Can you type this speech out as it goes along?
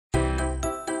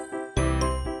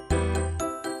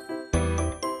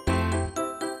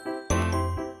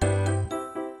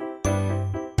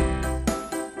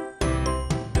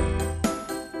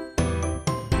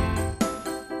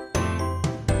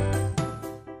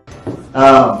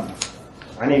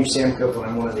My name's Sam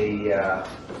Copeland. I'm one of the,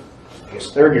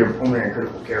 third-year pulmonary and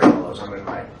critical care fellows. I'm in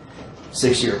my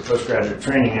 6th year of postgraduate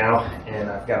training now, and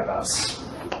I've got about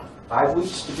 5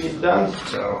 weeks to be done,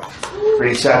 so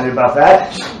pretty excited about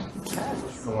that.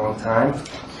 A long time.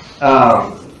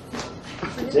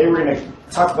 Today we're going to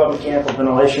talk about mechanical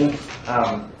ventilation.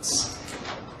 It's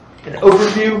an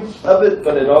overview of it,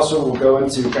 but it also will go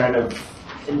into kind of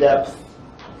in-depth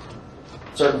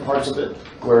certain parts of it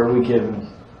where we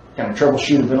can kind of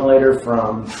troubleshoot a ventilator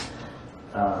from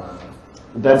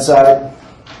the bedside,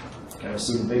 kind of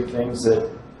see the big things that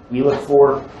we look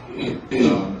for,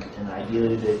 and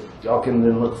ideally that y'all can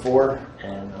then look for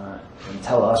and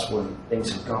tell us when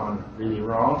things have gone really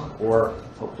wrong, or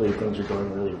hopefully things are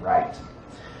going really right.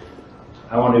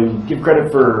 I want to give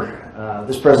credit for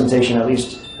this presentation, at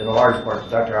least in a large part, to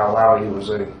Dr. Alawi, who was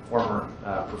a former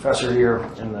professor here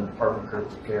in the Department of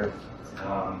Critical Care.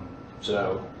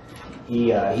 So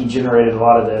he generated a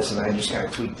lot of this, and I just kind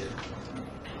of tweaked it.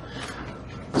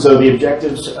 So the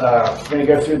objectives, we're going to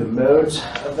go through the modes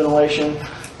of ventilation,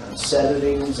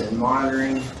 settings and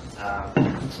monitoring.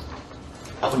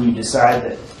 When you decide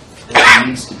that it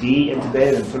needs to be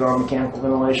intubated and put on mechanical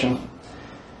ventilation.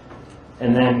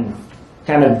 And then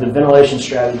kind of the ventilation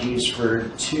strategies for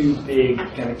 2 big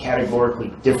kind of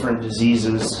categorically different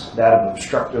diseases, that of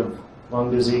obstructive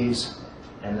lung disease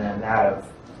and then that of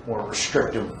more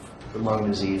restrictive lung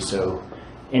disease. So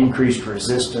increased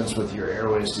resistance with your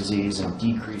airways disease and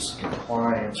decreased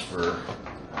compliance for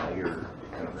your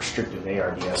kind of restrictive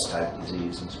ARDS type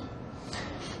diseases.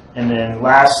 And then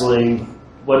lastly,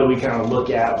 what do we kind of look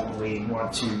at when we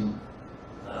want to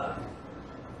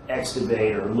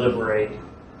extubate or liberate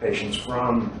patients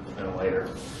from the ventilator?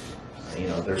 You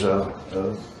know, there's a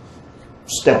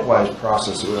stepwise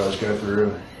process that we always go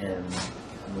through, and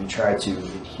we try to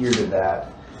adhere to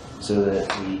that so that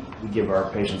we give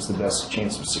our patients the best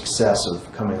chance of success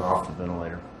of coming off the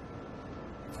ventilator.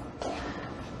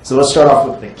 So let's start off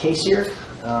with the case here.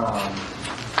 Kind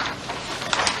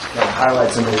of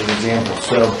highlight some of the examples.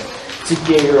 So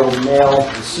 68-year-old male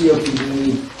with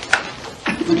COPD,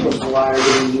 frequent flyer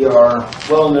in the ER,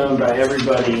 well known by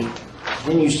everybody,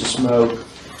 continues to smoke,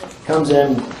 comes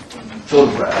in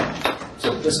shoulder pressure.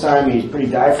 So at this time he's pretty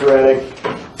diaphoretic,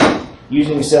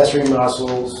 using accessory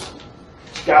muscles,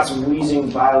 got some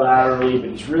wheezing bilaterally, but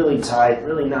he's really tight,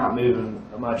 really not moving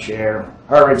much air.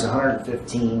 Heart rate's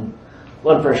 115,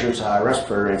 blood pressure is high,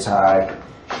 respiratory rate's high,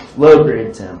 low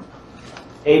grade temp.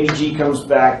 ABG comes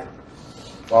back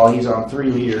while he's on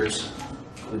 3 liters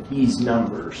with these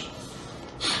numbers.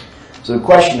 So the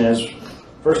question is,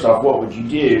 first off, what would you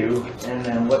do? And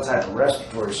then what type of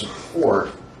respiratory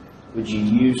support would you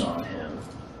use on him?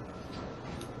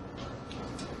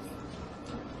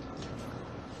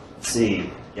 Let's see,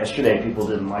 yesterday people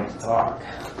didn't like to talk.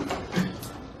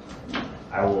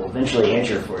 I will eventually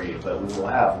answer for you, but we will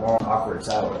have long, awkward,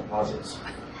 silent pauses.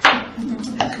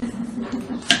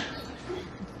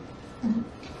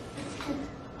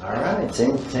 All right,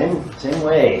 same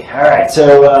way. All right,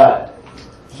 so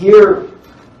here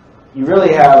you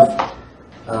really have,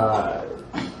 I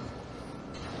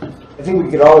think we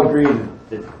could all agree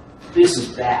that this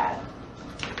is bad,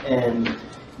 and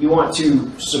you want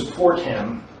to support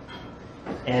him,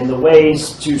 and the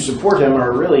ways to support him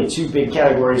are really 2 big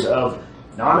categories of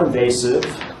non-invasive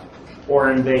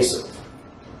or invasive.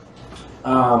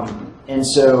 And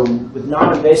so with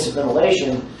non-invasive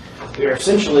ventilation, we are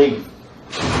essentially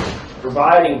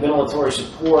providing ventilatory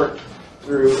support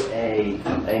through a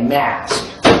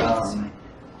mask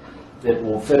that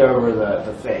will fit over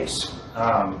the face.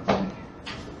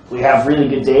 We have really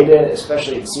good data,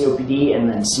 especially in COPD and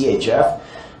then CHF,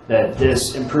 that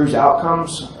this improves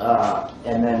outcomes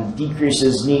and then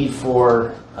decreases need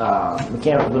for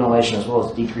mechanical ventilation, as well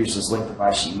as decreases length of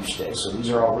ICU stay. So these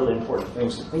are all really important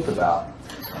things to think about.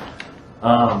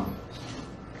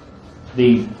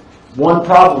 The one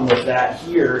problem with that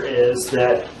here is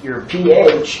that your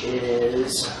pH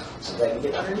is, so that I can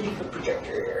get underneath the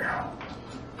projector here,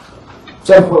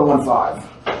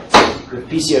 7.15 with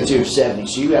PCO2 of 70.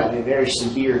 So you have a very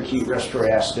severe acute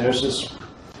respiratory acidosis,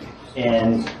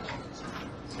 and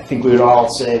I think we would all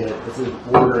say that this is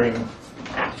bordering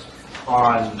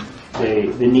on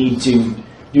the need to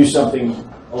do something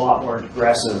a lot more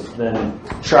aggressive than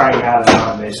trying out a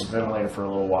non-invasive ventilator for a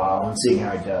little while and seeing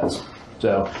how he does.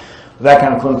 So with that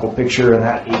kind of clinical picture and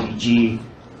that ABG,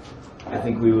 I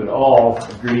think we would all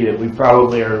agree that we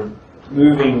probably are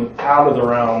moving out of the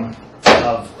realm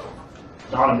of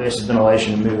non-invasive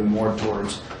ventilation and moving more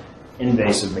towards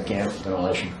invasive mechanical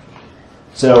ventilation.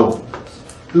 So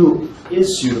who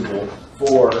is suitable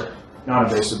for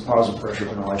non-invasive positive pressure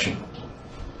ventilation.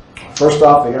 First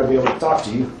off, they got to be able to talk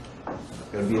to you.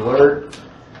 Got to be alert.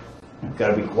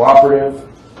 Got to be cooperative.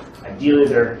 Ideally,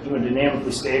 they're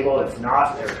hemodynamically stable. If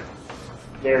not, they're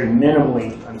very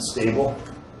minimally unstable.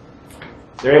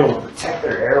 They're able to protect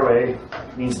their airway.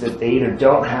 It means that they either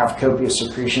don't have copious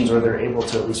secretions or they're able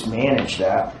to at least manage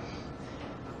that.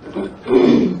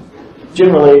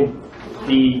 Generally,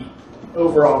 the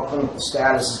overall clinical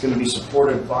status is going to be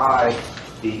supported by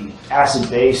the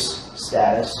acid-base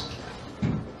status,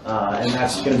 and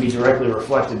that's going to be directly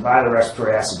reflected by the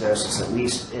respiratory acidosis, at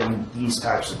least in these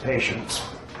types of patients.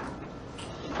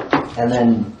 And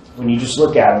then when you just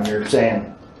look at them, you're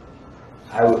saying,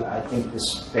 I think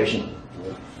this patient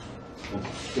will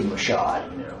give them a shot.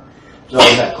 You know, there's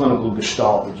always that clinical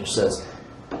gestalt that just says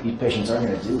these patients aren't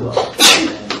going to do well,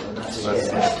 and that's what they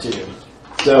have too.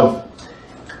 So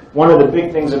one of the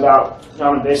big things about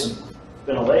non-invasive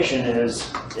ventilation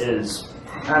is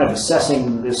kind of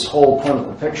assessing this whole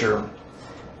clinical picture.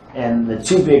 And the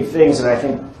two big things that I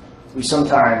think we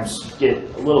sometimes get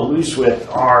a little loose with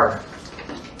are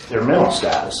their mental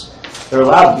status. They're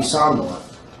allowed to be somnolent,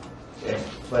 okay?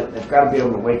 But they've got to be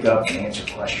able to wake up and answer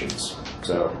questions.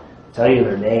 So tell you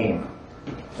their name,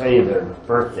 tell you their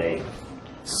birth date,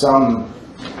 some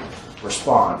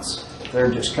response. If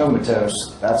they're just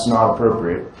comatose, that's not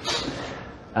appropriate.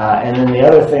 And then the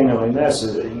other thing that we miss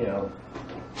is, you know,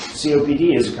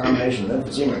 COPD is a combination of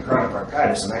emphysema and chronic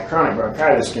bronchitis, and that chronic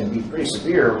bronchitis can be pretty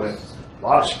severe with a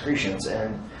lot of secretions.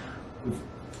 And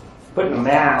putting a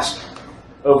mask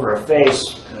over a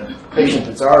face in a patient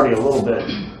that's already a little bit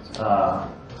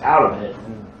out of it,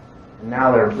 and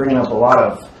now they're bringing up a lot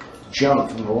of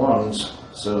junk from the lungs.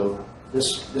 So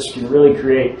this can really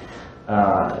create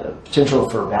potential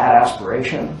for bad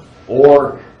aspiration,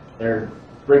 or they're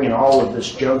bringing all of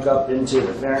this junk up into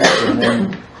the pharynx, and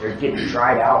then they're getting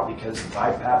dried out because the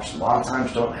BiPAPs a lot of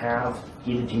times don't have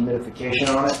heated humidification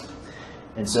on it.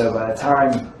 And so by the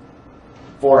time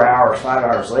 4 hours, 5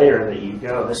 hours later that you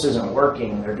go, this isn't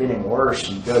working, they're getting worse,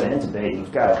 you go to intubate,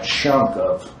 you've got a chunk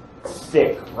of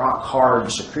thick,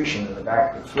 rock-hard secretion in the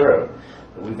back of the throat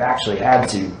that we've actually had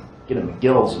to get in the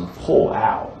gills and pull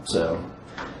out. So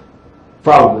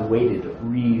probably waited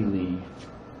really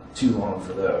too long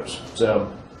for those.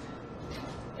 So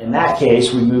in that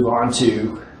case, we move on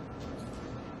to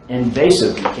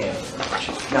invasive mechanical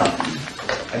ventilation. Now,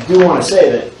 I do want to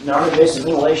say that non-invasive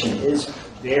ventilation is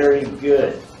very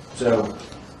good. So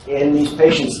in these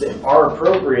patients that are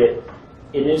appropriate,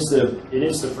 it is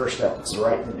the first step. It's the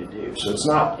right thing to do. So it's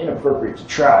not inappropriate to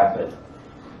try, but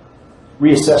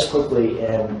reassess quickly,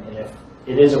 and if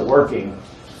it isn't working,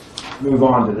 move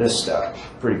on to this stuff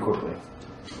pretty quickly.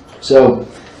 So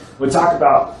we talk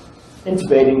about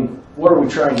intubating. What are we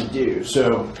trying to do?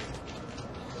 So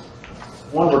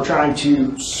one, we're trying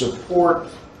to support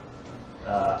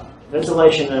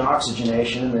ventilation and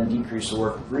oxygenation, and then decrease the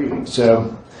work of breathing.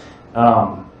 So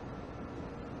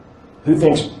who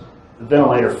thinks the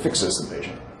ventilator fixes the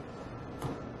patient?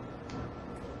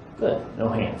 Good, no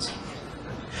hands.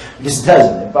 Because it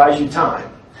doesn't, it buys you time.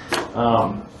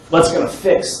 What's going to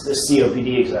fix this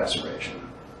COPD exacerbation?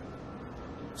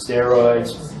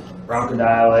 Steroids,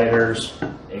 bronchodilators,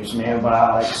 maybe some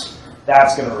antibiotics.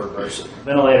 That's going to reverse it. The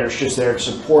ventilator's just there to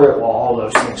support it while all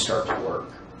those things start to work.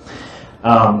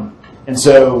 And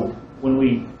so when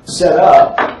we set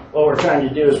up, what we're trying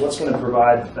to do is what's going to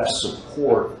provide the best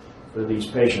support for these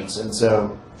patients. And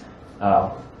so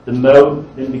the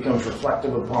mode then becomes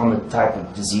reflective upon the type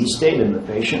of disease state in the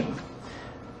patient.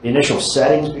 The initial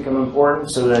settings become important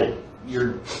so that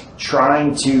you're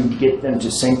trying to get them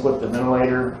to sync with the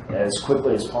ventilator as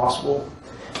quickly as possible.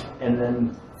 And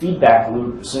then feedback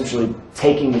loop, essentially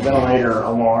taking the ventilator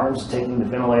alarms, taking the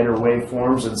ventilator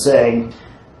waveforms and saying,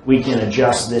 we can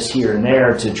adjust this here and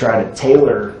there to try to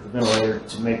tailor the ventilator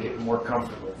to make it more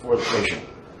comfortable for the patient.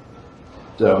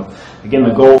 So again,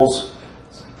 the goals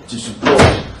to support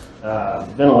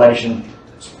ventilation,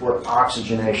 support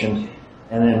oxygenation,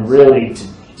 and then really to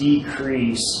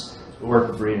decrease the work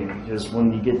of breathing, because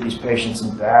when you get these patients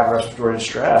in bad respiratory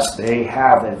distress, they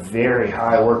have a very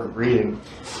high work of breathing.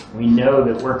 We know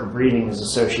that work of breathing is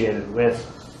associated with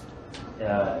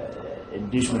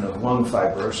inducement of lung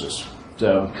fibrosis.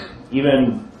 So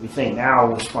even we think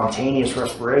now with spontaneous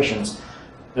respirations,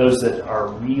 those that are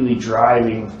really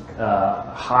driving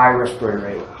high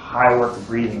respiratory rate, high work of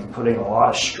breathing, putting a lot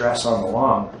of stress on the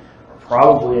lung, are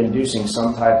probably inducing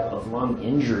some type of lung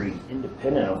injury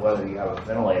independent of whether you have a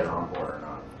ventilator on board or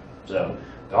not. So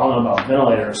we all know about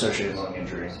ventilator-associated lung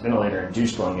injury,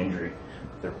 ventilator-induced lung injury.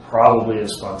 There probably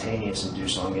is spontaneous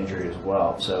induced lung injury as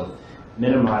well. So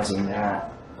minimizing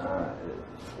that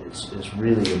is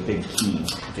really a big key,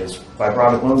 because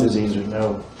fibrotic lung disease, there's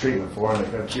no treatment for, and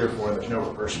there's no cure for, there's no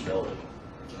reversibility.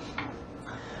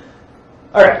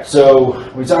 All right, so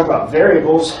we talk about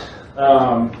variables.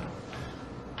 We're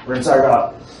going to talk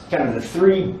about kind of the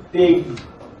three big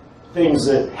things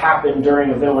that happen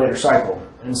during a ventilator cycle.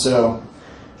 And so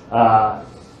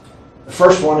the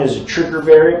first one is a trigger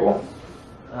variable,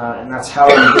 and that's how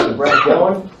you get the breath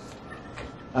going.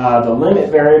 The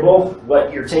limit variable,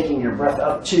 what you're taking your breath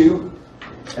up to,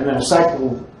 and then a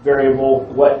cycle variable,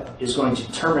 what is going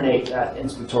to terminate that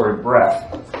inspiratory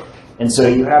breath. And so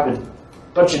you have a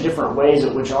bunch of different ways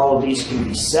at which all of these can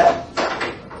be set.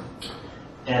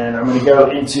 And I'm going to go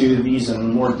into these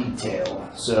in more detail.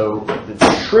 So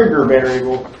the trigger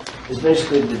variable is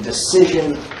basically the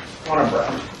decision on a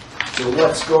breath. So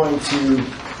what's going to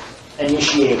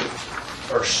initiate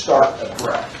or start a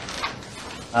breath.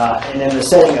 And in the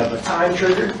setting of a time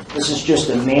trigger, this is just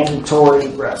a mandatory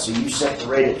breath. So you set the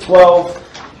rate at 12,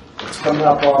 it's coming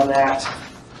up on that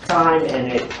time,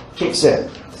 and it kicks in.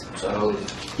 So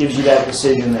it gives you that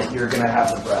decision that you're going to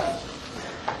have the breath.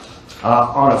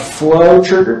 On a flow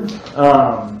trigger,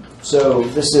 so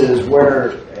this is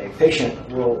where a patient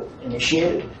will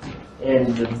initiate it,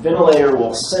 and the ventilator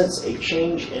will sense a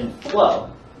change in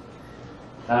flow,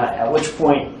 at which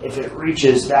point, if it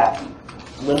reaches that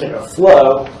limit of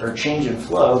flow, or change in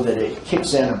flow, that it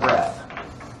kicks in a breath.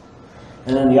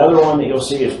 And then the other one that you'll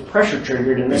see is pressure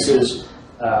triggered, and this is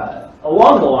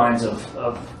along the lines of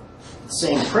the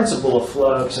same principle of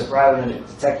flow, except rather than it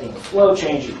detecting a flow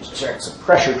change, it detects a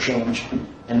pressure change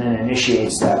and then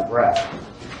initiates that breath.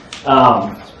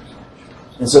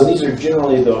 And so these are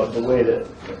generally the way that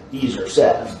these are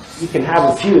set. You can have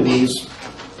a few of these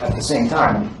at the same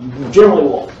time. You generally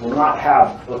will not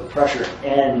have both pressure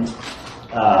and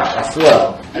a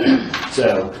flow.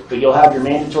 So, but you'll have your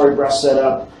mandatory breath set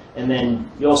up, and then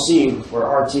you'll see where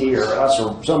RT or us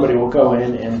or somebody will go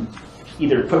in and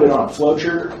either put it on a flow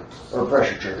trigger or a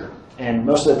pressure trigger. And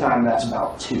most of the time that's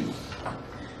about 2.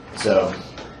 So,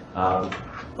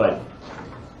 but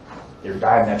they're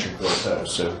diametrically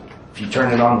opposed. So if you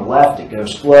turn it on the left, it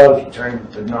goes flow. If you turn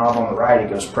the knob on the right, it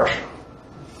goes pressure.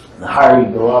 And the higher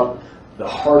you go up, the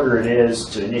harder it is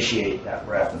to initiate that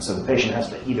breath. And so the patient has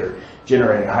to either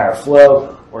generate a higher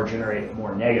flow or generate a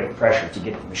more negative pressure to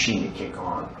get the machine to kick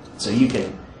on. So the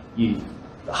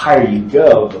higher you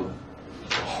go,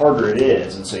 the harder it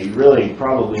is. And so you really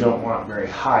probably don't want very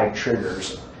high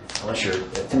triggers unless you're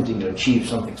attempting to achieve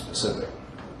something specific.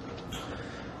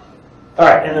 All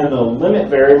right, and then the limit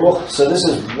variable. So this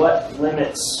is what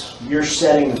limits you're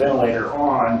setting the ventilator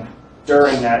on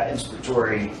during that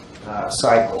inspiratory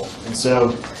cycle. And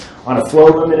so on a flow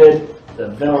limited, the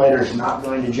ventilator is not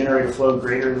going to generate a flow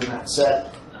greater than that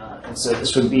set. And so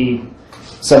this would be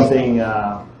something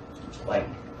like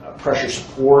a pressure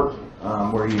support,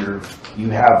 where you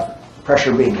have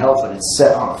pressure being held, but it's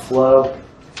set on a flow.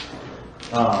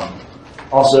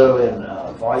 Also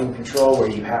in volume control, where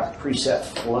you have preset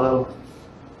flow,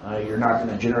 you're not going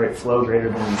to generate flow greater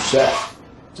than you set.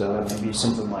 So that would be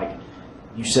something like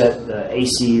you set the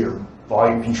AC or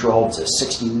volume control to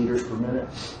 60 liters per minute.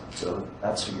 So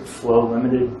that's your flow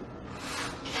limited.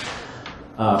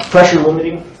 Pressure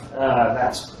limiting,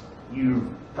 that's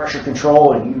you pressure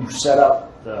control, and you set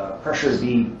up the pressure to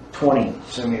be 20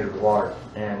 centimeters of water.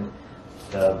 And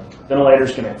the ventilator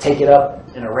is going to take it up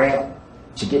in a ramp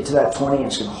to get to that 20, and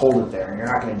it's going to hold it there. And you're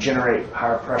not going to generate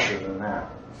higher pressure than that.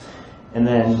 And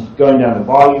then going down to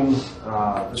volume,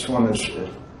 this one is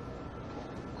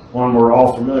one we're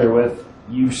all familiar with.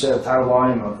 You set a tidal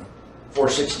volume of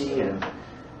 460, and the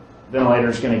ventilator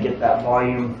is going to get that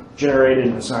volume generated,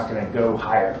 and it's not going to go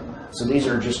higher than that. So these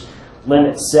are just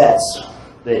limit sets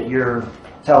that you're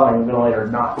telling the ventilator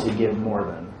not to give more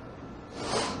than.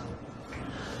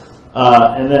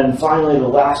 And then finally, the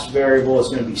last variable is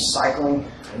going to be cycling,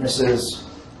 and this is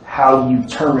how you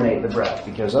terminate the breath,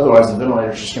 because otherwise the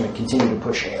ventilator is just going to continue to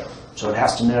push air. So it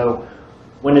has to know,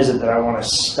 when is it that I want to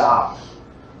stop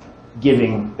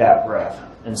giving that breath.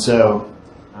 And so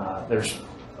there's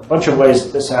a bunch of ways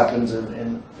that this happens,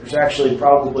 and there's actually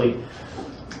probably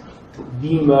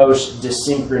the most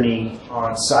dysynchrony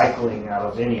on cycling out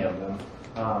of any of them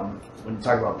when you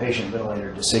talk about patient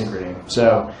ventilator desynchrony.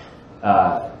 So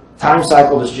time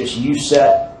cycle is just you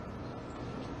set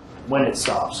when it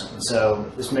stops. And so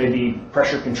this may be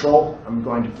pressure control. I'm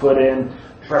going to put in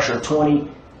pressure 20,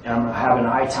 and I'm going to have an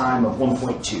I time of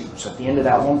 1.2. So at the end of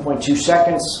that 1.2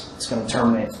 seconds, it's going to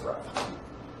terminate the breath.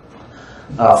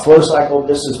 Flow cycle,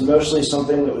 this is mostly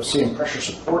something that we see in pressure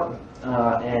support.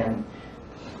 And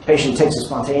the patient takes a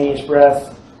spontaneous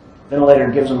breath,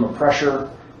 ventilator gives them a pressure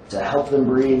to help them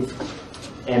breathe,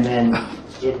 and then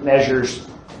it measures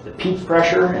the peak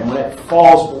pressure, and when it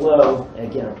falls below,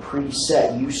 again, a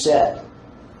preset, you set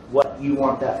what you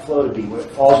want that flow to be. When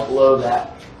it falls below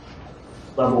that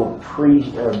level of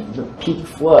the peak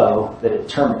flow, that it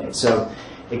terminates. So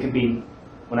it could be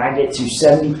when I get to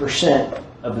 70%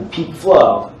 of the peak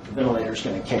flow, the ventilator is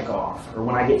going to kick off. Or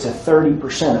when I get to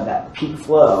 30% of that peak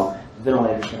flow, the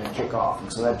ventilator is going to kick off.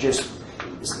 And so that just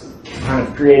is kind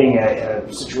of creating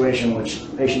a situation in which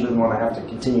the patient doesn't want to have to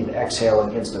continue to exhale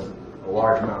against a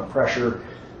large amount of pressure.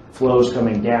 Flow's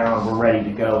coming down. We're ready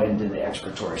to go into the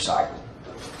expiratory cycle.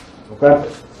 Okay?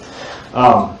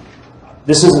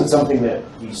 This isn't something that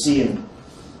we see in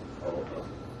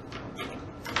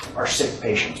our sick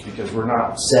patients because we're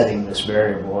not setting this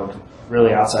variable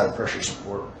really outside of pressure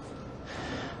support.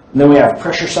 And then we have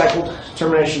pressure cycled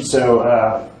termination.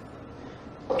 So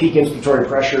peak inspiratory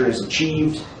pressure is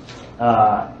achieved,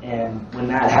 and when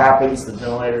that happens, the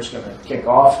ventilator is going to kick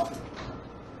off.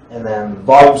 And then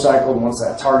volume cycled, once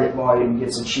that target volume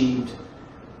gets achieved,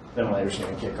 the ventilator is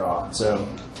going to kick off. So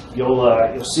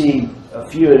you'll see a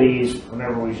few of these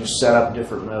whenever we just set up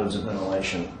different modes of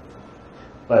ventilation.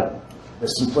 But the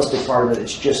simplistic part of it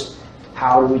is just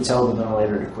how do we tell the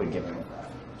ventilator to quit giving a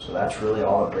breath. So that's really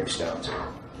all it breaks down to.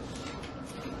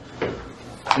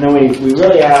 And then we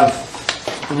really have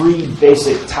three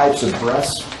basic types of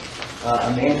breaths.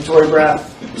 A mandatory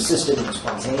breath, assisted, and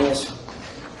spontaneous.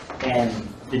 And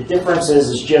the difference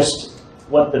is just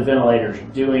what the ventilator is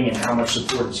doing and how much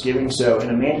support it's giving. So in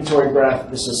a mandatory breath,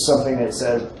 this is something that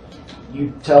says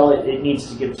you tell it needs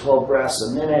to give 12 breaths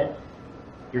a minute.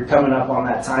 You're coming up on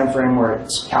that time frame where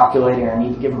it's calculating, I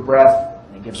need to give a breath,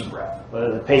 and it gives a breath.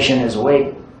 Whether the patient is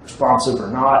awake, responsive or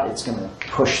not, it's going to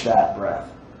push that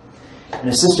breath. An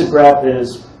assisted breath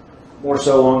is more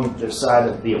so along the side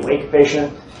of the awake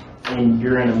patient, and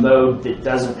you're in a mode that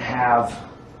doesn't have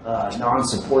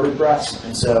non-supported breaths.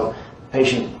 And so the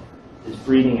patient is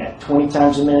breathing at 20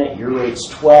 times a minute, your rate's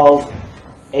 12,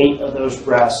 8 of those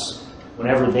breaths,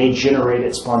 whenever they generate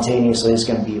it spontaneously, is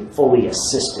going to be a fully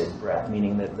assisted breath,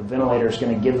 meaning that the ventilator is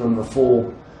going to give them the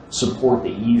full support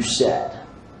that you set.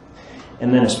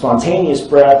 And then a spontaneous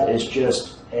breath is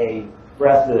just a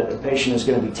breath that a patient is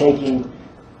going to be taking,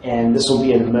 and this will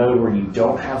be in a mode where you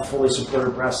don't have fully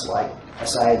supported breaths like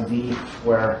SIV,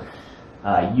 where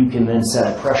you can then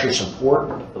set a pressure support.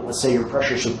 But let's say your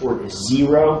pressure support is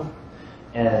 0,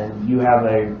 and you have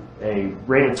a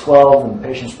rate of 12 and the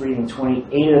patient's breathing 20,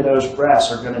 8 of those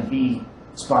breaths are going to be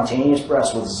spontaneous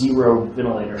breaths with 0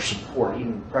 ventilator support,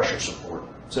 even pressure support.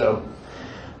 So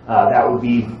that would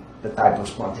be the type of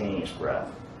spontaneous breath.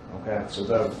 Okay, so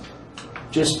the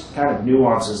just kind of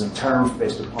nuances and terms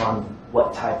based upon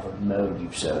what type of mode you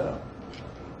set up.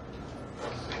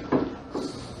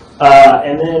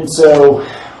 And then so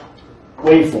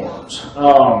waveforms,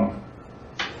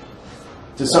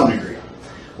 to some degree.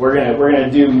 We're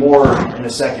gonna do more in a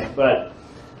second, but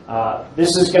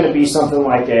this is going to be something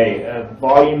like a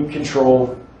volume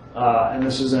control, and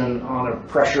this is on a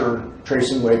pressure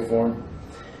tracing waveform.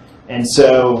 And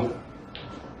so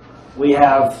we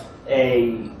have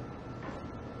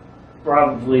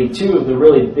probably two of the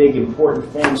really big important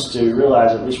things to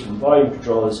realize, at least from volume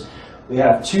control, is we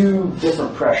have two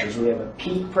different pressures. We have a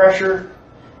peak pressure,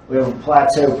 we have a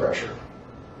plateau pressure.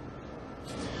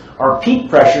 Our peak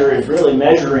pressure is really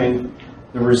measuring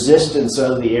the resistance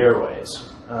of the airways.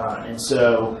 And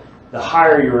so the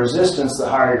higher your resistance, the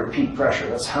higher your peak pressure.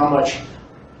 That's how much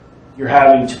you're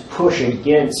having to push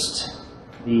against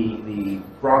the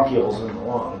bronchioles in the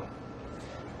lung,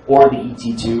 or the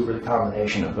ET tube, or the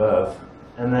combination of both.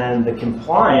 And then the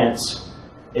compliance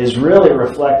is really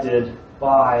reflected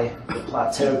by the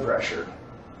plateau pressure.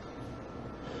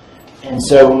 And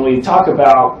so when we talk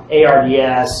about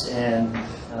ARDS and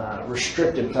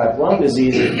restrictive type lung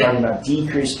disease, we're talking about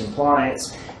decreased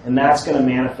compliance, and that's going to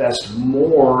manifest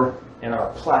more in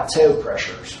our plateau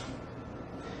pressures.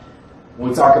 When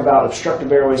we talk about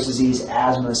obstructive airways disease,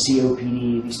 asthma,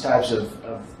 COPD, these types of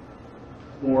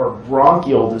more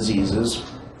bronchial diseases,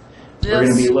 we're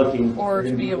going to be looking... Or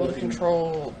to be able to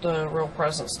control the Real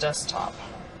Presence desktop.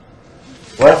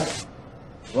 What?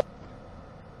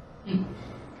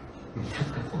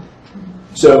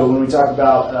 So when we talk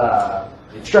about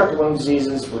obstructive lung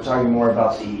diseases, we're talking more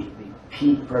about the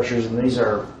peak pressures, and these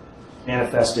are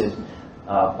manifested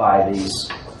by these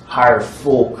higher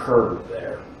full curve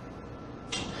there.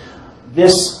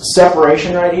 This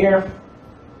separation right here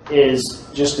is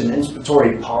just an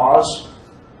inspiratory pause.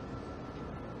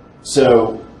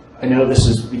 So I know this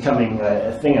is becoming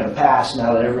a thing of the past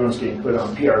now that everyone's getting put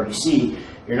on PRVC.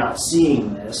 You're not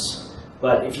seeing this,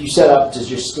 But if you set up to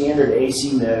just standard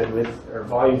AC mode or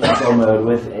volume control mode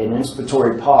with an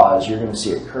inspiratory pause, you're going to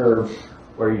see a curve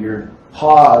where your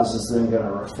pause is then going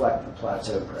to reflect the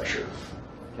plateau pressure.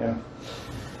 Okay?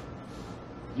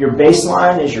 Your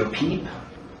baseline is your PEEP.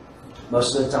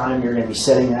 Most of the time you're going to be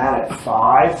setting that at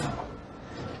 5,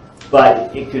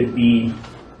 but it could be,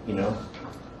 we'll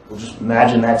just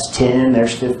imagine that's 10,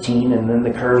 there's 15, and then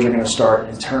the curves are going to start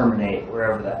and terminate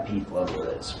wherever that PEEP level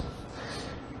is.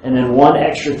 And then one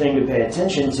extra thing to pay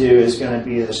attention to is going to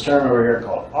be this term over here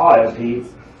called auto PEEP.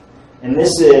 And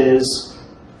this is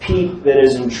PEEP that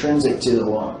is intrinsic to the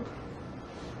lung.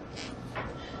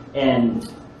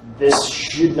 And this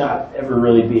should not ever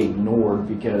really be ignored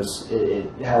because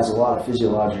it has a lot of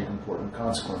physiologic important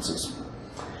consequences.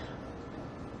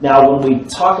 Now, when we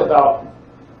talk about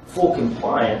full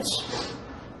compliance,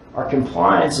 our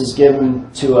compliance is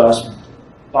given to us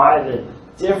by the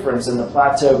difference in the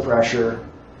plateau pressure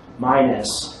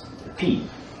minus the PEEP.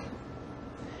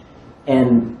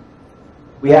 And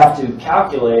we have to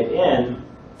calculate in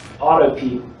auto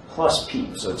PEEP plus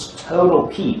PEEP. So it's total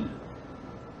PEEP.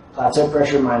 Plateau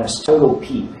pressure minus total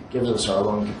PEEP gives us our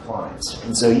lung compliance.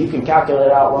 And so you can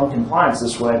calculate out lung compliance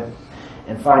this way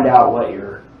and find out what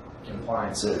your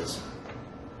compliance is.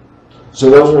 So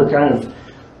those are kind of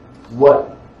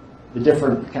what the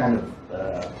different kind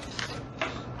of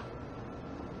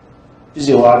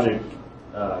physiologic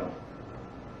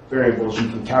variables you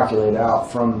can calculate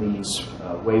out from these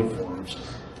waveforms.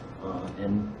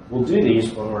 And we'll do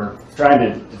these when we're trying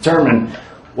to determine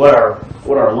what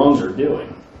our lungs are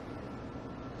doing.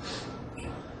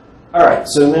 All right,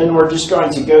 so then we're just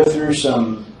going to go through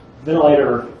some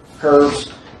ventilator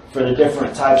curves for the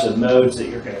different types of modes that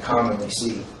you're going to commonly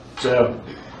see. So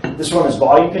this one is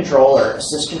volume control or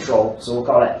assist control. So we'll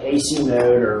call that AC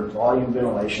mode or volume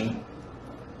ventilation.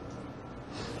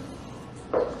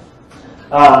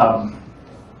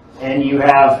 And you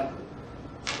have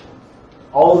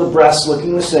all of the breaths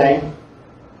looking the same.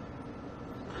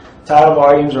 Tidal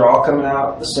volumes are all coming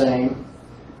out the same.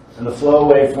 And the flow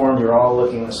waveforms are all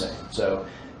looking the same. So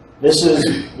this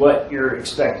is what you're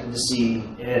expected to see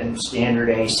in standard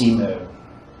AC mode.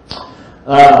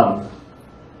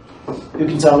 Who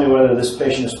can tell me whether this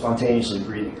patient is spontaneously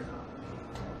breathing or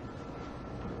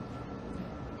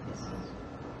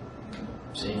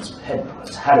not? Seeing some head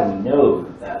nods. How do we know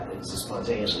that it's a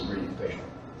spontaneously breathing patient?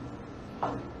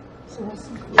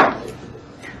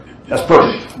 That's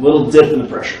perfect. Little dip in the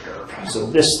pressure curve. So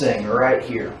this thing right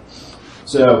here.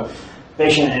 So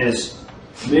patient is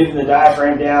moving the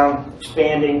diaphragm down,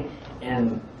 expanding,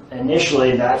 and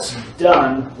initially that's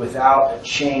done without a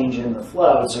change in the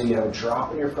flow. So you have a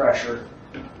drop in your pressure.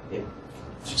 It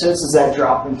senses that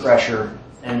drop in pressure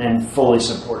and then fully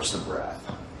supports the breath.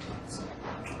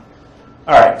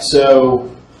 All right,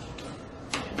 so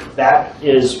that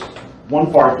is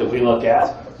one part that we look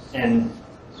at. And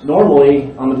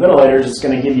normally on the ventilators, it's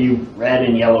going to give you red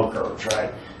and yellow curves,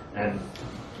 right? And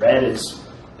red is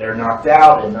they're knocked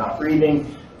out and not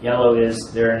breathing. Yellow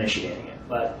is they're initiating it.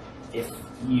 But if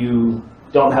you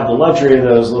don't have the luxury of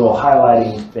those little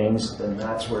highlighting things, then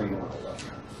that's where you want to look.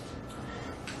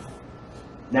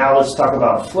 Now let's talk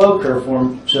about a flow curve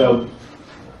form. So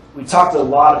we talked a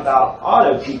lot about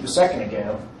auto PEEP a second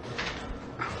ago.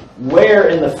 Where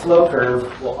in the flow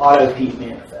curve will auto PEEP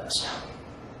manifest?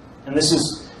 And this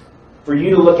is for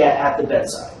you to look at the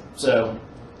bedside. So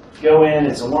go in,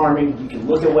 it's alarming. You can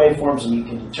look at waveforms and you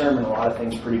can determine a lot of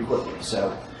things pretty quickly.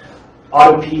 So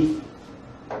auto PEEP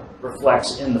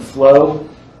reflects in the flow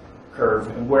curve,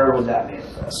 and where would that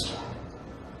manifest?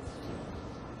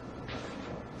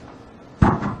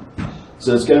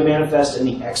 So it's going to manifest in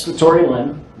the expiratory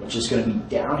limb, which is going to be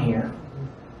down here.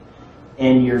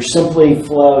 And your simply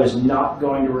flow is not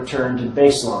going to return to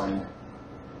baseline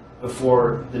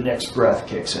before the next breath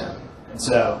kicks in. And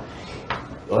so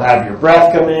you'll have your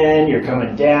breath come in, you're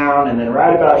coming down, and then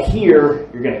right about here,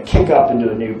 you're going to kick up into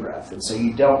a new breath. And so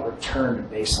you don't return to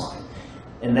baseline.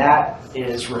 And that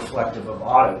is reflective of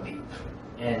auto PEEP.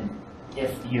 And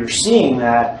if you're seeing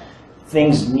that,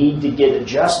 things need to get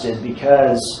adjusted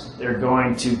because they're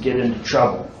going to get into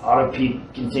trouble. Auto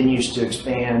PEEP continues to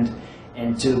expand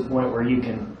and to the point where you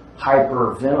can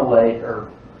hyperventilate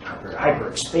or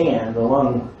hyperexpand the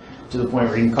lung to the point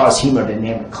where you can cause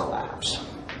hemodynamic collapse.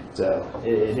 So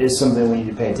it is something we need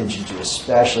to pay attention to,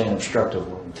 especially in obstructive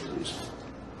lung disease.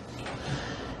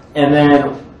 And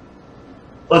then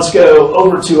let's go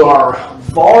over to our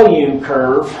volume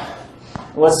curve.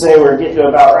 Let's say we're getting to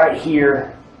about right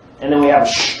here, and then we have a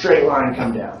straight line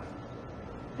come down.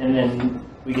 And then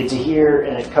we get to here,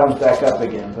 and it comes back up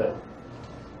again. But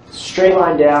straight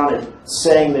line down, it's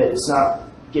saying that it's not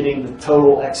getting the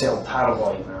total exhaled tidal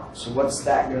volume out. So what's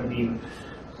that going to be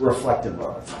reflective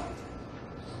of?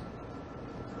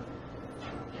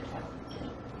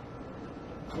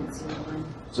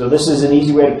 So this is an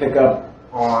easy way to pick up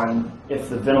on if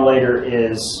the ventilator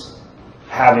is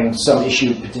having some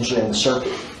issue potentially in the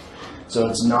circuit. So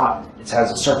it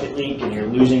has a circuit leak and you're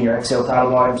losing your exhaled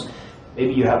tidal volumes.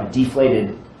 Maybe you have a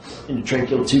deflated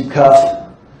endotracheal tube cuff.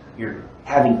 You're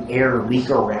having air leak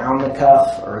around the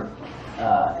cuff,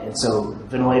 and so the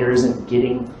ventilator isn't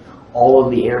getting all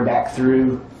of the air back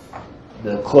through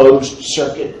the closed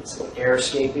circuit. It's air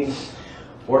escaping.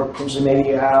 Or potentially maybe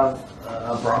you have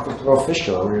a bronchopleural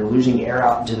fistula where you're losing air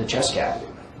out into the chest cavity.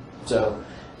 So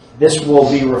this will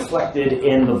be reflected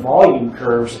in the volume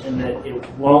curves in that it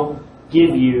won't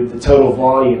give you the total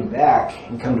volume back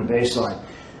and come to baseline.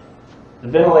 The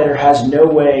ventilator has no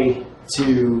way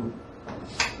to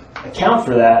account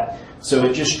for that, so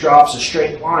it just drops a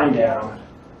straight line down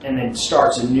and then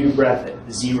starts a new breath at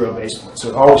the zero base point. So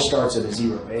it always starts at a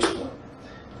zero base point.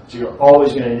 So you're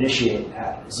always going to initiate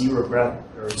at zero breath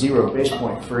or zero base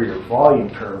point for your volume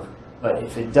curve, but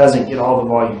if it doesn't get all the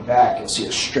volume back, you'll see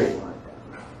a straight line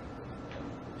down.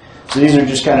 So these are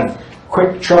just kind of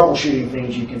quick troubleshooting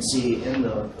things you can see in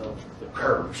the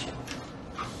curves.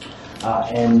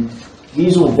 And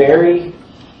these will vary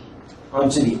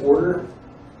onto the order,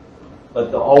 but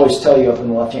they'll always tell you up in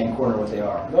the left-hand corner what they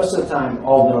are. Most of the time,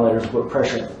 all ventilators put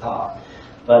pressure at the top.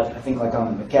 But I think like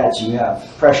on the maquettes, you have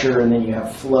pressure, and then you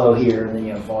have flow here, and then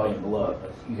you have volume below it.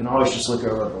 But you can always just look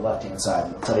over at the left-hand side,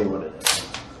 and it'll tell you what it is.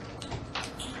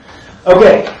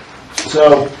 Okay,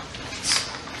 so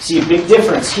see a big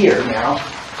difference here now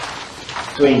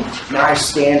between nice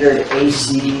standard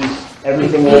AC,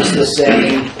 everything looks the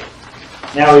same.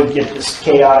 Now we get this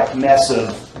chaotic mess of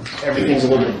everything's a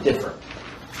little bit different.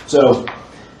 So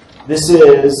this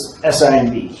is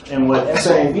SIMB, and what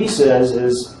SIMB says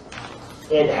is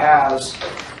it has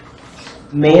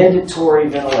mandatory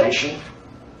ventilation,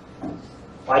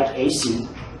 like AC,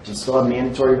 you still have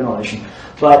mandatory ventilation,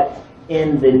 but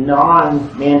in the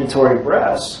non-mandatory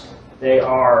breaths, they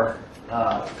are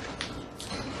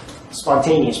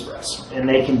spontaneous breaths, and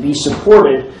they can be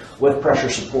supported with pressure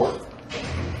support.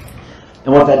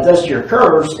 And what that does to your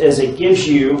curves is it gives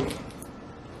you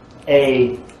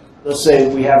let's say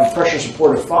we have a pressure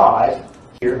support of 5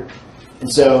 here,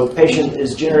 and so the patient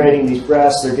is generating these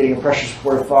breaths, they're getting a pressure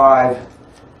support of 5,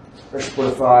 pressure support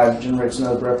of 5, generates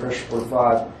another breath, pressure support of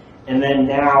 5, and then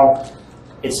now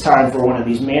it's time for one of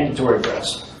these mandatory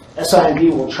breaths.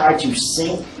 SIMB will try to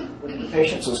sync with the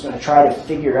patient, so it's going to try to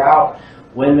figure out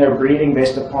when they're breathing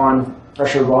based upon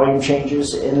pressure volume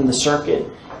changes in the circuit,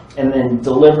 and then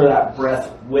deliver that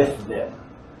breath with them.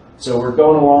 So we're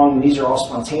going along, these are all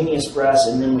spontaneous breaths,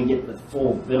 and then we get the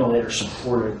full ventilator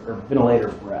supported, or ventilator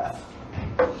breath.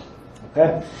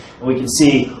 Okay? And we can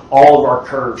see all of our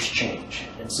curves change.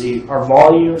 And see, our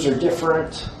volumes are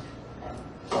different.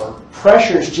 Our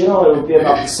pressures generally would be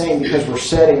about the same because we're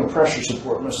setting a pressure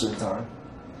support most of the time.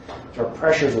 So our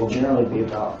pressures will generally be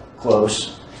about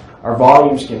close. Our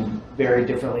volumes can vary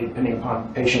differently depending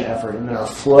upon patient effort, and then our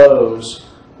flows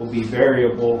will be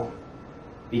variable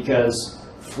because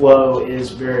flow is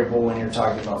variable when you're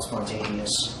talking about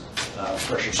spontaneous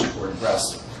pressure supported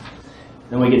breaths.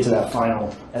 Then we get to that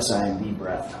final SIMB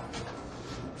breath.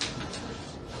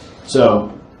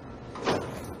 So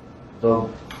the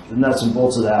nuts and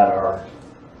bolts of that are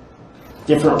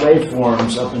different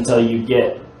waveforms up until you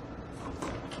get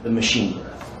the machine breath.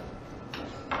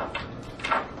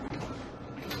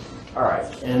 All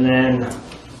right, and then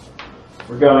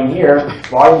we're going here,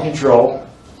 volume control.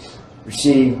 You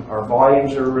see our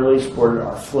volumes are really supported,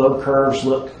 our flow curves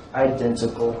look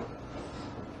identical,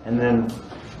 and then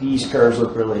these curves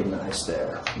look really nice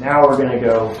there. Now we're going to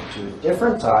go to a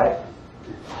different type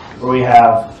where we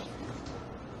have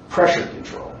pressure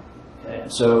control. Okay,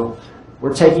 so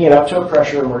we're taking it up to a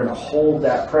pressure and we're going to hold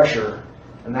that pressure,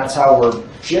 and that's how we're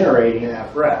generating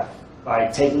that breath, by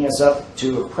taking us up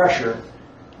to a pressure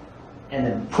and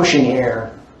then pushing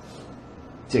air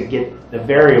to get the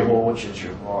variable, which is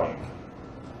your volume.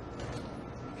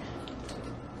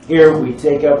 Here we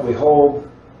take up, we hold,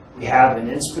 we have an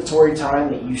inspiratory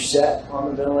time that you set on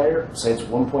the ventilator. Say it's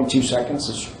 1.2 seconds,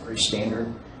 it's a pretty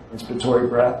standard inspiratory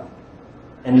breath.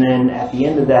 And then at the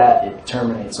end of that, it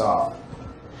terminates off.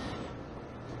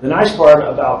 The nice part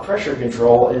about pressure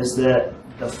control is that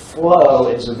the flow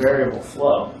is a variable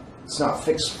flow. It's not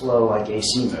fixed flow like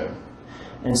AC mode.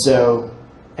 And so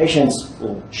patients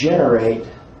will generate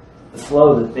the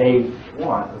flow that they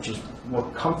want, which is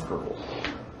more comfortable.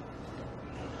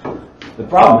 The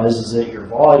problem is that your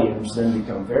volumes then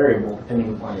become variable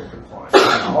depending upon your compliance.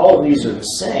 Now, all of these are the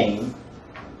same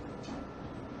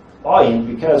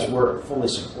volume because we're fully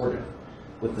supported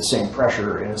with the same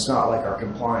pressure, and it's not like our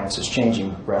compliance is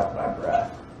changing breath by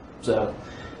breath. So,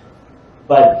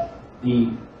 but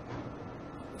the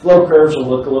flow curves will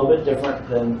look a little bit different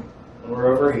than when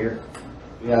we're over here.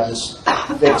 We have this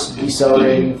fixed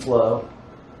decelerating flow.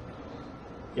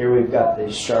 Here we've got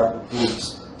these sharp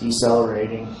peaks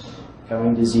decelerating,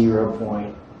 coming to 0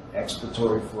 point,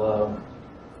 expiratory flow.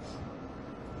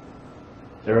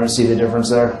 Does everyone see the difference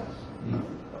there?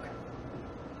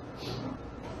 Okay.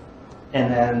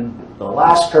 And then the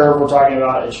last curve we're talking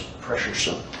about is pressure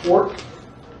support.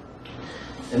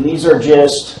 And these are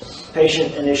just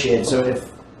patient initiated. So if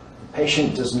the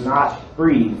patient does not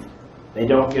breathe, they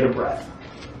don't get a breath.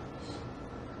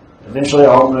 Eventually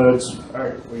all modes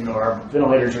are, our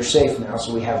ventilators are safe now,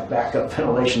 so we have backup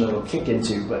ventilation that it'll kick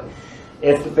into, but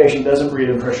if the patient doesn't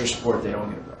breathe in pressure support, they don't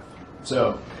get a breath.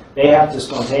 So they have to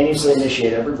spontaneously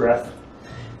initiate every breath,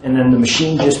 and then the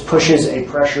machine just pushes a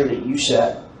pressure that you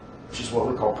set, which is what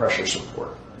we call pressure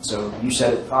support. So you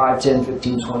set it 5, 10,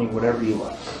 15, 20, whatever you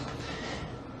like.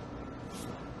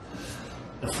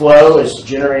 The flow is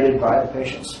generated by the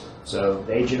patients. So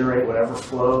they generate whatever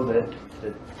flow that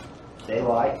they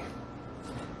like,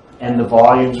 and the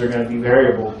volumes are going to be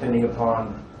variable depending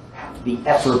upon the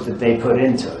effort that they put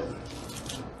into it.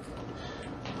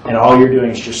 And all you're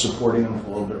doing is just supporting them with a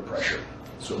little bit of pressure.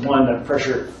 So one, that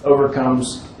pressure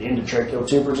overcomes the endotracheal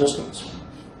tube resistance.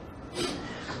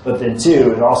 But then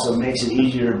two, it also makes it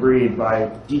easier to breathe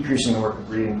by decreasing the work of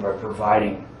breathing by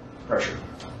providing pressure.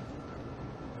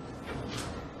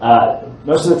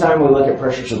 Most of the time we look at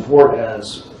pressure support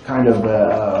as kind of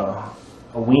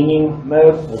a weaning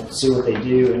mode. We'll see what they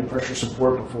do in pressure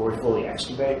support before we fully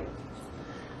extubate.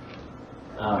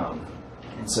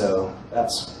 And so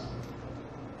that's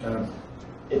kind of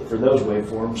it for those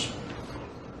waveforms.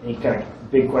 Any kind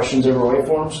of big questions over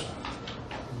waveforms?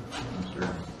 Sure.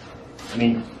 I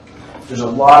mean, there's a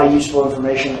lot of useful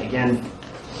information. Again,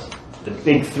 the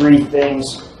big three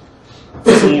things: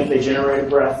 seeing if they generate a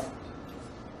breath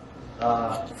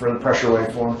for the pressure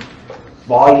waveform,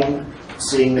 volume,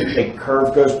 seeing that the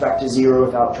curve goes back to 0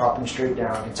 without dropping straight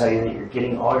down, can tell you that you're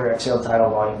getting all your exhale tidal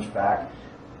volumes back,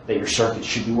 that your circuit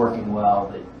should be working well,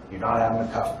 that you're not having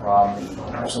a cuff problem, that you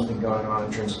don't have something going on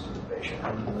intrinsic to the patient.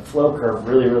 And the flow curve,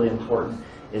 really, really important,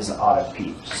 is the audit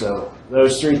peak. So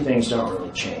those three things don't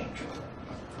really change.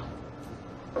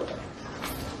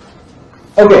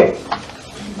 Okay,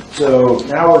 so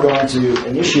now we're going to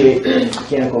initiate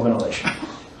mechanical ventilation.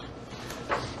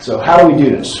 So how do we do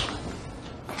this?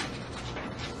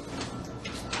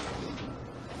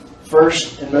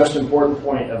 First and most important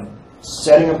point of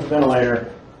setting up the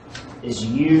ventilator is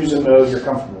use a mode you're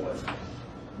comfortable with.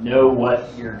 Know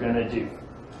what you're going to do.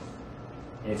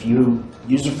 If you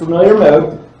use a familiar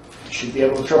mode, you should be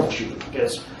able to troubleshoot it,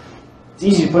 because it's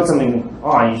easy to put something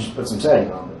on, you just put some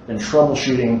settings on it. Then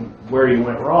troubleshooting where you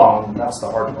went wrong, that's the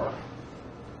hard part.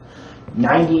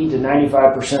 90 to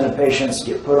 95% of patients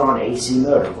get put on AC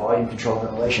mode, or volume controlled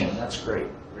ventilation, and that's great.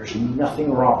 There's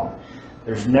nothing wrong.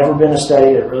 There's never been a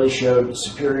study that really showed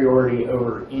superiority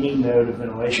over any mode of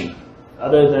ventilation,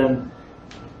 other than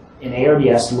in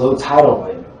ARDS, low tidal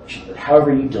volume ventilation. But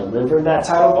however you deliver that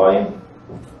tidal volume,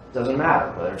 doesn't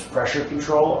matter, whether it's pressure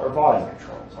control or volume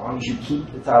control, as long as you keep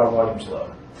the tidal volumes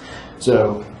low.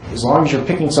 So as long as you're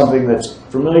picking something that's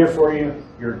familiar for you,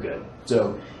 you're good.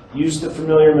 So use the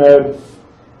familiar mode.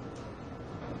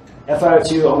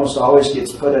 FiO2 almost always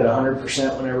gets put at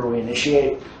 100% whenever we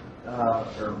initiate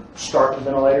or start the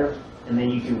ventilator, and then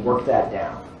you can work that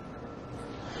down.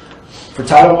 For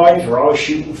tidal volumes, we're always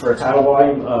shooting for a tidal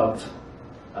volume of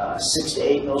 6 to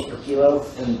 8 mils per kilo,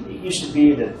 and it used to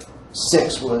be that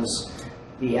 6 was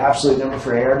the absolute number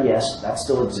for ARDS. That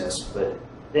still exists, but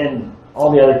then all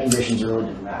the other conditions really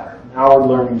didn't matter. Now we're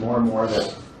learning more and more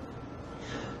that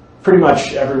pretty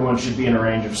much everyone should be in a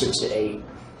range of 6 to 8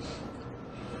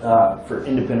 for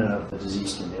independent of the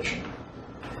disease condition.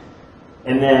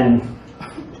 And then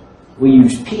we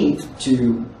use PEEP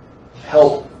to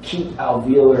help keep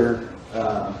alveolar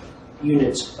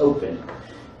units open.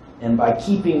 And by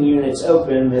keeping units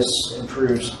open, this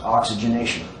improves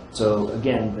oxygenation. So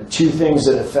again, the two things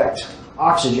that affect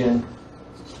oxygen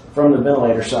from the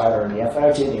ventilator side are the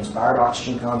FiO2, the inspired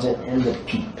oxygen content, and the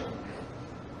PEEP.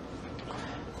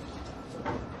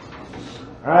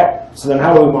 All right, so then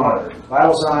how do we monitor?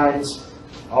 Vital signs.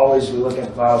 Always we look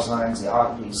at vital signs, the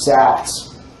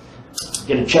SATs.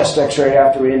 Get a chest x-ray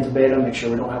after we intubate them, make sure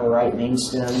we don't have a right main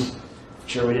stem, make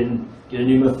sure we didn't get a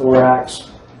pneumothorax.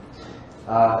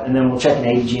 and then we'll check an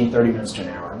AEG in 30 minutes to an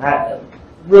hour. And that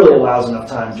really allows enough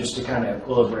time just to kind of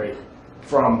equilibrate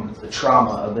from the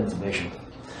trauma of intubation.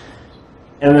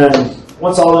 And then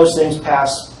once all those things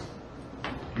pass,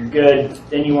 you're good.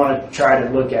 Then you want to try to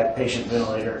look at patient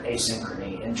ventilator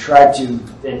asynchrony and try to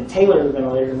then tailor the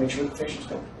ventilator to make sure the patient's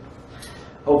comfortable.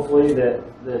 Hopefully that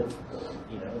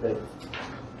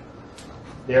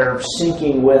they're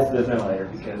syncing with the ventilator,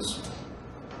 because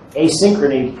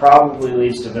asynchrony probably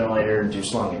leads to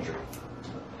ventilator-induced lung injury.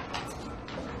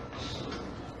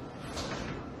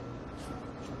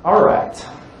 All right,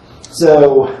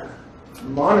 so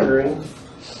monitoring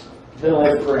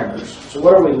ventilator parameters. So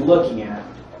what are we looking at?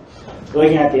 We're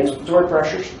looking at the inspiratory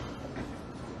pressures.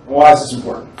 And why is this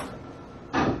important?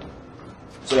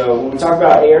 So when we talk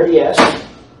about ARDS,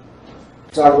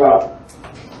 we talk about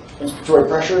inspiratory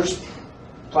pressures,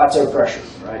 plateau pressure,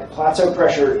 right? Plateau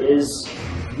pressure is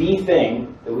the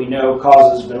thing that we know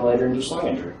causes ventilator-induced lung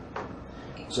injury.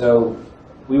 So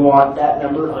we want that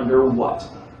number under what?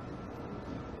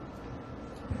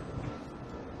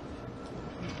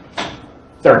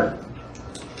 30.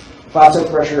 Plateau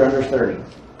pressure under 30.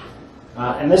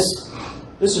 And this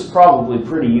is probably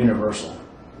pretty universal.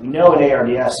 We know in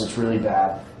ARDS it's really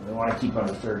bad. We want to keep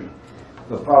under 30.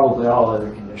 But probably all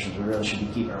other conditions, we really should be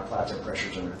keeping our plateau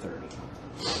pressures under 30.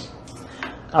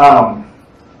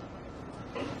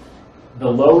 The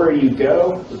lower you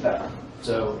go, the better.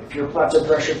 So if your plateau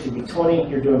pressure can be 20,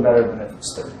 you're doing better than if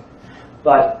it's 30.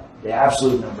 But the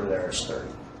absolute number there is 30.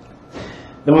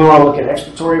 Then we want to look at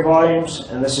expiratory volumes,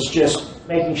 and this is just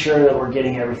making sure that we're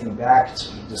getting everything back.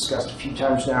 As we've discussed a few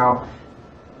times now,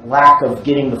 lack of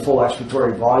getting the full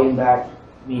expiratory volume back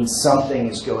means something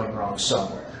is going wrong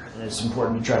somewhere, and it's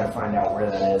important to try to find out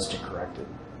where that is to correct it.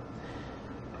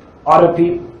 Auto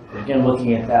PEEP, again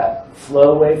looking at that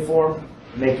flow waveform,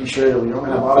 making sure that we don't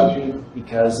have auto PEEP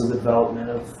because of the development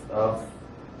of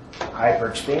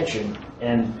hyperexpansion.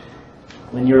 And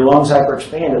when your lungs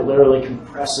hyperexpand, it literally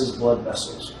compresses blood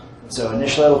vessels. And so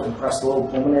initially it'll compress the little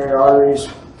pulmonary arteries,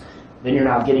 then you're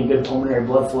not getting good pulmonary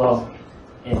blood flow.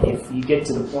 And if you get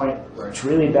to the point where it's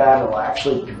really bad, it'll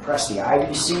actually compress the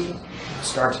IVC,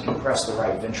 start to compress the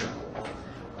right ventricle.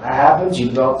 When that happens, you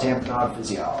develop tamponade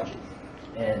physiology,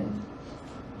 and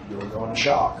you'll go into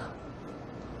shock.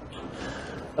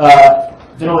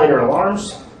 Ventilator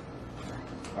alarms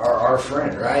are our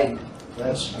friend, right?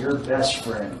 That's your best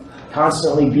friend.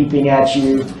 Constantly beeping at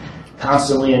you,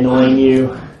 constantly annoying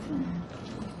you.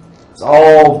 It's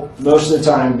all, most of the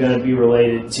time, going to be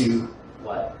related to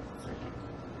what?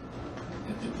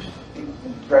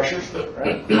 Pressure,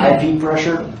 right? High peak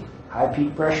pressure, high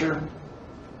peak pressure.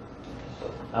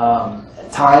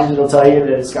 At times it'll tell you that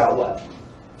it's got what?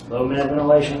 Low minute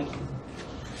ventilation.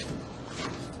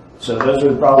 So those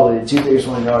are probably the two biggest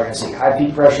ones you're going to see. High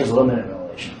peak pressure is low minute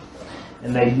ventilation.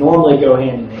 And they normally go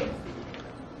hand in hand.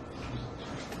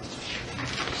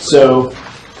 So,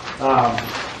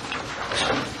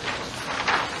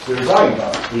 we were talking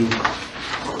about the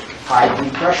high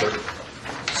peak pressure.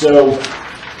 So,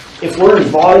 if we're in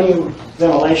volume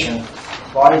ventilation,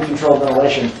 volume controlled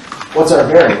ventilation, what's our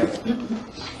variable?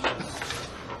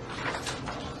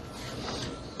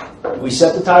 We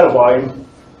set the tidal volume,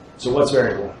 so what's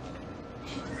variable?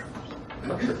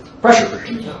 Pressure,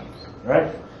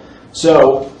 right?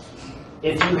 So,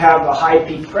 if you have a high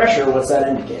peak pressure, what's that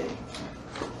indicating?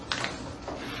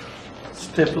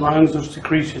 Stiff lungs or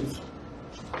secretions.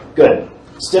 Good.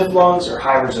 Stiff lungs or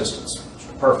high resistance.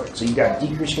 Perfect. So you've got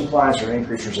decreased compliance or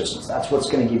increased resistance. That's what's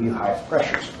going to give you high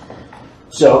pressures.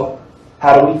 So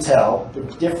how do we tell the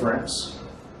difference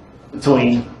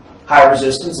between high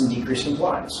resistance and decreased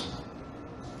compliance?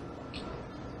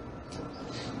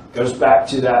 Goes back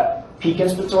to that peak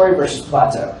inspiratory versus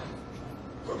plateau.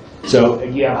 So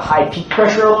do you have a high peak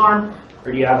pressure alarm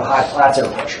or do you have a high plateau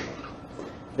pressure?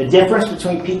 The difference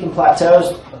between peak and plateau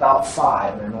is about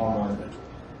 5 in a normal individual.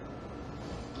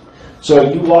 So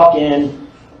you walk in,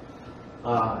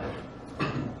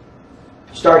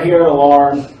 start hearing an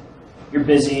alarm, you're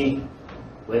busy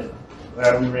with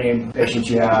whatever many patients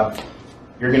you have,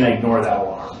 you're going to ignore that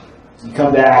alarm. So you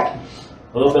come back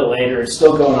a little bit later, it's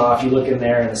still going off, you look in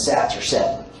there and the sats are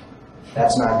set.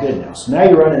 That's not good now. So now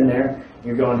you run in there,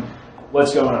 you're going,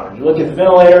 what's going on? You look at the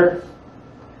ventilator,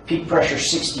 peak pressure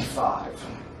 65.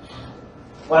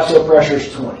 Plateau pressure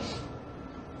is 20.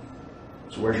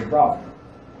 So where's your problem?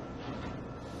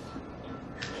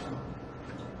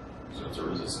 So it's a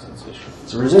resistance issue.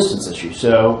 It's a resistance issue.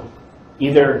 So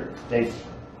either they've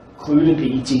occluded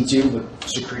the ET tube with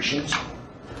secretions,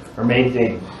 or maybe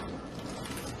they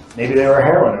were a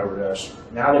heroin overdose.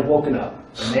 Now they've woken up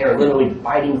and they are literally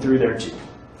biting through their tube.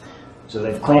 So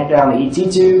they've clamped down the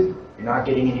ET tube, you're not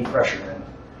getting any pressure in,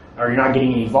 or you're not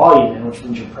getting any volume in, which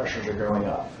means your pressures are going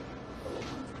up.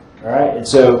 All right, and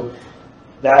so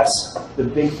that's the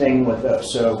big thing with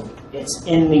those. So it's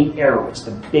in the airways,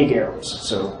 the big airways.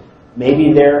 So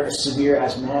maybe they're a severe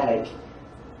asthmatic,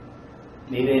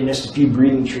 maybe they missed a few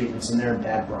breathing treatments and they're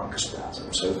bad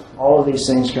bronchospasm. So all of these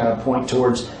things kind of point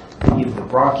towards either the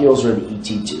bronchioles or the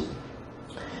ET tube.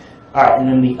 All right, and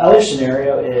then the other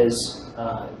scenario is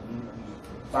you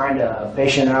find a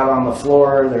patient out on the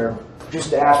floor, they're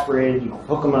just aspirated, you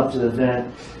hook them up to the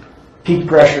vent, peak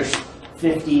pressure's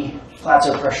 50,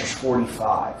 plateau pressure's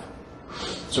 45.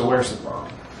 So where's the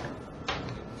problem?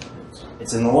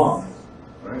 It's in the lung,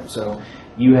 right? So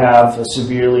you have a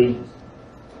severely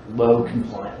low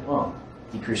compliant lung,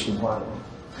 decreased compliant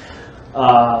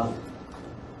lung.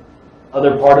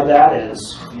 Other part of that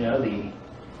is, the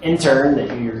intern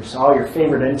that you saw, your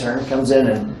favorite intern, comes in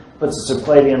and puts a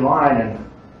subclavian line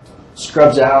and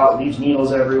scrubs out, leaves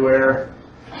needles everywhere.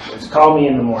 Says, call me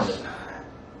in the morning.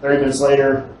 30 minutes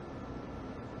later,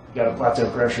 you got a plateau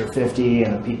pressure of 50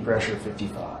 and a peak pressure of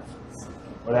 55.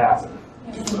 What happened?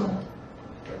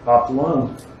 Popped the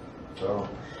lung. So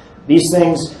these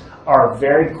things are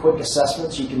very quick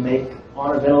assessments you can make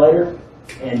on a ventilator,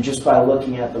 and just by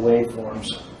looking at the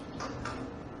waveforms.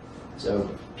 So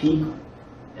peak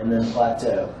and then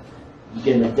plateau.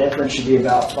 Again, the difference should be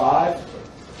about 5,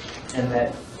 and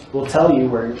that will tell you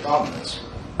where your problem is,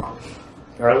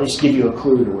 or at least give you a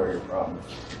clue to where your problem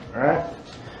is. All right.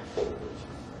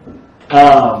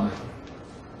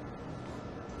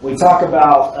 We talk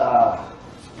about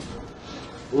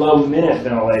low minute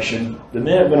ventilation. The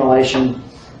minute ventilation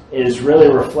is really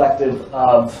reflective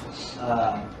of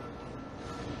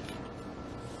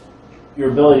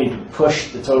your ability to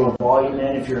push the total volume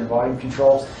in if you're in volume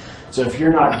control. So if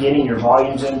you're not getting your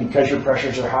volumes in because your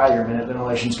pressures are high, your minute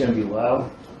ventilation is going to be low.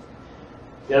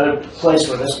 The other place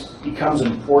where this becomes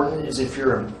important is if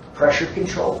you're in pressure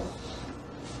control.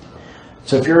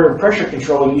 So if you're in pressure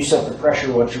control, you set the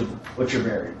pressure, what's your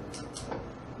variable?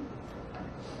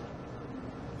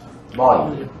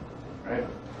 Volume, right?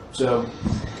 So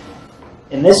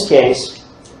in this case,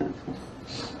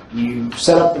 you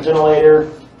set up the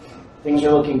ventilator, things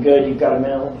are looking good, you've got a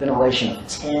minute ventilation of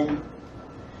 10.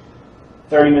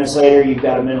 30 minutes later, you've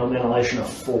got a minute ventilation of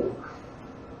 4.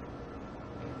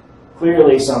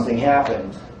 Clearly something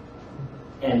happened,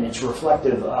 and it's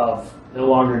reflective of no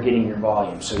longer getting your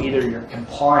volume. So either your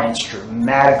compliance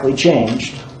dramatically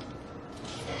changed,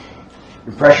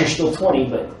 your pressure's still 20,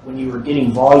 but when you were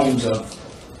getting volumes of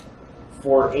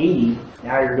 480,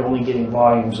 now you're only getting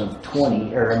volumes of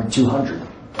 20 or 200.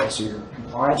 Okay, so your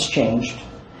compliance changed,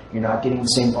 you're not getting the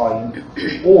same volume,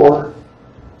 or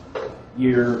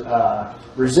your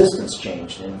resistance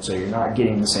changed, and so you're not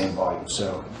getting the same volume.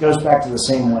 So it goes back to the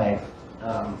same way.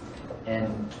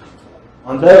 And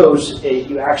on those,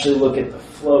 you actually look at the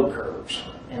flow curves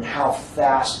and how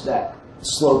fast that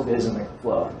slope is in the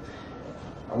flow.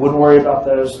 I wouldn't worry about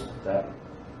those. That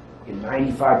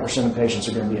 95% of patients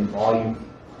are going to be in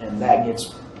volume, and that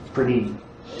gets pretty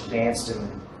advanced,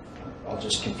 and I'll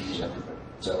just confuse everybody.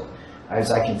 So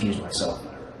as I confuse myself.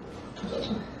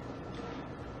 So.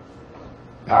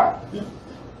 All right.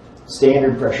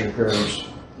 Standard pressure curves,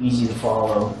 easy to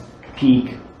follow,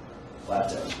 peak,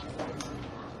 plateau.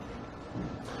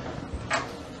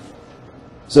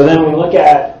 So then we look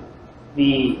at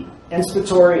the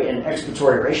inspiratory and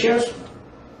expiratory ratios.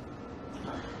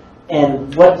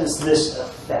 And what does this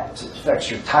affect? It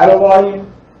affects your tidal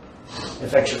volume, it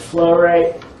affects your flow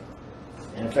rate,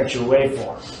 and it affects your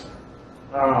waveform.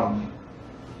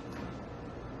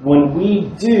 When we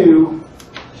do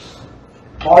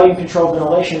volume controlled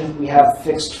ventilation, we have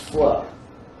fixed flow.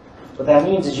 What that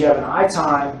means is you have an I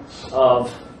time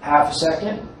of half a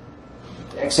second,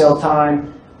 exhale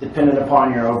time dependent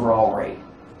upon your overall rate,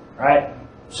 right?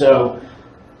 So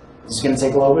this is going to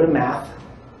take a little bit of math,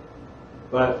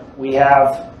 but we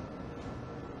have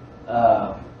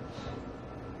a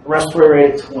respiratory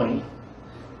rate of 20,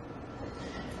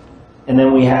 and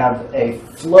then we have a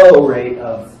flow rate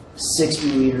of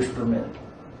 60 liters per minute.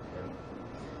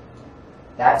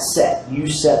 That's set. You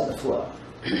set the flow.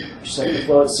 You set the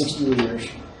flow at 60 liters.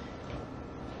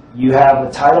 You have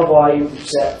a tidal volume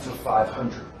set for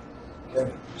 500.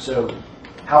 Okay? So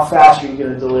how fast are you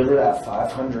going to deliver that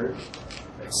 500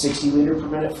 at 60 liter per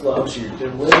minute flow? So you're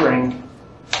delivering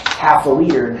half a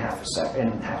liter in half a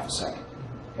second.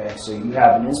 Okay? So you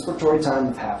have an inspiratory time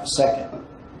of half a second.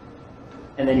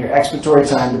 And then your expiratory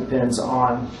time depends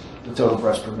on the total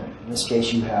breaths per minute. In this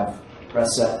case, you have breath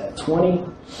set at 20.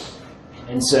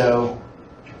 And so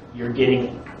you're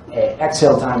getting an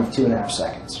exhale time of 2.5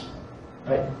 seconds.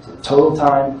 right? So total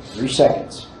time, 3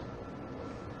 seconds.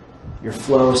 Your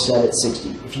flow is set at 60.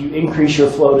 If you increase your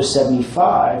flow to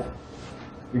 75,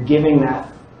 you're giving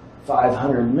that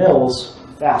 500 mils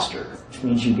faster, which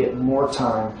means you get more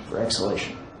time for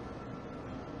exhalation.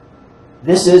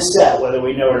 This is set whether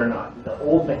we know it or not. The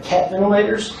old maquette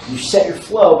ventilators, you set your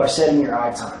flow by setting your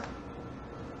eye time.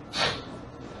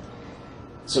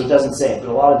 So it doesn't say it, but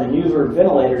a lot of the newer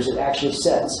ventilators, it actually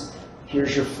sets,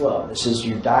 here's your flow. This is,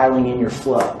 you're dialing in your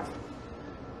flow. All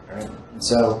right? And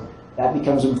so that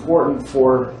becomes important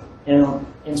for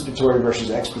inspiratory versus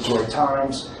expiratory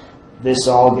times. This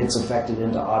all gets affected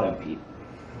into auto-peak,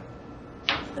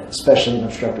 especially in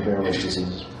obstructive airways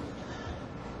diseases.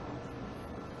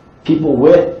 People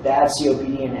with bad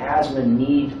COPD and asthma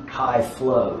need high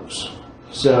flows.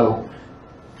 So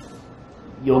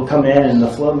you'll come in and the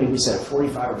flow may be set at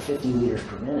 45 or 50 liters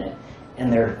per minute,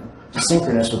 and they're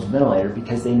synchronous with the ventilator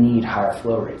because they need higher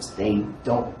flow rates. They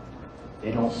don't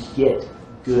get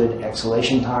good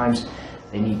exhalation times.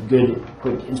 They need good,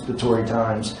 quick inspiratory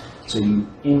times. So you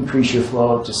increase your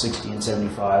flow up to 60 and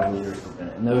 75 liters per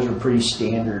minute. And those are pretty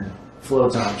standard flow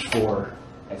times for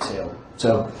exhale.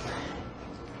 So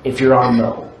if you're on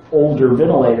the older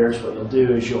ventilators, what you'll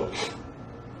do is you'll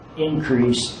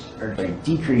increase or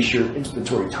decrease your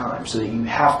inspiratory time so that you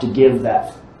have to give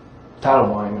that tidal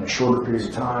volume in a shorter period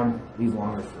of time, leave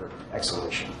longer for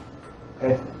exhalation.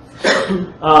 Okay?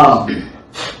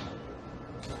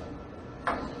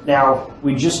 Now,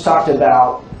 we just talked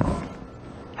about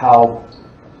how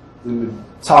we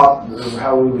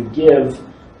would give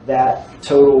that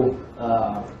total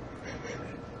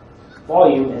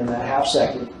volume in that half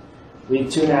second, leave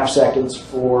 2.5 seconds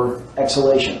for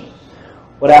exhalation.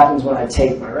 What happens when I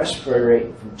take my respiratory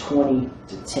rate from 20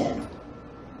 to 10?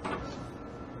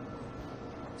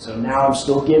 So now I'm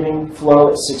still giving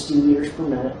flow at 60 liters per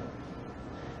minute.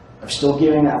 I'm still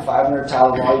giving that 500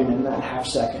 tidal volume in that half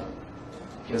second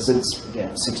because it's,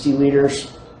 again, 60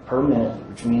 liters per minute,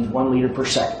 which means 1 liter per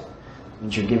second. It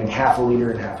means you're giving half a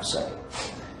liter in half a second.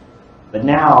 But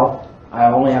now I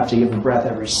only have to give a breath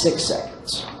every 6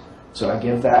 seconds. So I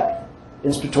give that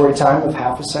inspiratory time of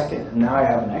half a second, and now I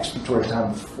have an expiratory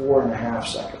time of 4.5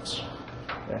 seconds.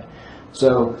 Okay?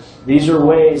 So these are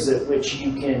ways at which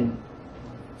you can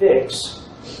fix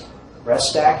breath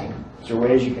stacking. These are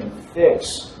ways you can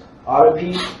fix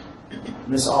auto-peak.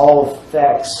 And this all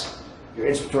affects your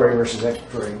inspiratory versus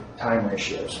expiratory time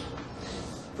ratios.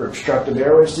 For obstructive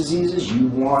airways diseases, you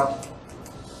want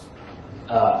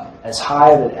as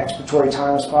high of an expiratory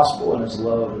time as possible and as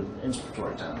low of an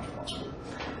inspiratory time as possible.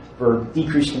 For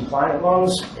decreased compliant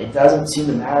lungs, it doesn't seem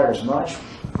to matter as much,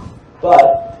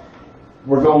 but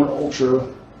we're going ultra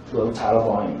low tidal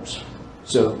volumes.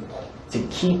 So to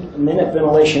keep minute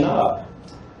ventilation up,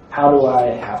 how do I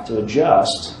have to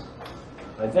adjust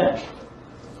my vent?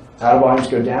 Tidal volumes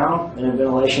go down, minute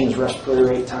ventilation is respiratory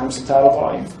rate times the tidal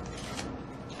volume.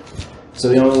 So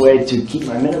the only way to keep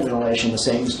my minute ventilation the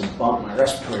same is to bump my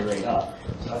respiratory rate up.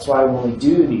 So that's why when we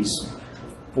do these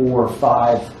 4,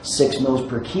 5, 6 mils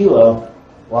per kilo,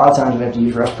 a lot of times we have to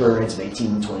use respiratory rates of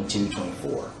 18, 22,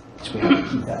 24. So we have to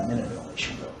keep that minute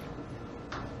ventilation going.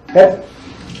 Okay?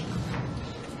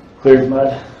 Clear as mud?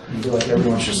 I feel like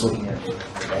everyone's just looking at me.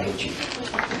 I hate you.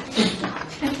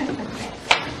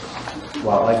 A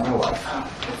lot like my wife.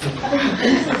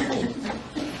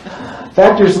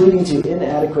 Factors leading to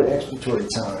inadequate expiratory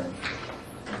time.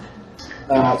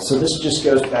 So this just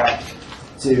goes back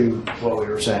to what we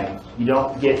were saying. You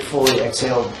don't get fully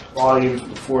exhaled volumes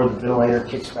before the ventilator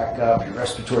kicks back up, your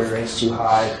respiratory rate's too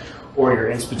high, or your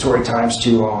inspiratory time's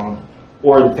too long,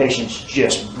 or the patient's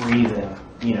just breathing,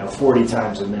 40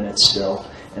 times a minute still,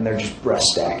 and they're just breath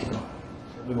stacking.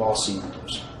 We've all seen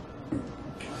those.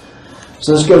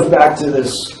 So this goes back to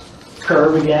this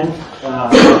curve again,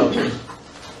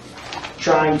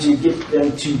 trying to get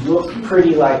them to look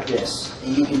pretty like this.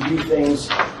 And you can do things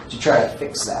to try to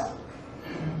fix that.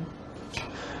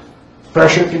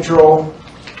 Pressure control,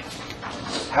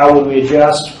 how would we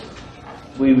adjust?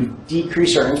 We would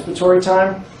decrease our inspiratory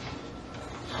time.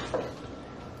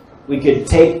 We could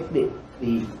take the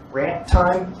ramp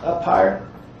time up higher.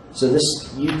 So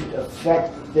this, you could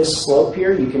affect this slope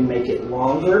here. You can make it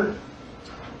longer,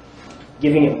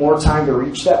 giving it more time to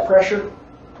reach that pressure.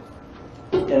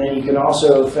 And then you can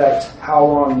also affect how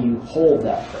long you hold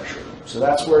that pressure. So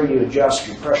that's where you adjust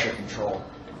your pressure control.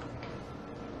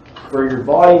 For your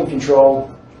volume control,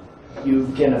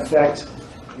 you can affect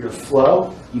your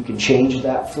flow. You can change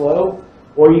that flow,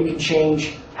 or you can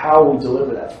change how we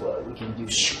deliver that flow. We can do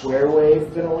square wave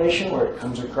ventilation where it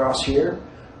comes across here,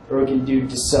 or we can do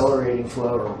decelerating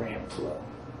flow or ramp flow.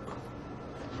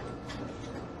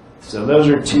 So those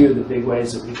are two of the big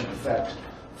ways that we can affect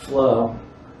flow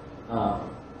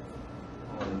on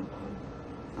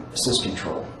assist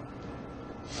control.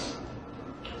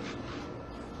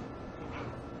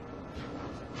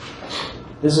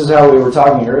 This is how we were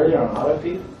talking earlier on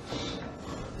auto-peep.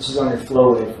 This is on your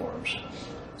flow waveforms.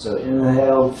 So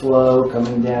inhale, flow,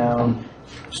 coming down,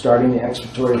 starting the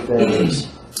expiratory phase.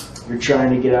 You're trying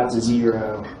to get out to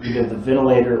 0. Either the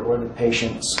ventilator or the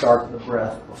patient start the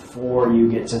breath before you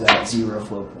get to that 0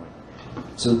 flow point.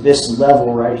 So this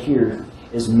level right here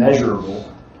is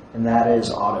measurable, and that is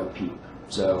auto-peep.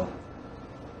 So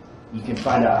you can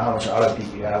find out how much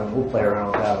auto-peep you have, and we'll play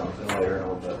around with that on the ventilator in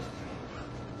a little bit.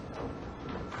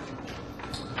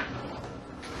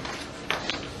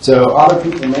 So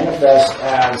auto-peep will manifest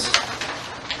as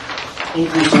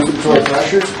increased respiratory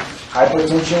pressures,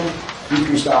 hypotension,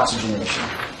 decreased oxygenation.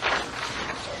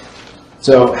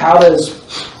 So how does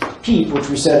PEEP, which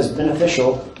we said is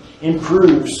beneficial,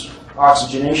 improves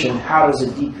oxygenation? How does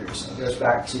it decrease? It goes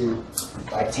back to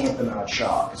by tamponade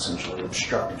shock, essentially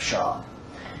obstructive shock.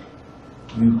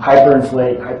 You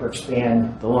hyperinflate,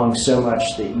 hyperexpand the lungs so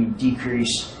much that you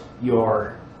decrease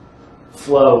your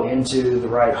flow into the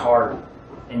right heart,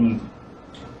 and you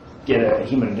get a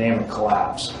hemodynamic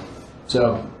collapse.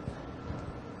 So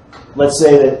let's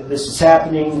say that this is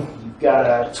happening. You've got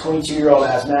a 22-year-old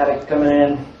asthmatic coming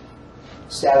in,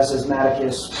 status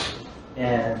asthmaticus,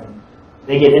 and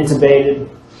they get intubated.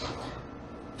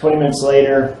 20 minutes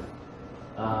later,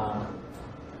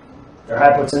 they're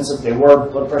hypotensive. They were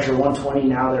blood pressure 120,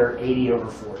 now they're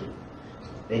 80/40.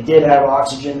 They did have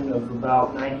oxygen of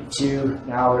about 92,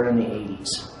 now they're in the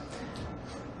 80s.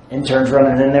 Intern's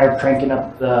running in there, cranking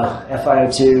up the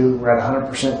FiO2. We're at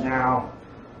 100% now.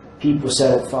 PEEP was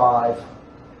set at 5.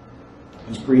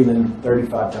 He's breathing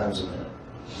 35 times a minute.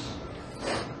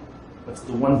 What's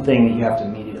the one thing that you have to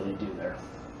immediately do there?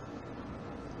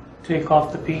 Take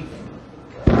off the PEEP.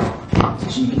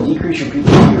 So you can decrease your PEEP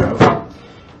to 0,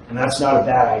 and that's not a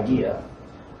bad idea.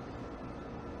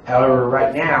 However,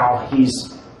 right now,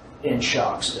 he's in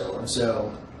shock still, and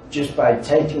so just by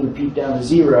taking the PEEP down to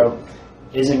 0,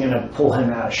 isn't going to pull him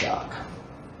out of shock.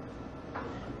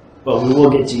 But we will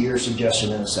get to your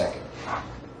suggestion in a second. Can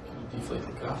you deflate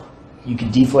the cup? You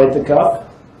can deflate the cup,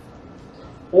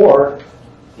 or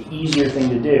the easier thing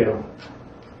to do,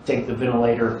 take the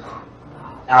ventilator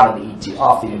out of the ET,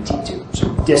 off the ET tube. So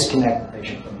disconnect the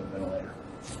patient from the ventilator.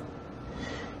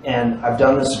 And I've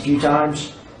done this a few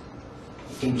times.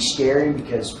 It can be scary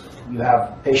because you have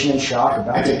a patient in shock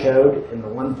about to code, and the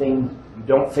one thing you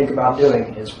don't think about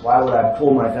doing is, why would I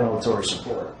pull my ventilatory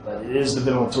support? But it is the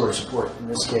ventilatory support in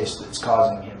this case that's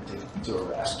causing him to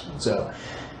arrest. So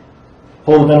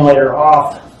pull the ventilator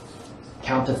off,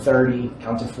 count to 30,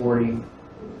 count to 40,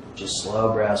 just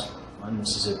slow breaths, 1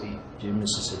 Mississippi, 2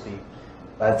 Mississippi.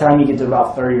 By the time you get to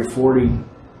about 30 or 40,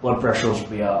 blood pressures will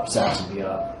be up, SATs will be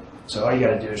up. So all you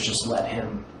got to do is just let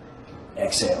him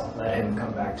exhale, let him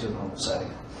come back to a normal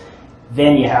setting.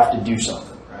 Then you have to do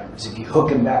something, right? Because if you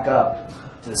hook him back up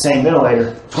to the same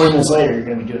ventilator, 20 minutes later, you're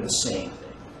going to be doing the same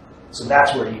thing. So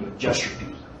that's where you adjust your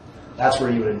PEEP. That's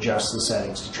where you would adjust the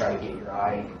settings to try to get your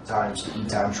I times to E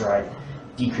times right,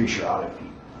 decrease your auto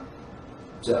PEEP.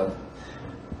 So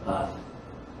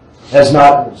it's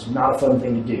not a fun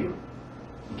thing to do,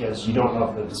 because you don't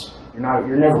know if it's,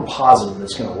 you're never positive that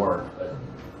it's going to work, but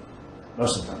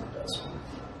most of the time it does.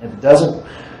 If it doesn't,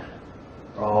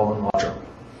 we're all in a lot of trouble.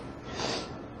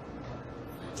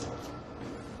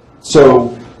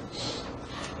 So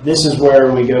this is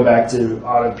where we go back to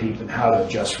auto PEEP and how to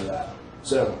adjust for that.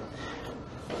 So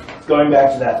going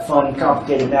back to that fun,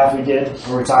 complicated math we did,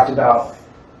 where we talked about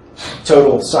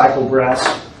total cycle breaths,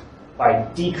 by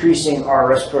decreasing our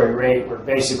respiratory rate, we're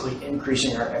basically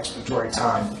increasing our expiratory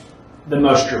time the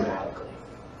most dramatically.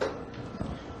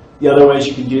 The other ways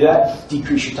you can do that,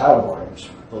 decrease your tidal volumes.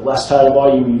 The less tidal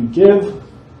volume you give,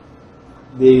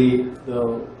 the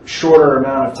shorter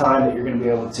amount of time that you're going to be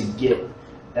able to get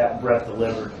that breath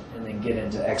delivered and then get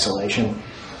into exhalation.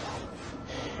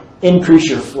 Increase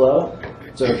your flow.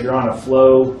 So if you're on a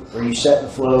flow where you set the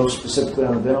flow specifically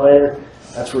on the ventilator,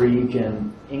 that's where you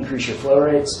can increase your flow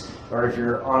rates. Or if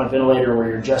you're on a ventilator where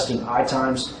you're adjusting I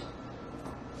times,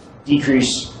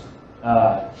 decrease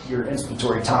your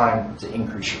inspiratory time to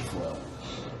increase your flow.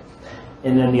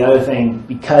 And then the other thing,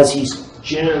 because he's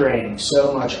generating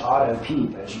so much auto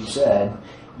PEEP, as you said,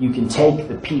 you can take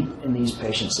the PEEP in these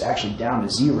patients actually down to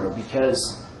 0,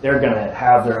 because they're going to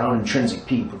have their own intrinsic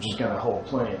PEEP, which is going to hold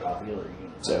plenty of alveolar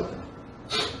units open.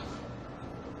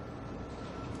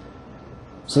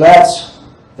 So that's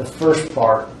the first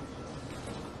part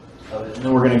of it. And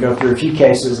then we're going to go through a few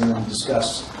cases and then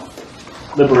discuss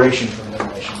liberation from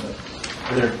ventilation. But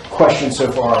are there questions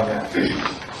so far on that?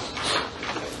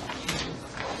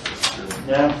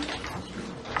 No?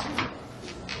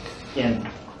 And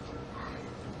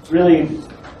really,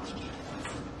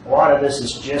 a lot of this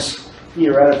is just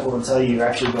theoretical until you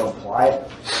actually go apply it.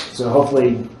 So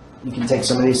hopefully you can take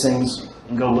some of these things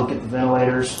and go look at the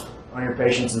ventilators on your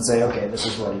patients and say, okay, this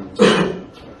is what he needs.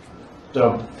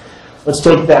 So let's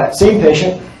take that same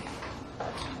patient,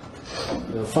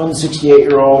 the fun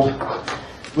 68-year-old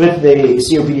with the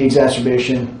COPD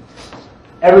exacerbation.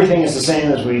 Everything is the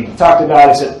same as we talked about,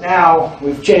 except now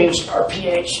we've changed our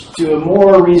pH to a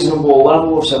more reasonable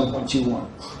level of 7.21.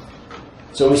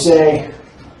 So we say,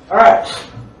 all right,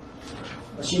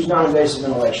 let's use non-invasive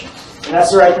ventilation. And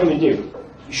that's the right thing to do.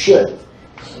 You should.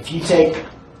 If you take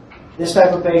this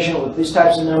type of patient with these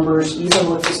types of numbers, even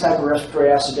with this type of respiratory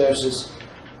acidosis,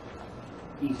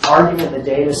 the argument in the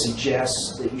data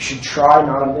suggests that you should try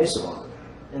non-invasive on them.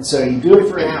 And so you do it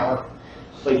for an hour,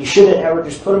 but you shouldn't ever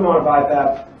just put them on a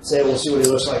BiPAP, say, we'll see what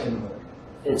he looks like in the morning.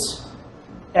 It's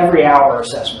every hour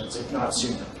assessments, if not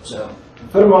sooner. So you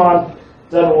put him on,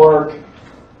 doesn't work,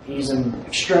 he's in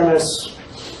extremis.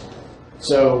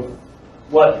 So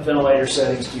what ventilator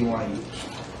settings do you want to use?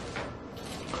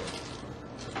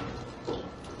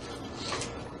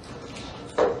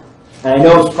 And I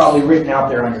know it's probably written out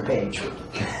there on your page,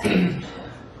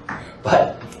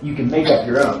 but you can make up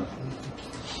your own.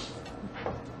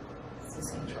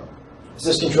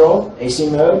 Assist control, AC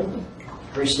mode,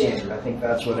 pretty standard. I think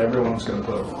that's what everyone's going to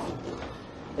put on.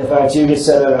 FI2 gets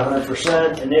set at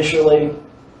 100% initially.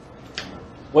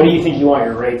 What do you think you want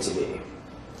your rate to be?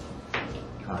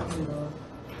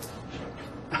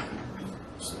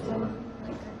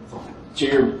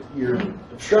 So your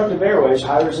obstructive airway is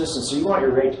high resistance, so you want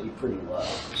your rate to be pretty low.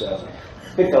 So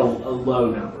pick a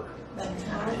low number.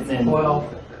 And then 12.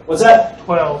 What's that?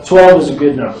 12. 12 is a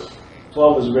good number.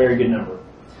 12 is a very good number.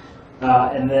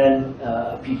 And then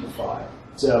a peak of 5.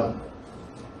 So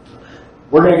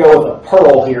we're going to go with a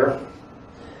Pearl here.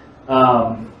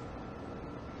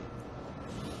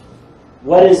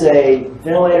 What is a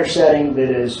ventilator setting that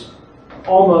is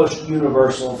almost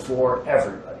universal for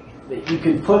everybody? That you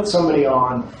could put somebody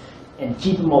on and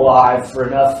keep them alive for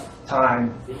enough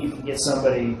time that you can get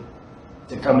somebody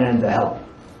to come in to help you.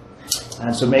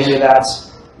 And so maybe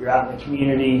that's, you're out in the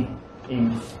community,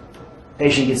 and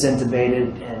patient gets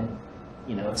intubated, and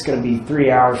it's going to be 3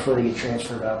 hours before they get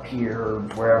transferred up here or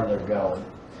wherever they're going.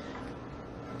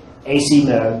 AC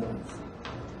mode,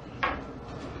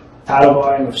 tidal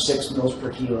volume of 6 mils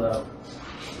per kilo,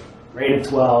 rate of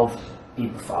 12,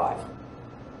 peak of 5.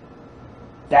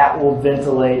 That will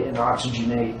ventilate and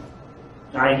oxygenate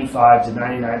 95 to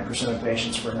 99% of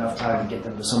patients for enough time to get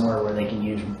them to somewhere where they can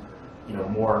use,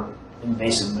 more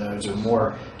invasive modes or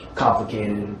more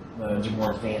complicated modes or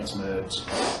more advanced modes.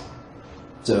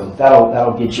 So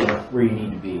that'll get you where you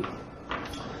need to be.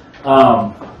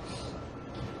 The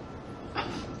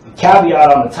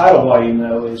caveat on the tidal volume,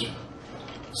 though, is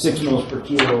 6 mils per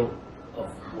kilo of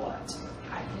what?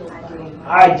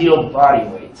 Ideal body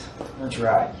weight. That's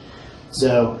right.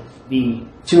 So the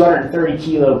 230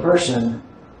 kilo person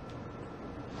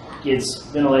gets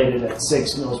ventilated at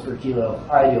 6 mils per kilo of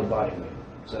ideal body weight.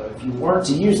 So if you weren't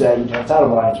to use that, you'd have tidal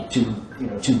volumes of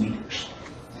 2 liters.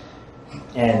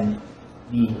 And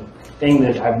the thing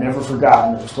that I've never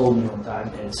forgotten that was told me one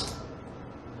time is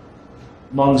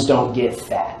lungs don't get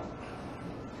fat.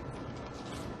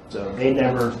 So they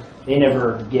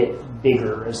never get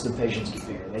bigger as the patients get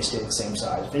bigger. They stay the same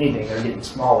size. If anything, they're getting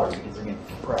smaller because they're getting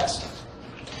compressed.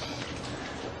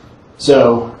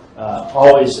 So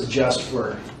always adjust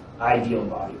for ideal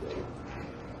body weight.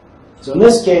 So in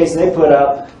this case, they put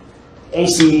up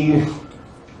AC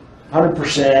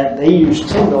 100%. They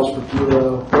use 10 mils per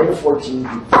kilo, rate of 14,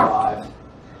 peak 5.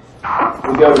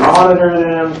 We go to monitor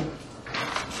them,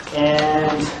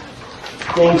 and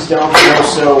things don't go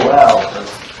so well.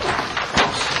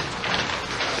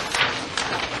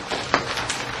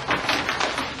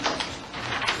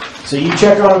 So you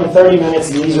check on them in 30 minutes,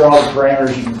 and these are all the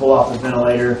parameters you can pull off the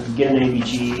ventilator. Get an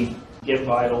ABG, get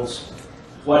vitals.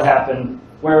 What happened?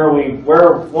 Where are we?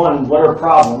 One, what are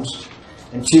problems?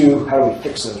 And 2, how do we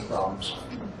fix those problems?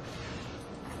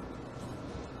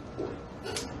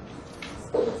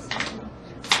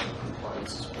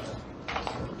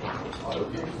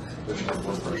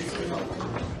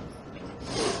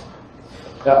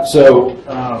 Yeah, so,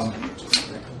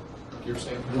 You're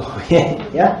saying?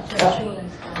 yeah.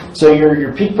 So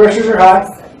your peak pressures are high.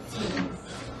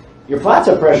 Your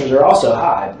plateau pressures are also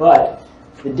high, but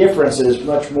the difference is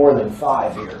much more than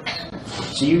 5 here.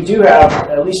 So you do have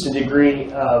at least a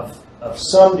degree of of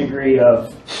some degree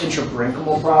of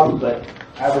intraparenchymal problem, but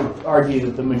I would argue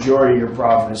that the majority of your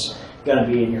problem is going to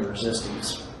be in your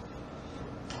resistance.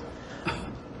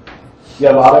 You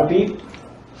have auto peep.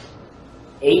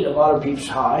 8 of auto peep's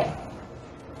high.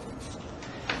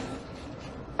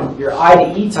 Your I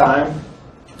to E time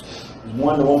is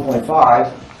 1 to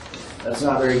 1.5. That's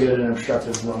not very good in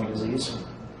obstructive lung disease.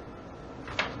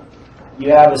 You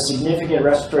have a significant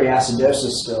respiratory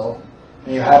acidosis still,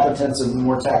 and you're hypotensive and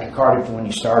more tachycardic than when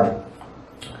you started.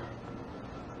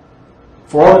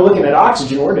 If we're only looking at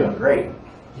oxygen, we're doing great.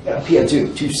 You got a PO2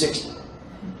 of 260.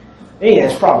 Hey,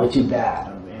 that's probably too bad.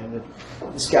 I mean,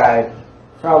 this guy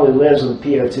probably lives with a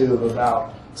PO2 of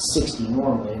about 60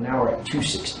 normally, and now we're at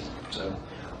 260. So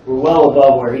we're well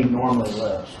above where he normally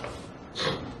lives.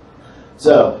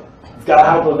 So we've got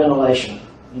hypoventilation.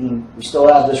 We still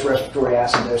have this respiratory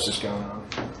acidosis going on.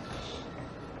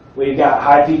 We've got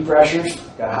high peak pressures,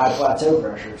 we've got high plateau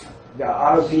pressures. We've got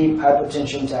auto peak,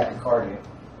 hypotension, tachycardia.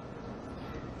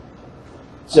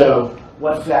 So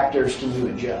what factors can you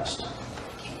adjust?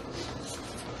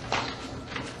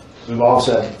 We've all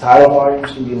said tidal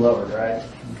volumes can be lowered, right?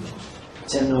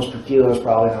 10 mils per kilo is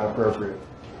probably not appropriate.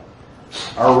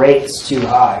 Our rate's too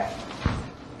high.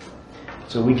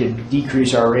 So we could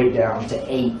decrease our rate down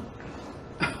to 8.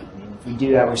 If we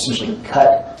do that, we essentially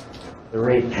cut the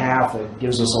rate in half. It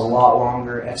gives us a lot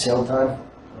longer exhale time.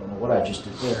 I don't know what I just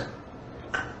did there.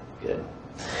 Good.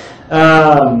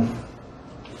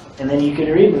 And then you can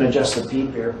even adjust the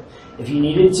PEEP here. If you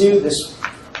needed to, this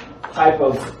type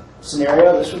of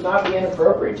scenario, this would not be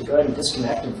inappropriate to go ahead and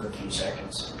disconnect him for a few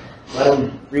seconds. Let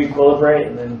him re-equilibrate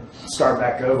and then start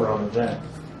back over on the vent.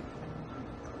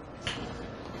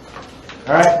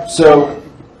 All right, so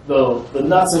the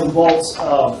nuts and bolts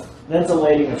of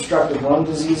ventilating obstructive lung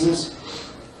diseases,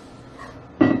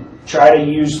 try to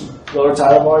use lower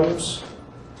tidal volumes.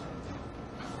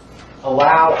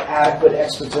 Allow adequate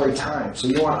expiratory time. So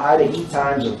you want I to E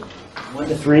times of 1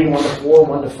 to 3, 1 to 4,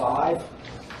 1 to 5.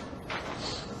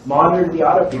 Monitor the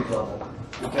auto peak level,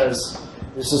 because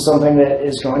this is something that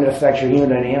is going to affect your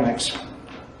hemodynamics.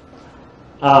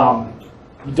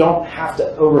 You don't have to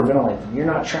overventilate them. You're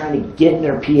not trying to get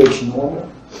their pH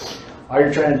normal. All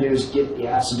you're trying to do is get the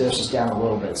acidosis down a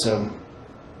little bit. So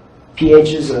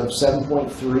pHs of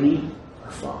 7.3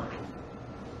 are fine.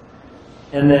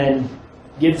 And then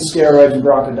give the steroids and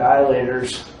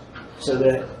bronchodilators so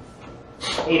that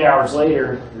 8 hours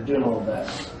later, you're doing a little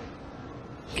better.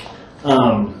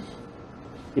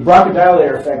 The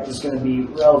bronchodilator effect is going to be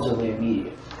relatively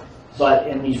immediate. But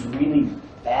in these really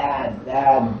bad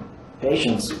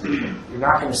patients, you're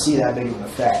not going to see that big of an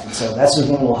effect. And so that's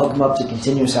when we'll hook them up to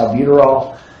continuous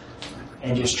albuterol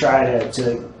and just try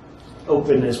to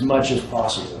open as much as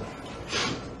possible.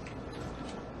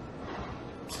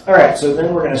 All right, so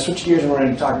then we're going to switch gears and we're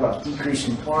going to talk about decreased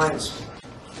compliance.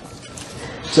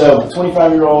 So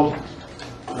 25-year-old,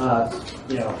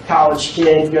 college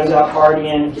kid goes out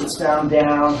partying, gets found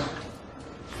down.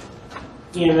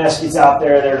 EMS gets out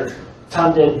there, they're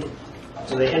tunded.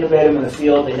 So they intubate them in the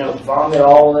field. They note vomit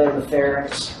all the way to the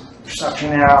pharynx,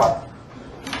 suction out,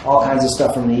 all kinds of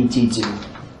stuff from the ET tube.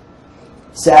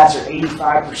 SATs are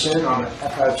 85% on an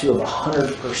FiO2 of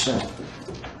 100%.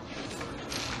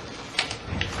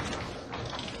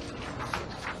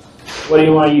 What do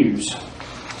you want to use?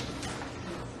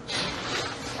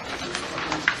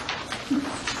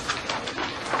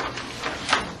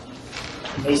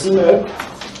 AC mode,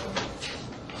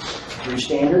 pretty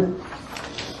standard.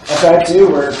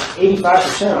 FiO2, we're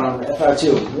 85% on the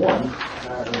FiO2 of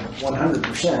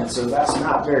 100%, so that's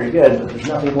not very good, but there's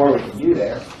nothing more we can do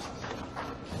there.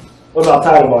 What about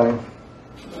tidal volume?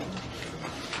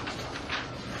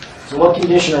 So what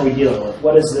condition are we dealing with?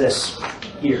 What is this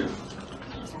here?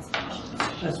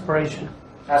 Aspiration.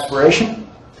 Aspiration?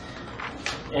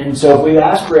 And so if we've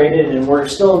aspirated and we're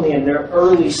still in the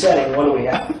early setting, what do we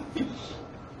have?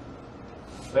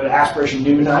 We have aspiration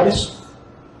pneumonitis.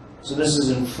 So this is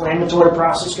an inflammatory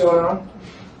process going on.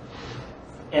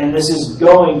 And this is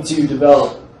going to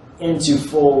develop into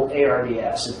full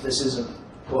ARDS if this isn't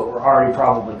what we're already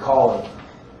probably calling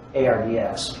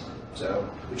ARDS. So,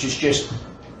 which is just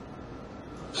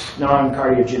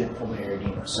non-cardiogenic pulmonary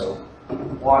edema. So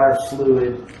water,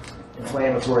 fluid,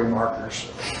 inflammatory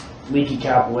markers, leaky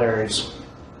capillaries.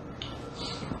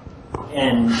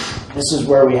 And this is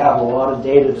where we have a lot of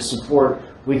data to support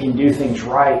we can do things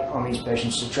right on these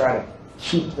patients to try to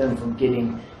keep them from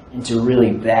getting into really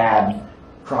bad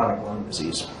chronic lung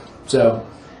disease. So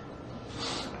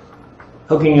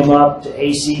hooking them up to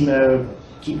AC mode,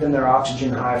 keeping their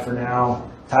oxygen high for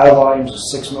now. Tidal volumes of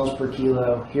 6 mils per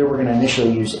kilo. Here we're going to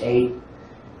initially use 8.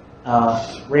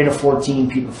 rate of 14,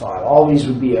 PEEP of 5. All these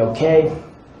would be okay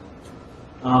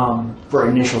for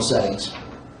initial settings.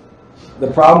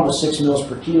 The problem with 6 mils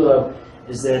per kilo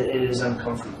is that it is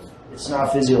uncomfortable. It's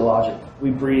not physiologic.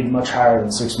 We breathe much higher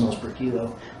than 6 mils per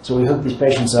kilo. So we hook these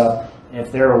patients up, and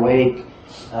if they're awake,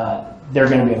 they're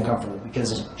going to be uncomfortable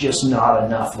because it's just not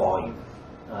enough volume.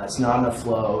 It's not enough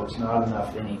flow. It's not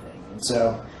enough anything. And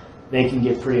so they can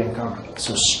get pretty uncomfortable.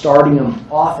 So starting them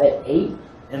off at 8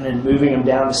 and then moving them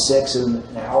down to 6 in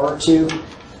an hour or 2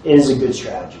 is a good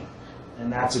strategy.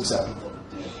 And that's acceptable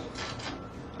to do.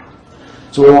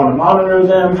 So we want to monitor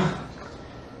them.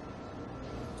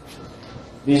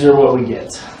 These are what we get.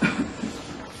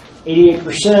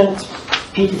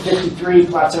 88%, peak of 53,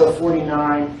 plateau of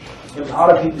 49, and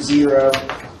auto peak of 0.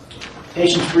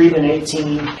 Patients breathing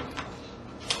 18,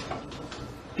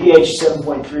 pH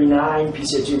 7.39,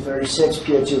 PCO2 of 36,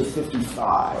 PO2 of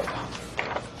 55.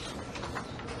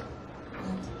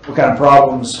 What kind of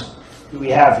problems do we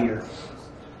have here?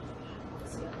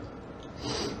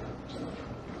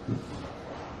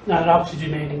 Not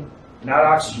oxygenating. Not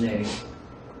oxygenating.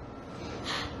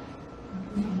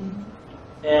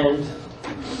 And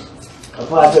a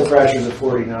plateau pressure is at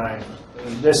 49.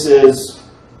 And this is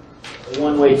a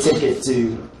one-way ticket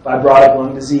to fibrotic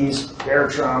lung disease,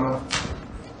 barotrauma.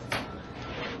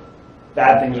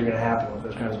 Bad things are going to happen with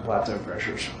those kinds of plateau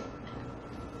pressures.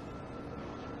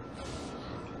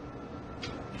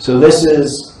 So this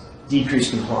is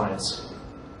decreased compliance.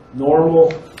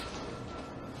 Normal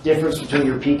difference between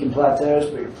your peak and plateaus,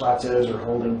 but your plateaus are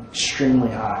holding extremely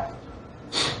high.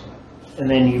 And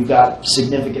then you've got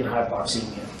significant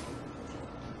hypoxemia.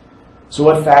 So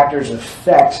what factors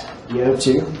affect the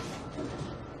O2?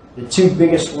 The two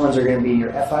biggest ones are going to be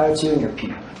your FiO2 and your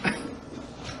PEEP.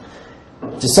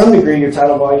 To some degree, your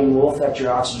tidal volume will affect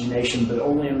your oxygenation, but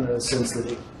only in the sense that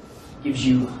it gives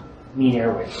you mean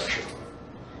airway pressure.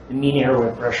 The mean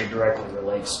airway pressure directly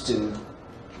relates to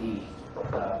the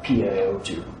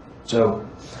PaO2. So,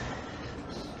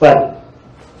 but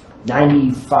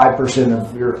 95%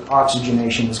 of your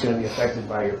oxygenation is going to be affected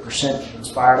by your percent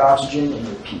inspired oxygen and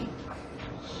your PEEP.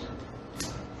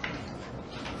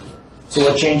 So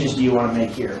what changes do you want to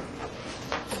make here?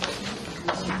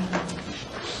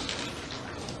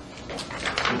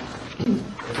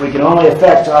 If we can only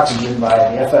affect oxygen by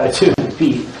the FiO2 and the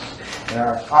PEEP, and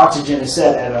our oxygen is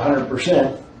set at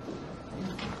 100%,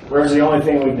 where's the only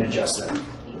thing we can adjust there?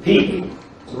 PEEP.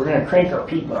 So we're going to crank our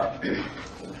PEEP up.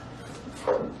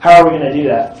 How are we going to do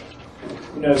that?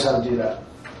 Who knows how to do that?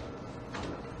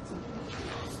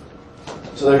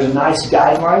 So there's a nice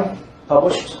guideline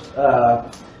published,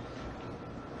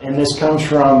 and this comes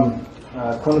from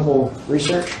clinical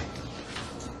research.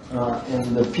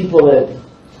 And the people that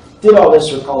did all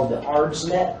this are called the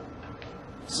ARDSNet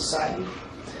Society.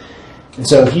 And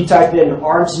so if you type in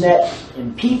ARDSNet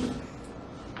and PEEP,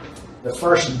 the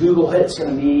first Google hit is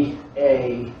going to be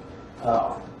a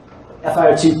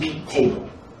FiO2 PEEP table.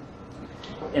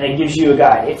 And it gives you a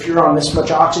guide. If you're on this much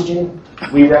oxygen,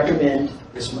 we recommend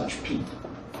this much PEEP.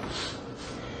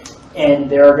 And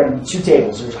there are going to be two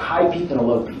tables. There's a high PEEP and a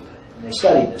low PEEP. And they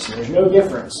studied this. And there's no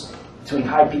difference between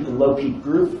high PEEP and low PEEP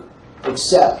group,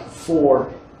 except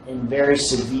for in very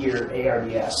severe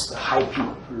ARDS. The high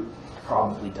PEEP group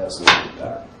probably does a little bit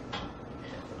better.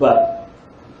 But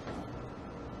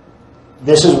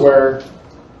this is where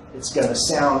it's going to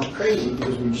sound crazy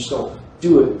because we just don't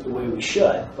do it the way we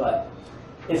should. But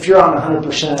if you're on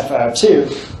 100%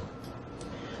 FiO2,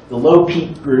 the low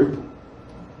PEEP group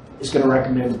is going to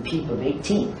recommend a PEEP of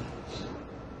 18.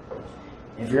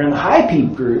 If you're in the high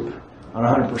PEEP group on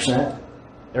 100%,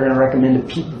 they're going to recommend a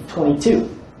PEEP of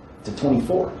 22 to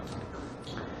 24.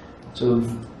 So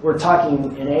we're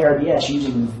talking in ARDS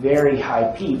using very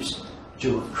high PEEPs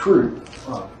to recruit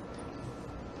from.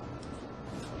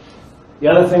 The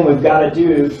other thing we've got to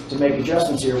do to make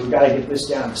adjustments here, we've got to get this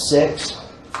down to 6.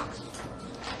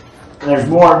 And there's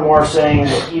more and more saying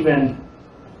that even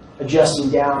adjusting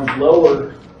down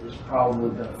lower is probably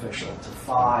beneficial to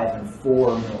 5 and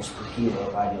 4 mils per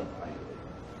kilo ideally.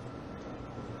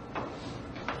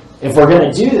 If we're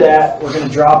going to do that, we're going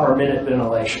to drop our minute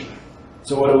ventilation.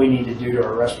 So what do we need to do to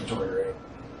our respiratory rate?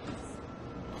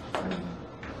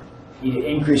 We need to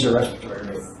increase our respiratory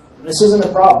rate. And this isn't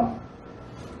a problem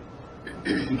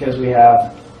because we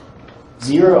have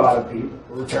 0 auto PEEP.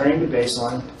 We're returning to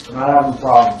baseline. We're not having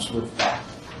problems with that.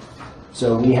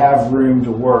 So we have room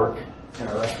to work in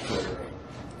our respiratory rate.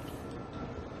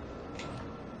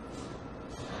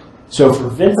 So for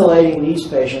ventilating these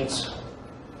patients,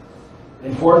 the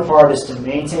important part is to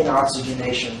maintain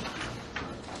oxygenation.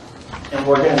 And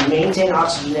we're going to maintain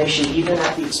oxygenation even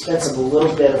at the expense of a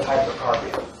little bit of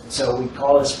hypercarbia. So we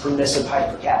call this permissive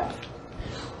hypercapnia.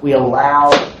 We allow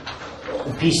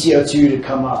the PCO2 to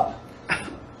come up.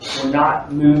 We're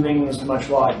not moving as much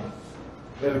volume.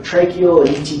 We have a tracheal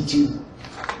and ET2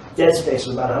 dead space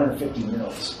of about 150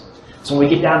 mils. So when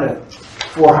we get down to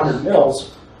 400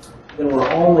 mils, then we're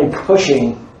only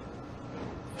pushing,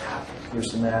 here's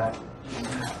the math,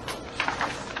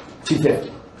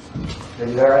 250. Did I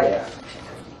do that right? Yeah.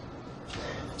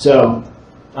 So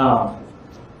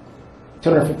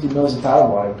 250 mils of tidal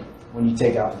volume when you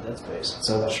take out the dead space.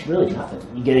 So that's really nothing.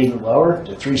 You get even lower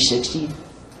to 360.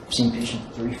 I've seen patients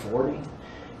at 340.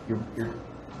 You're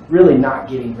really not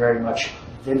getting very much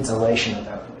ventilation at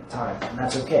that point in time, and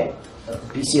that's okay. Let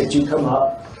the PCO2 come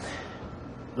up.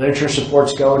 Literature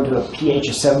supports going to a pH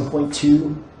of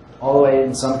 7.2, all the way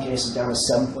in some cases down to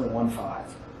 7.15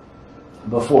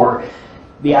 before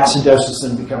the acidosis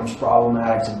then becomes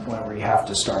problematic to the point where you have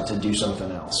to start to do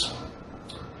something else.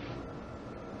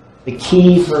 The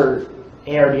key for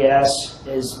ARDS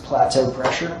is plateau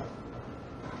pressure.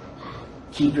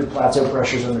 Keep your plateau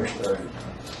pressures under 30.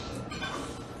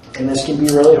 And this can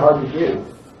be really hard to do,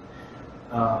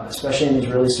 especially in these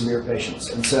really severe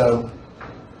patients. And so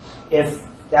if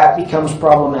that becomes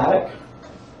problematic,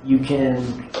 you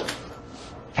can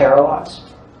paralyze.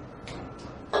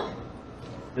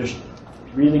 There's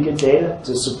really good data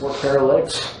to support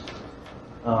paralytics.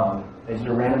 They did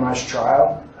a randomized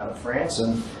trial out of France,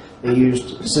 and they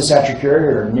used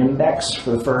cisatracurate or Nimbex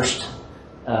for the first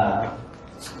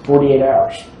 48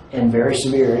 hours in very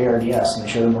severe ARDS, and they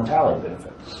showed a mortality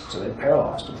benefit. So they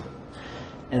paralyzed them.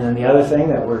 And then the other thing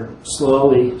that we're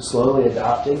slowly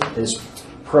adopting is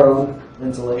prone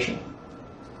ventilation.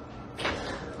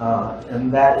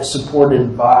 And that is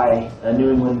supported by a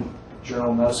New England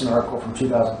Journal of Medicine article from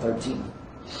 2013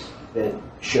 that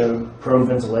showed prone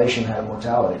ventilation had a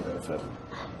mortality benefit.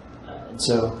 And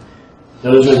so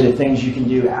those are the things you can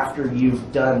do after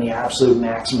you've done the absolute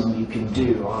maximum you can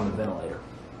do on the ventilator.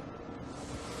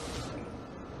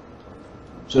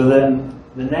 So then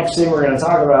the next thing we're going to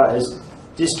talk about is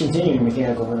discontinuing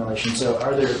mechanical ventilation. So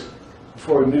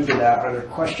before we move to that, are there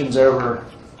questions over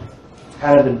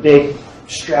kind of the big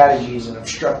strategies in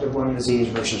obstructive lung disease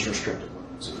versus restrictive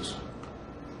lung disease?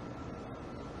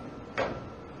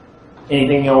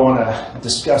 Anything y'all want to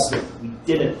discuss that we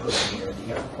didn't put in here that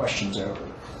you have questions over?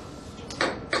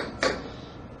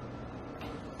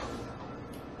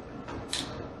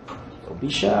 Don't be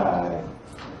shy.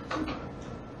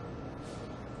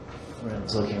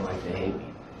 Everyone's looking like they hate me.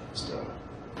 Still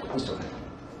hate me.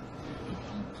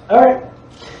 All right.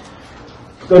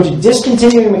 Go to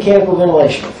discontinuing mechanical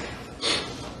ventilation.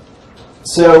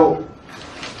 So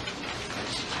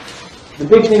the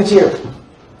big things here.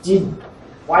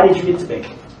 Why did you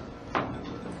intubate?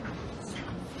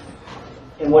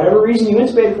 And whatever reason you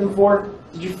intubated them for,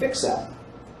 did you fix that?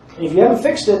 And if you haven't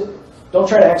fixed it, don't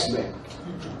try to extubate.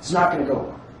 It's not going to go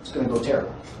well. It's going to go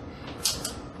terrible.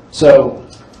 So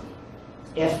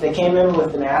if they came in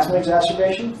with an asthma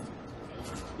exacerbation,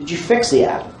 did you fix the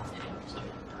asthma?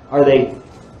 Are they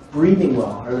breathing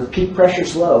well? Are their peak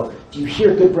pressures low? Do you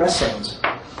hear good breath sounds?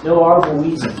 No audible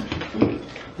wheezing.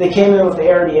 If they came in with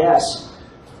ARDS,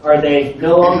 are they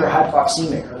no longer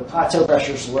hypoxemic? Are the plateau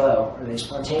pressures low? Are they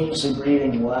spontaneously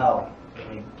breathing well? Are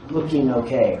they looking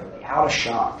okay? Are they out of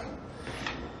shock?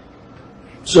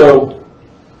 So,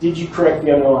 did you correct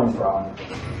the underlying problem?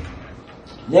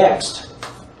 Next,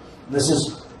 this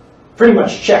is pretty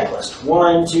much checklist.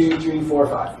 1, 2, 3, 4,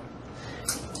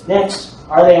 5. Next,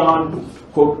 are they on,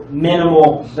 quote,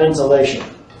 minimal ventilation?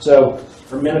 So,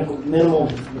 for minimal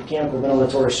mechanical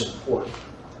ventilatory support.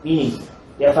 Meaning,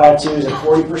 the FiO2 is at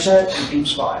 40% and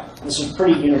PEEP's 5. This is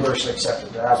pretty universally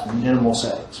accepted. That's minimal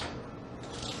settings.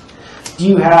 Do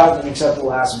you have an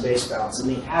acceptable acid-base balance? And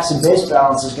the acid-base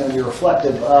balance is going to be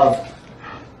reflective of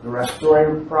the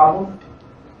respiratory problem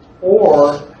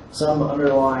or some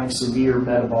underlying severe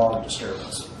metabolic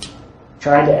disturbance.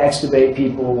 Trying to extubate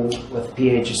people with a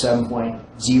pH of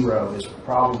 7.0 is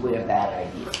probably a bad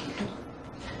idea.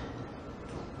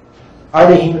 Are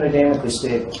they hemodynamically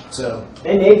stable? So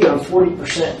they may be on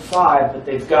 40% 5, but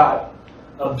they've got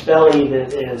a belly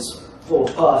that is full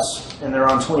of pus, and they're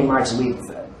on 20 mites of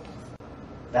levofed.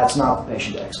 That's not the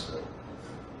patient to extubate.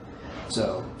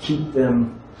 So keep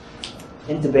them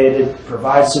intubated,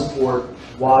 provide support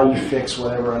while you fix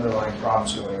whatever underlying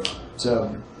problem's going on.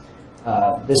 So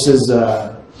this is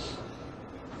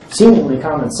seemingly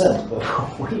common sense,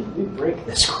 but we break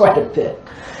this quite a bit.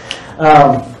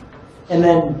 And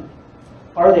then,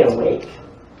 are they awake?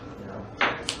 You know,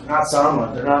 not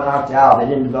somnolent, they're not knocked out, they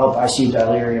didn't develop ICU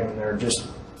delirium, and they're just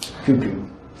cuckoo.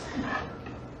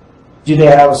 Do they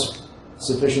have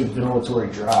sufficient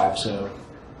ventilatory drive. So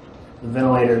the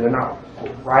ventilator, they're not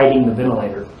riding the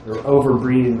ventilator, they're over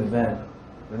breathing the vent.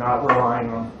 They're not relying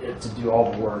on it to do all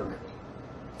the work.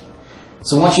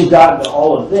 So once you've gotten to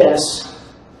all of this,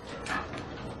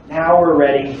 now we're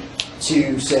ready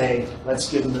to say, let's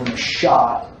give them a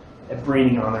shot at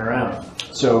breathing on their own.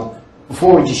 So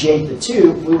before we just yank the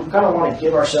tube, we kind of want to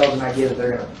give ourselves an idea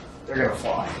that they're gonna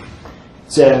fly.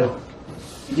 So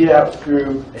you do that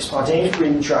through a spontaneous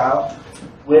breathing trial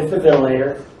with the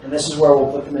ventilator, and this is where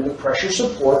we'll put them into pressure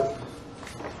support.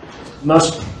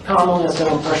 Most commonly, that's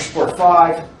done on pressure support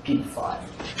 5, peak 5.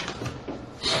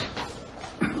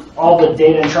 All the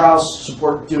data and trials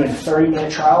support doing a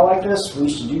 30-minute trial like this. We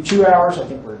used to do 2 hours. I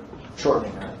think we're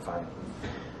shortening that. Fine.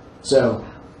 So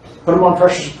put them on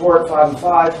pressure support 5 and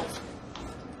 5.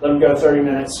 Let them go 30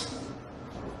 minutes.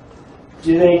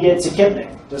 Do they get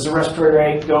tachypnic? Does the respiratory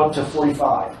rate go up to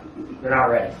 45? They're not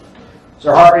ready. Is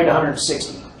their heart rate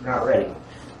 160? They're not ready.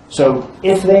 So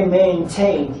if they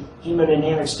maintain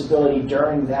hemodynamic stability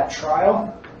during that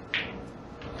trial,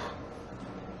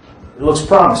 it looks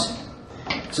promising.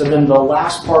 So then the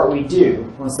last part we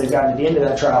do, once they've gotten to the end of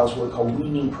that trial, is what we call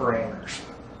weaning parameters.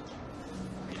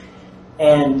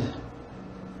 And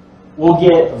we'll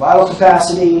get a vital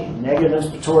capacity, negative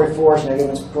inspiratory force,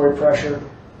 negative inspiratory pressure,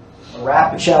 a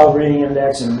rapid shallow breathing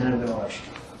index, and a minute ventilation.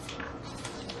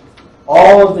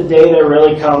 All of the data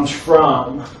really comes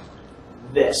from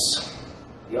this,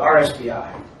 the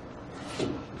RSBI.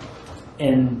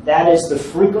 And that is the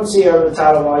frequency over the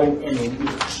tidal volume in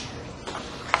liters.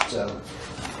 So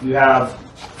you have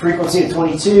frequency of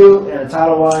 22 and a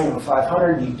tidal volume of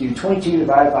 500. You do 22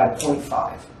 divided by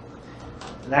 0.5.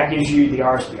 And that gives you the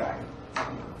RSBI.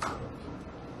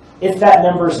 If that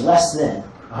number is less than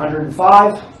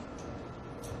 105,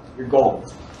 you're golden.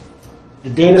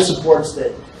 The data supports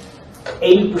that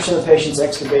 80% of patients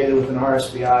extubated with an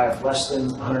RSBI of less than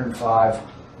 105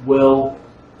 will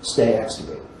stay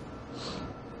extubated.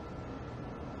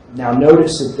 Now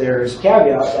notice that there is a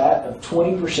caveat that of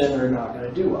 20% are not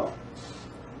going to do well.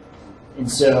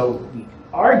 And so the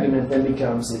argument then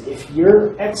becomes that if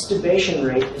your extubation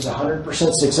rate is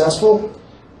 100% successful,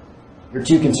 you're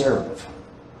too conservative.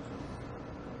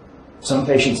 Some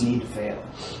patients need to fail,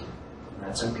 and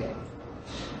that's okay.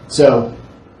 So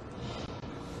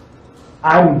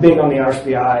I'm big on the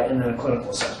RSBI and then a clinical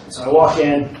assessment. So I walk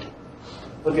in,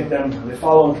 look at them, are they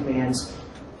following commands?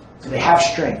 Do they have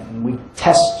strength? And we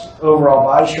test overall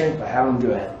body strength by having them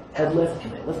do a head lift. Can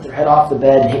they lift their head off the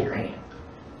bed and hit your hand?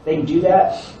 If they can do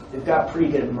that, they've got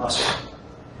pretty good muscle.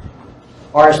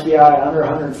 RSBI under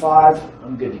 105,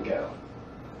 I'm good to go.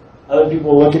 Other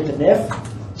people look at the NIF,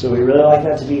 so we really like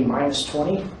that to be minus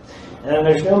 20. And then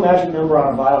there's no magic number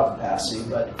on vital capacity,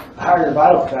 but the higher your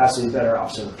vital capacity, the better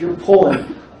off. So if you're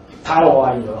pulling tidal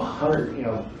volume to 100,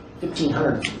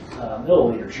 1,500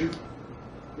 milliliters,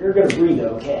 you're going to breathe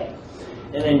okay.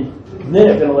 And then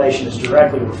minute ventilation is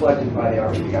directly reflected by the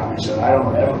RSBI. So I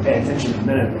don't ever pay attention to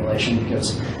minute ventilation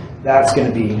because that's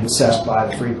going to be assessed by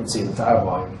the frequency of the tidal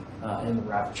volume in the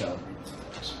rapid shallow breathing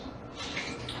index.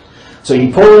 So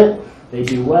you pull it, they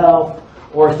do well,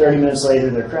 or 30 minutes later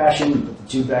they're crashing, you put the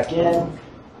tube back in,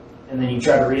 and then you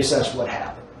try to reassess what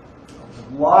happened.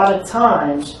 A lot of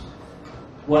times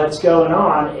what's going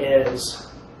on is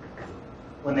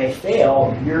when they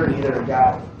fail, you're either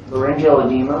got laryngeal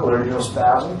edema, laryngeal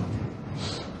spasm,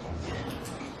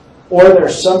 or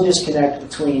there's some disconnect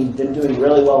between them doing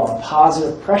really well on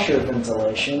positive pressure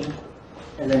ventilation,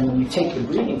 and then when you take the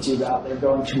breathing tube out, they're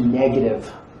going to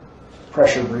negative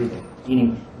pressure breathing,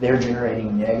 meaning they're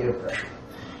generating negative pressure.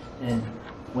 And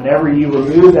whenever you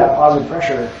remove that positive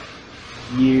pressure,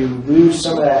 you lose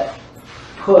some of that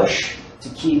push to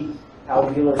keep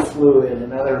alveolar fluid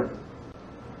and other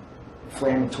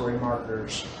inflammatory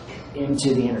markers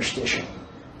into the interstitium.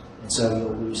 And so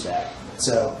you'll lose that.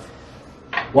 So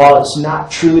while it's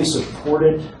not truly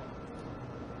supported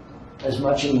as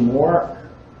much anymore,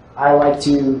 I like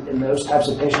to, in those types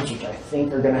of patients, which I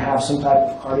think are going to have some type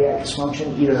of cardiac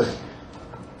dysfunction, either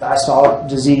diastolic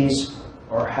disease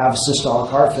or have systolic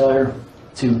heart failure,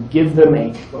 to give them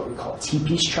a what we call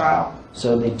T-piece trial.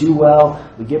 So they do well,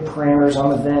 we get parameters on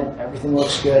the vent, everything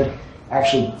looks good,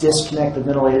 actually disconnect the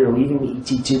ventilator, leaving the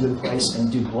ET tube in place,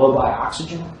 and do blow-by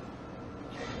oxygen.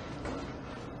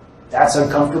 That's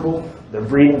uncomfortable. They're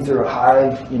breathing through a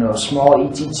high, small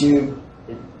ET tube.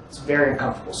 It's very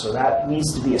uncomfortable. So that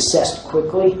needs to be assessed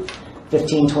quickly.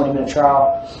 15, 20-minute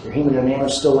trial. Your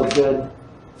hemodynamics still look good.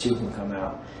 Tube can come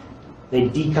out. They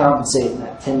decompensate in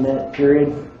that 10-minute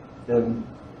period. Then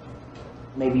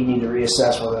maybe you need to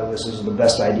reassess whether this is the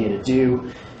best idea to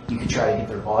do. you can try to get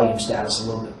their volume status a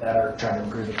little bit better, trying to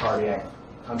improve the cardiac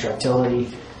contractility.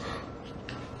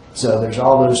 So there's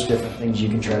all those different things you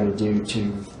can try to do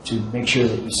to make sure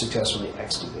that you successfully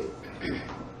extubate.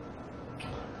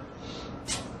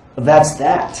 But that's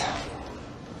that.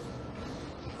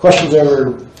 Questions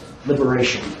over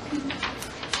liberation?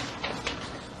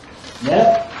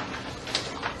 Yeah?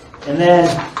 And then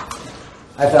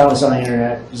I found this on the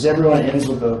internet, because everyone ends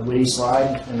with a witty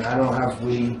slide, and I don't have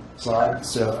witty slides,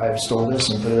 so I stole this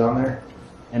and put it on there.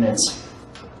 And it's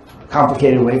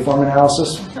complicated waveform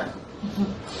analysis.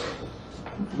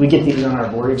 We get these on our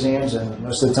board exams, and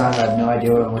most of the time I have no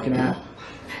idea what I'm looking at.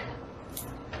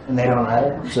 And they don't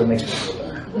either, so it makes me feel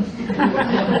better.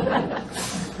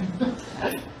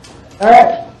 All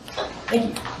right. Thank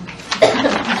you.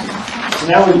 So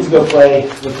now we get to go play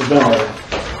with the ventilator.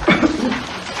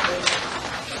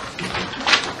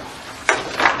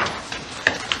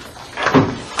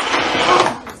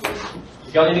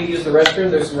 If y'all need to use the restroom,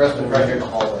 there's some restrooms right here in the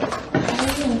hallway.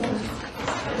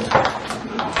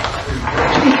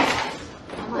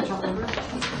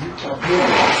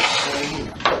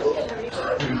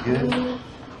 Pretty good.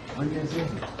 What do you guys doing?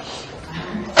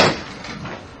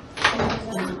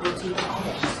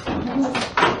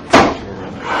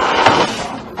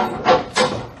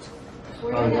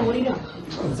 What are you doing?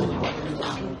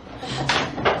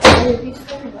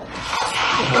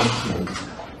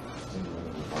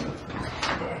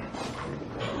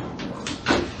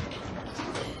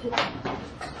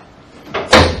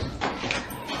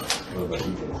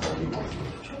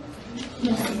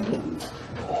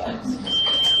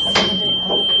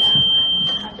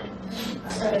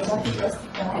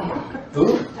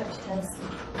 Who?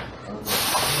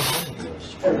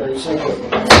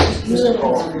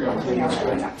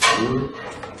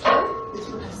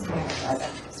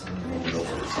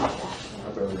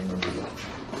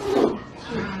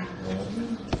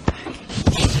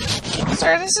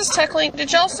 Sir, this is TechLink.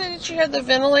 Did y'all say that you had the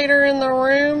ventilator in the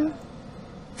room?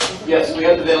 Yes, we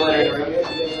have the ventilator in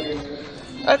the room.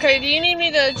 Okay, do you need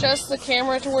me to adjust the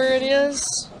camera to where it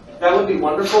is? That would be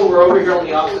wonderful. We're over here on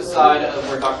the opposite side of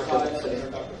where Dr. Copeland is sitting.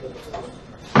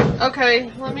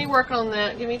 Okay, let me work on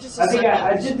that. Give me just a I think second.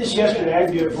 I did this yesterday. I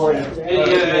can do it for you.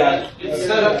 Yeah, it's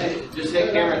set up to just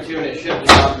hit camera 2 and it should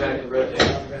just automatically rotate.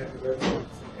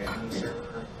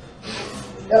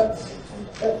 Yep.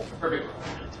 Perfect.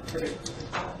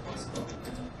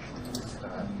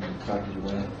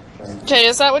 Okay,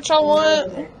 is that what y'all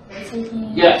want?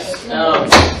 Yes.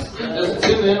 Does it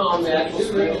zoom in on the actual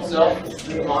screen itself?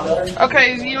 The monitor?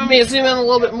 Okay, you want me to zoom in a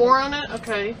little bit more on it?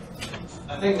 Okay.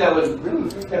 I think that would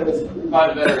provide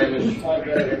a better image. I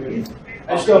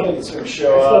just don't think it's going to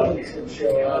show up. If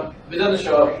it doesn't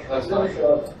show up, that's fine.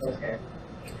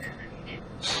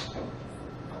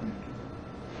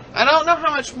 I don't know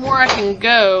how much more I can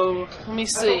go. Let me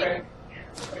see. Okay.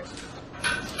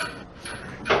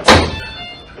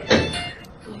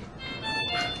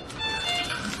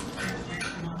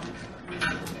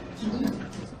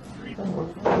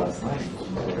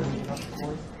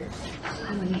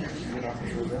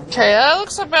 Okay, that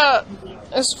looks about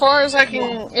as far as I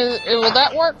can. Will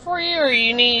that work for you, or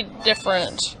you need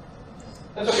different?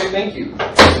 That's okay, thank you.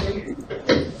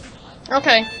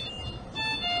 Okay.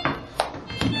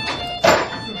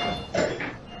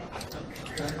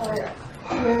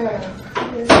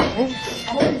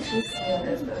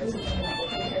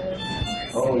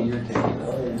 Oh, you're taking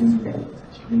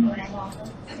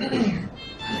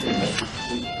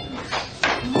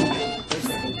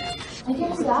I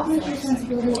guess that makes your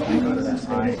sensibility. As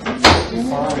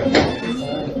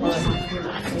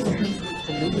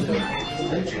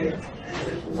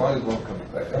long as one comes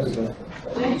back.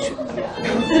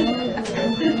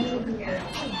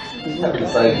 I'm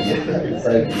excited to get there.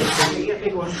 Excited to get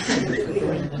there.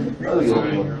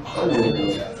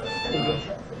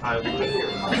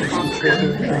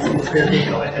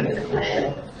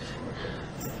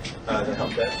 Oh, The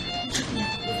help desk, which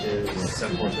is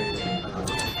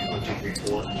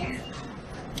 743-1234.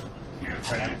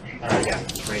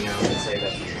 Right now, let's say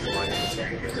that this is the line of the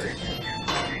second.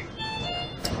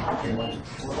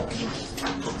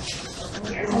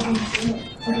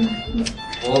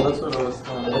 Well, that's what I was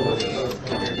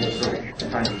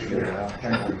trying to figure it out.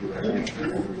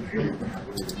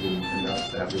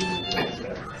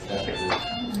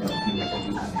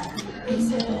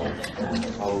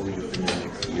 Probably within the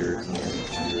next year or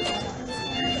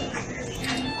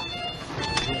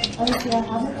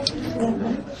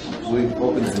We've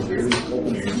opened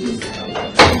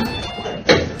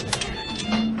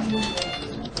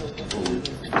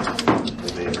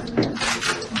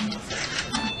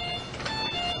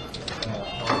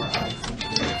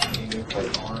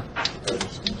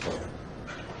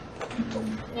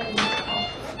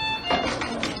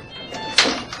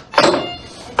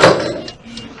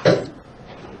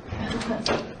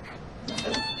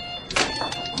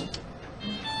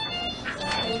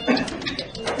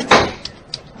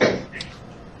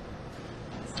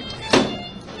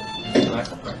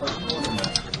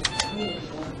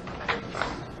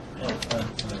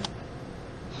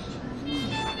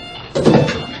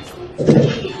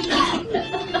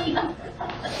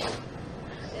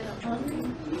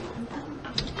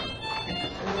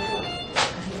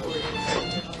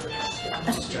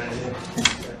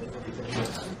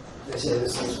say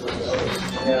this is what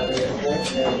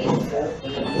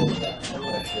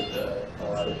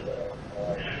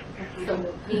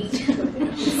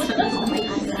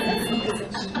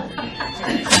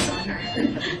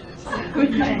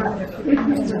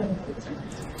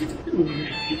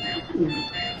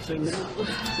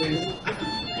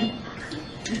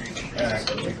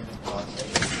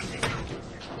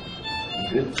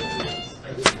Good.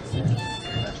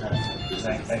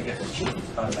 I guess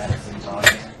it's automatically on.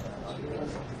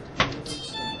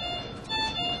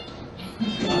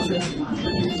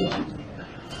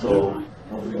 So,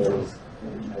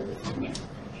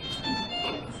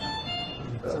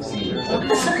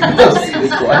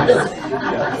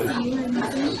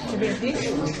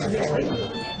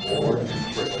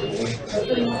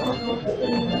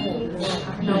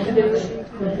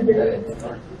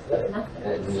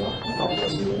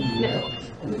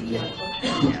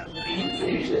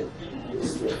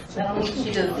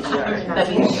 She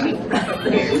does.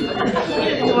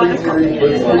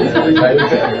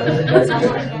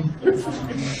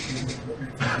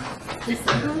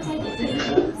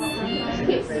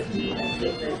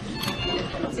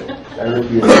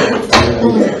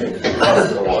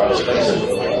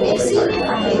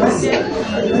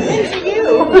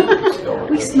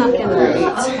 We snuck in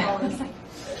late.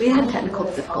 We had technical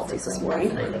difficulties this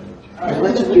morning.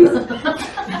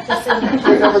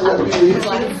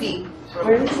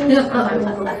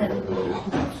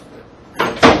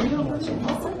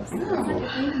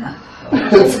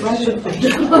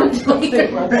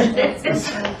 She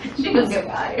goes get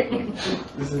fired.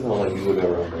 this is not like you would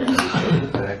ever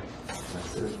back.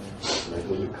 Like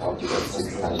when you called you like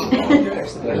 6 times a month, and then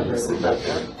sit back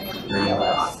there,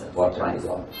 watch it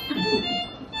off.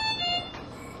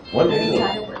 One day We though.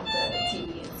 try to work the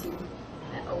TV and see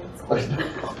that old school.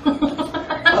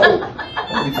 How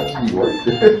many times you worked?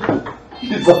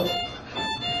 He's like,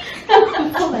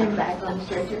 Laying back on the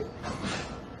stretcher.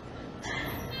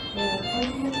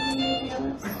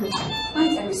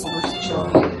 Mine's every summer to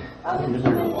children.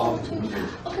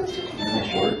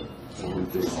 short. So we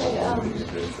did all the things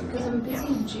Because I'm busy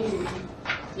in June.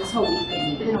 This whole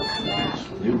weekend. But then I'll come back.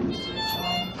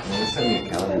 They sent me a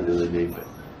calendar the other day, but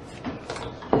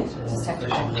Just text her.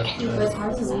 But it's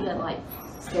hard to leave it like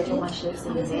schedule my shifts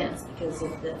in advance because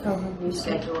of the new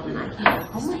schedule and I can't.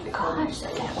 Oh my gosh.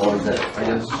 oh, is that, are you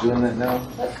guys doing that now?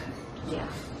 Yeah.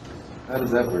 How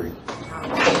does that work? You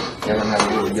don't have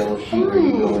a little yellow sheet where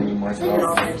you go and you mark it They're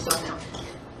all off? there, so now.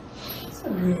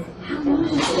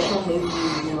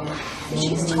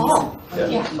 She's tall.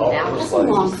 Yeah. Now, That's a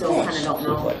long still kind of don't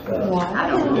know. I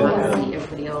don't know how to see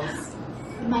everybody else.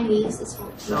 My niece is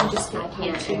 14. So I just I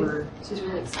can't ever. She's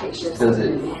really excited. Does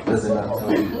it not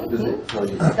tell you, does it tell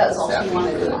you That's all she staffing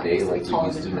wanted for to the day, know. like you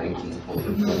used to 19, 20,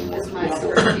 21? That's my It's still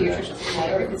first like pediatrician. that?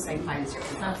 I work the same time as her.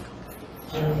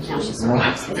 Now she's Nobody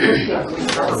else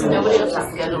is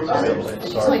scheduled.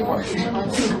 She's like working.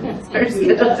 Her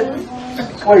schedule.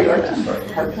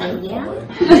 Part-time.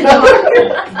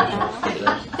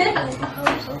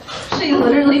 She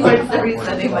literally works every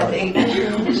Sunday, Monday, and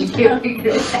she can't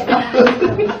figure it out.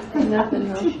 Nothing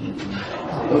else.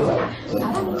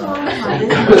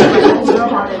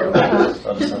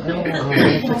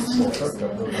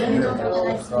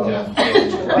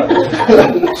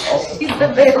 She's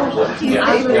available Tuesday,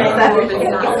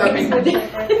 Saturday.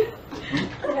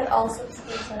 I had all sorts of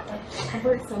things like that. I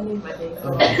work Sunday,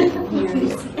 Monday.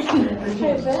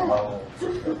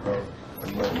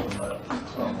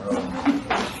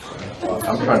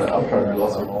 I'm trying to do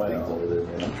all sorts of things over there,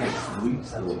 man. I'm trying to sleep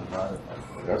still.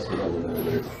 That's what I was over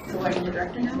there. So what, are you the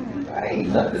director now? I ain't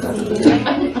nothing over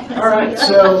there. All right,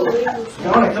 so if you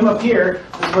want to come up here,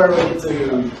 this is where we get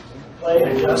to play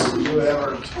and adjust and do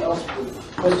whatever else we're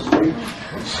supposed to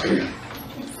do.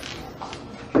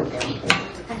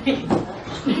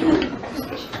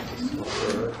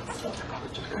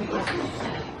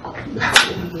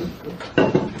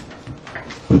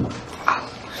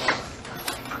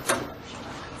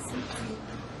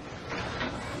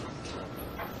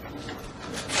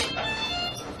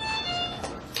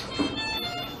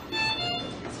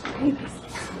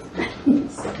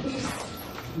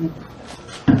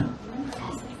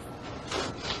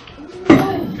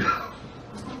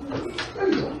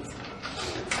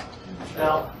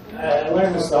 Now, I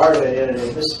learned this the hard way the other day.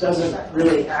 This doesn't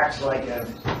really act like a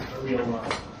real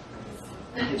line.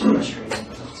 It's frustrating.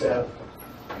 So,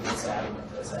 I get sad when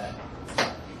it does that.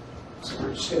 So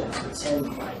we're just going to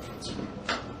pretend like it's a real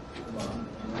line.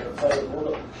 And we're going to play a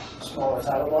little smaller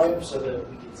tidal volume so that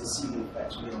we get to see the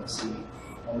effects we want to see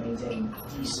while maintaining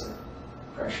decent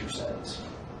pressure settings.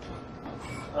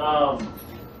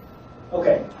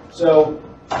 Okay, so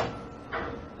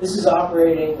This is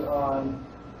operating on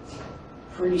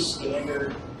pretty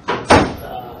standard,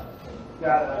 got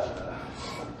a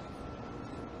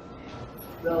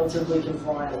relatively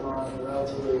compliant lung, a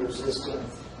relatively resistant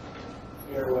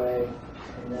airway,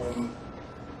 and then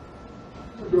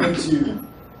we're going to see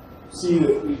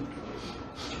that we,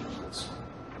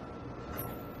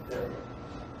 there we go.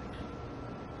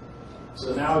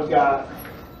 So now we've got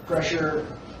pressure,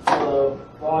 flow,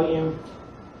 volume.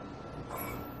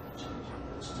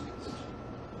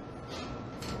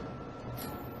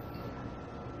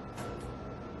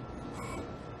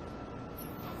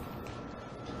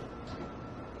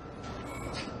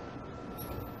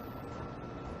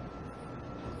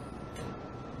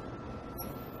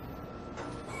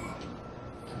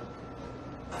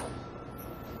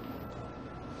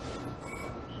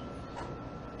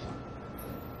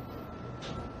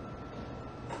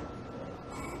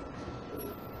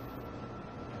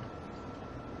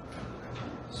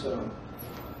 So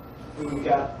we've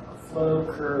got flow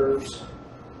curves.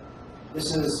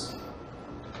 This is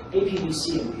APVC.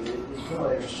 These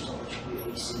ventilators just don't let you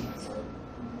do AC.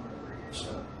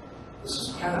 So this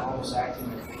is kind of almost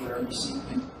acting like a pure RBC.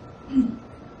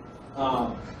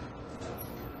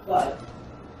 But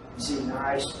you see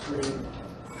nice, pretty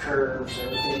curves.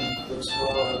 Everything looks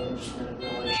well. And just minute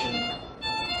ventilation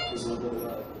is a little bit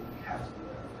low. We have to do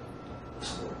that.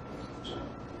 So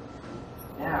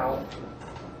now,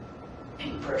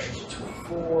 peak pressures at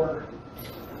 24,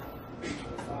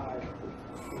 25,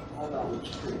 all that looks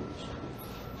pretty good.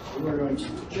 And we're going to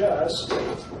adjust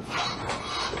and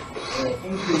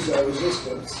increase our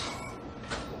resistance.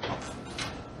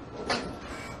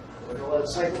 We're going to let it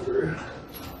cycle through.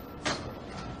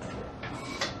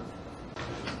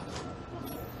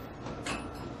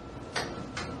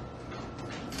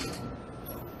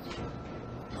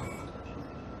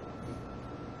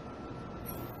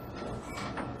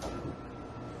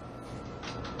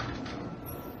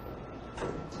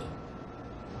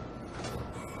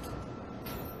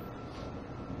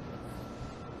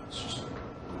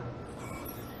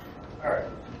 All right.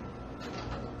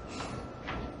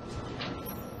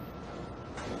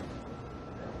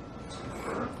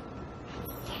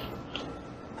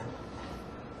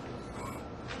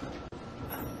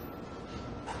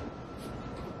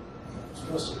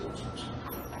 Supposed to be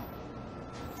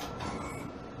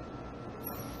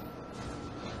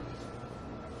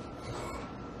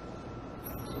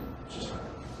just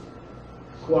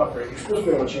cooperate. You're supposed to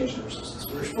be able to change the resistance.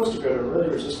 We're supposed to go to really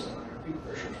resistant when our peak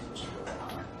pressure is supposed to go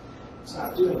high. It's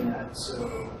not doing that, so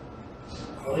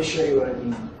let me show you what I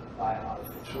mean by auto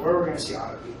beat. So where we're going to see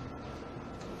auto beat.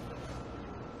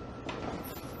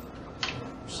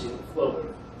 See the flow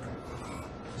rate.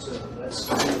 So let's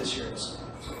do this here in a second.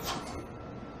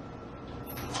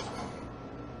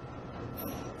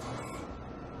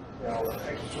 Now the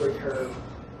expiratory curve,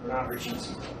 we're not reaching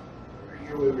zero.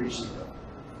 Here we reach zero.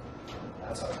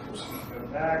 That's how it goes. We go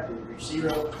back, we reach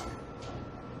zero.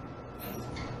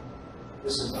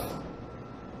 This is not.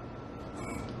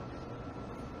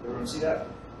 Everyone see that?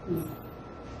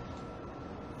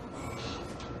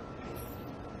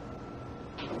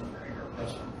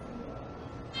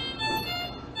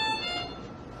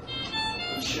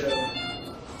 Let's show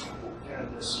kind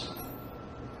of this.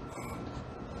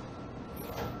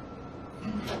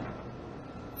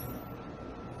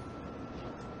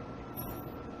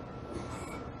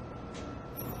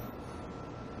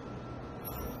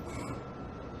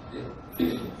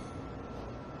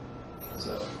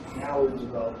 So now we've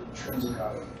developed intrinsic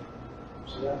auto.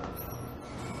 See that?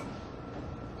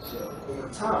 So over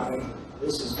time,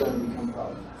 this is going to become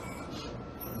problematic.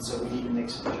 And so we need to make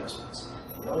some adjustments.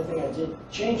 The only thing I did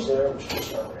change there was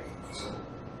just our rate. So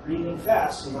breathing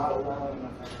fast and not allowing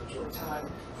enough expiratory time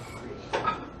to breathe.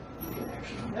 You can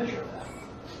actually measure that.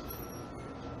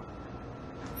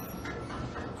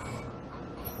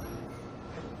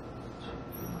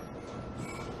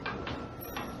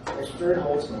 Expiratory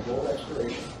holds my goal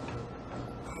expiration.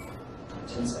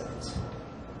 10 seconds.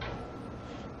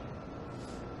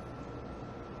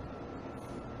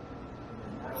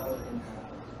 And now I can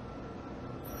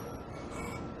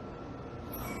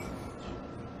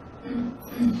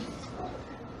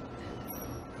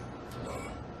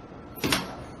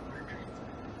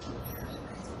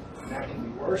and that can be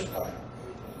worse by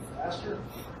breathing faster.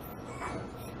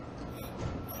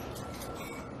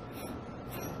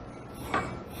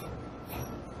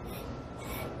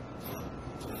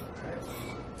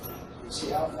 See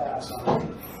how fast I'm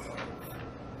moving.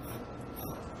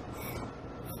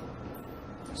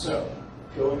 So,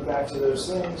 going back to those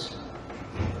things,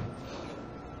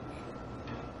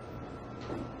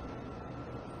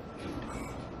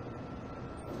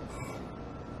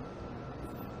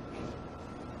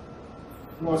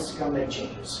 Who wants to come make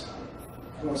changes?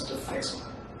 Who wants to fix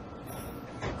them?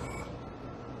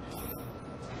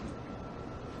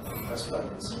 Press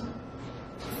buttons.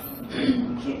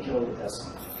 You can't kill it with this.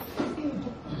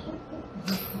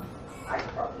 I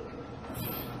probably could.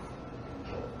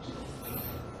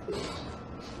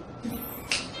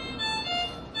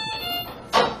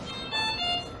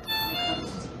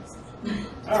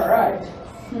 All right.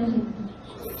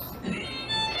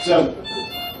 So,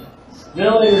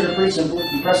 ventilators are pretty simple.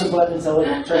 You press a button until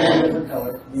it turns a different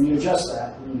color. Then you adjust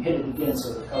that, and you hit it again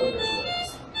so the color goes away.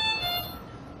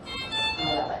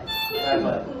 That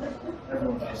button.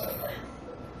 Everyone knows that button.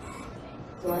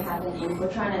 So what happened, and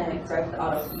we're trying to correct the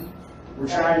auto. We're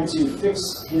trying to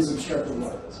fix his obstructive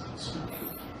lung disease.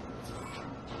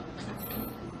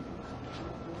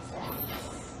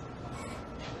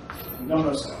 We don't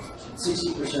know stats.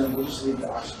 60%, we'll just leave the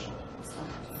oxygen.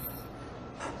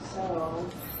 So,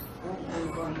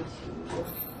 I'm going to.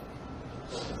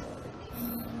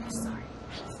 Sorry.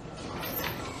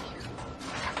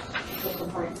 The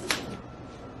components.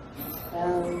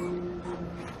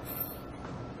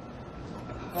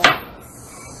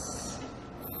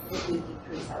 Let's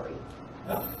decrease our rate.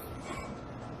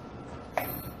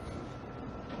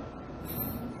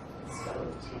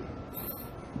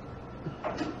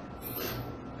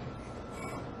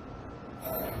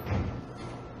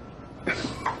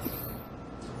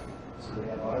 So we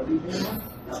have auto beeping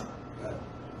now? No.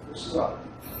 This is auto.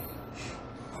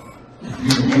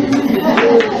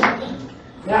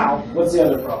 Now, what's the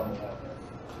other problem we have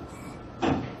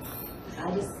there? I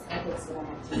fixed what I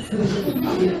had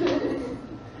to.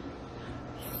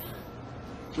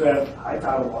 We have high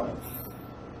tidal water.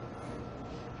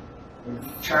 We're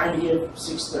trying to get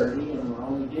 630 and we're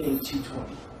only getting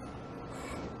 220.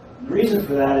 And the reason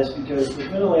for that is because the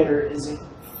ventilator isn't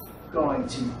going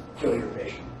to kill your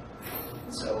patient.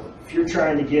 So if you're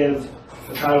trying to give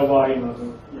a tidal volume of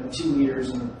 2 liters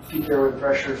and the peak airway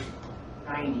pressure is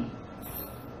 90,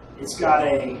 it's got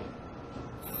a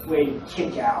way to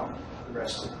kick out the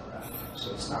rest of the breath.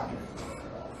 So it's not going to kill it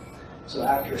at all. So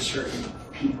after a certain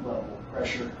peak level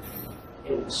pressure,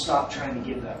 it will stop trying to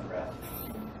give that breath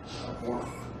more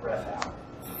breath out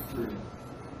through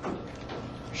the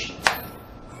machine.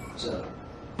 So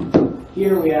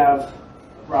here we have a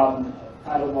problem of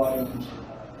tidal volume,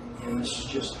 and this is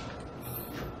just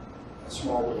a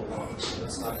small little lung, so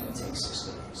it's not going to take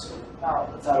 630. So now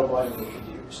the tidal volume we can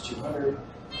do is 200,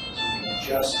 so we can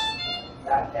adjust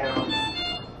that down.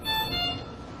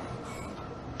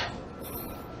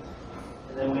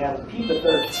 And then we have the peak of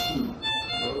 13.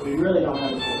 But we really don't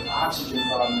have an oxygen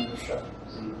problem in obstructive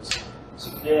disease. So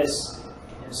this,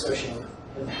 in association with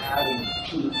him having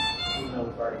peak, even though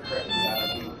we've already corrected the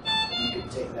IQ, you could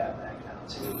take that back down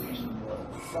to a reasonable level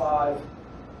of 5,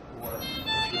 or if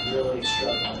you're really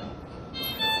struggling,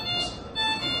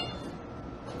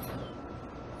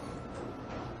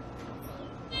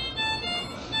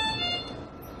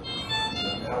 so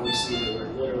now we see that we're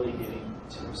literally getting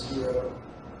to 0.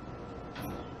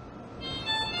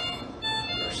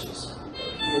 Versus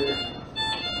here.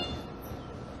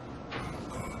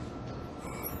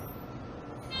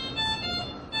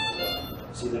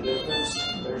 See the difference?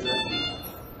 There's our peak.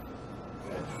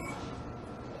 Okay.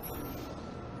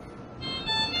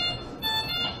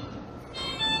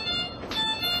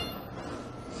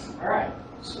 All right,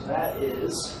 so that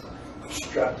is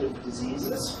obstructive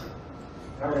diseases.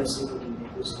 Now we're going to see if we can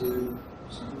make this do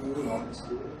something we want this to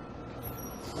do.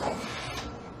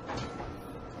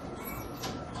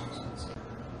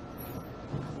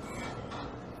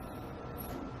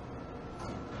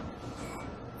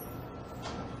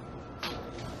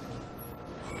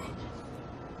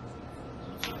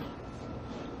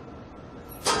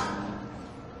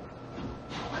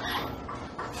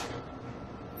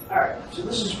 Alright, so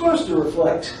this is supposed to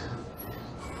reflect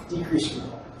decreased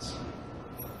performance.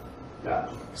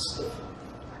 Got it. Stiff.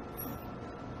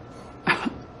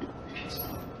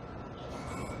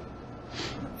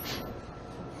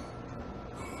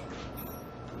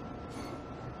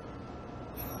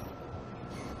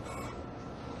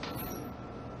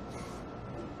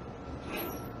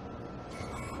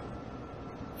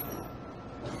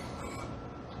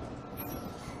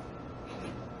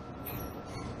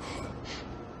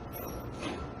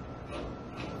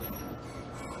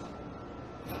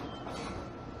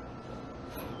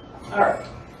 All right,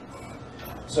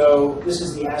 so this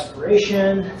is the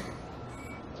aspiration.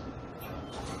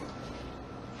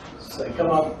 So I come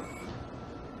up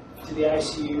to the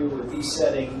ICU with these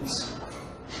settings.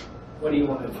 What do you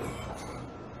want to do?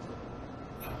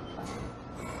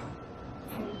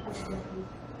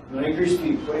 You want to increase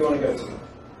speed. What do you want to go to?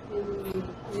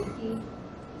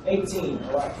 18,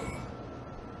 electric.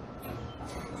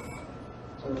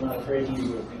 So I'm not afraid to use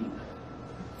a beep.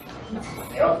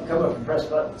 They all can come up and press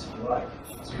buttons if you like.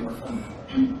 It's more fun.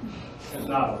 If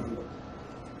not, I'll do it.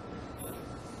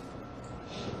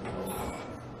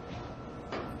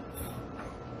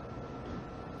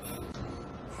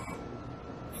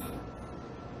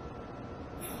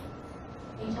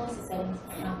 Can you tell us the settings?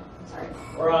 No, I'm sorry.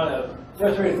 We're on a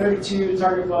breath rate of 32,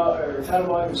 target or tidal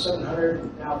volume of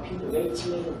 700, now peak of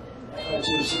 18, and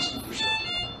FI2 of 60%.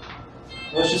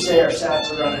 Let's just say our sats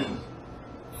are running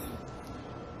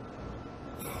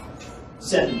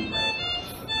 70 right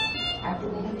After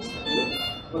we have this. now.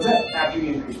 What's that? After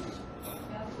you increase peak.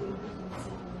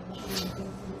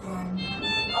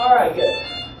 All right, good.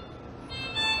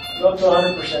 Go up to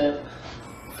 100%,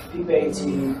 peak of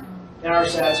 18. Now our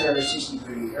sats are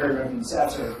 63, or I mean,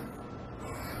 sats are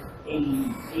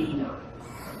 80, 89.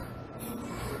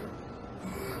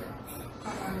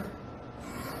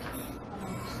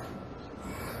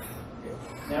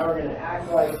 Now we're going to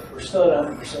act like we're still at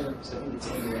 100% because I think it's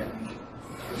in here.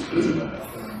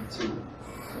 So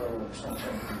we're still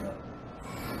trying to do that.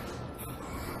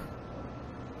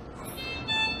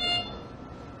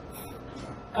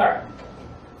 All right.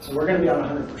 So we're going to be on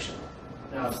 100%.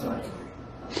 Now it's 93.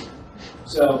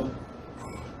 So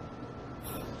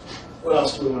what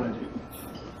else do we want to do?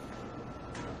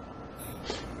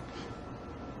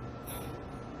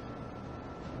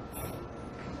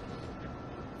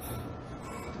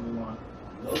 We want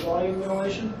low volume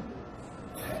ventilation.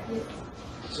 Okay.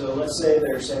 So let's say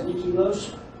they're 70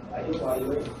 kilos. I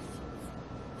evaluate.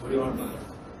 What do you want to put?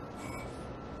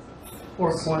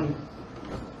 420.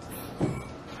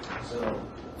 So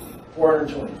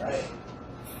 420, right?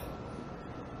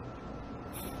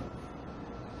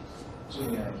 So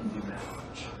yeah, I can do math.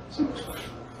 So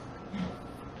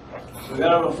we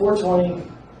got on a 420,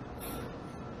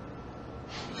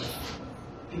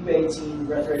 peak 18,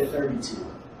 breath rate of 32.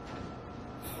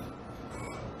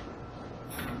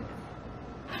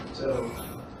 So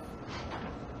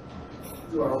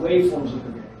do our waveforms look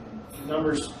okay? The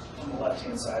numbers on the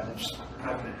left-hand side are just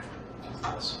not going to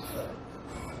act this. But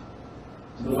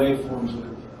the waveforms look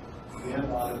okay. We have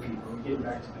a lot of people. We're getting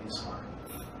back to baseline.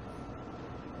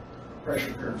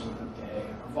 Pressure curves look okay.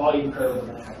 Our volume curve, we're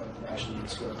going to act like it actually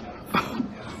is going down.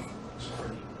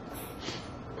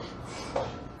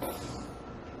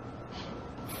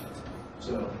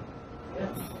 So, yeah,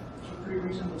 some pretty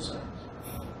reasonable signs.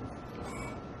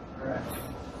 All right.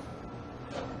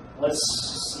 Let's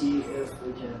see if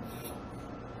we can.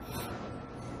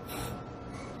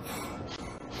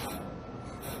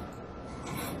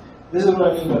 This is what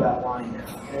I mean by that line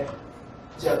now, okay?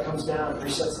 See how it comes down and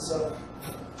resets itself?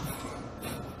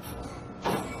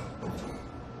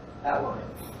 That line.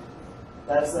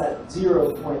 That's that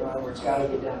 0 point line where it's got to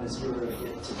get down to 0 to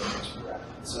get to the next breath.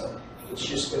 So it's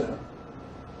just going to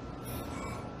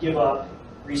give up,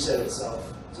 reset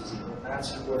itself to 0.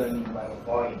 That's what I mean by the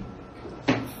volume.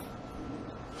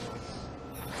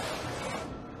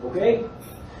 Okay?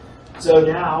 So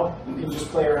now you can just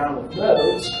play around with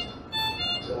modes.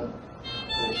 So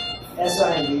there's SI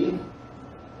and V.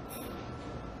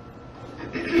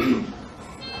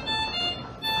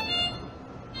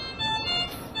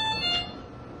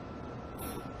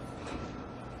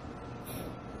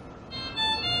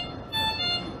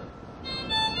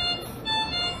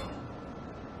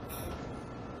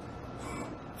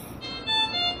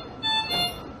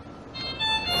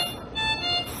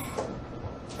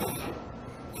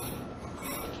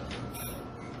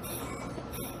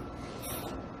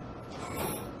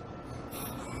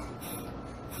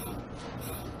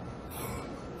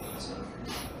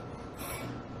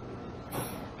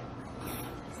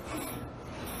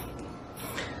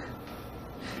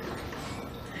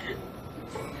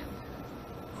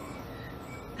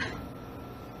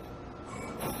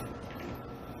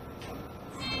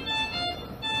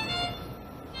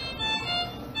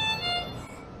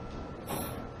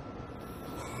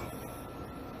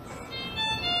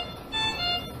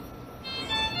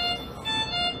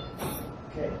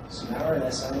 So now we're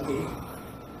in SIMP.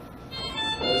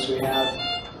 Notice we have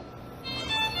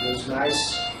those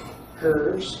nice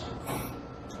curves.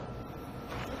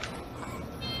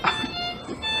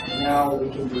 And now we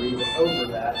can breathe over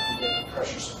that and get the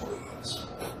pressure support with this.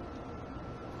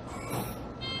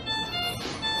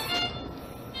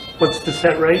 What's the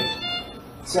set rate?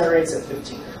 Set rate's at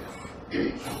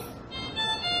 1500.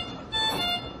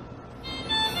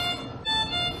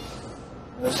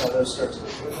 Notice how those start to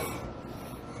look good.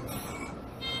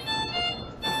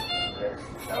 There.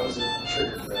 That was a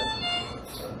trigger breath.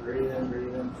 So breathe in,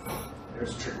 breathe in.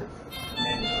 There's a trigger breath.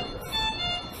 Mandatory breath.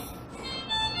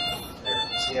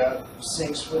 See how it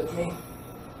syncs with me?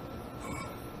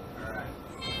 Alright.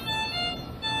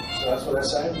 So that's what that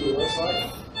side view looks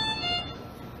like.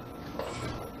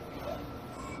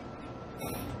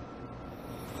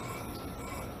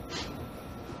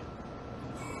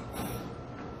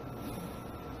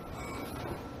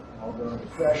 I'll go into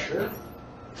pressure.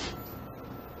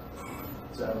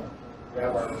 So we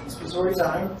have our inspiratory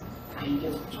time, peak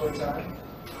inspiratory time.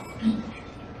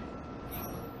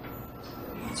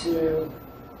 2.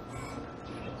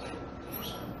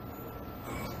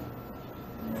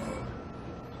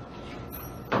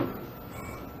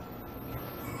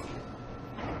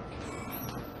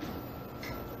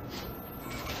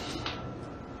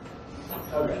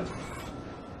 Okay.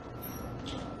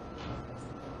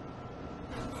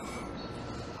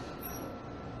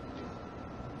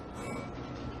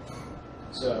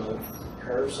 So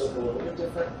curves look a little bit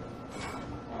different.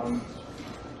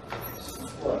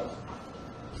 Flow.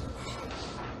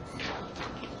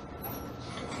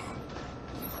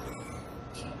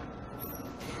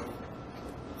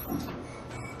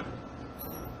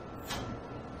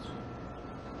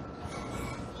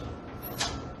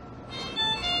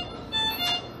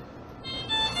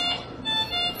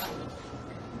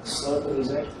 The slope of these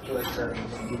expiratory curves is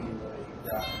going to give you what you've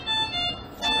got.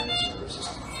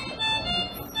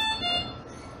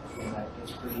 And that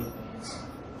gets pretty advanced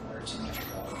where it's too much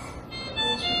power.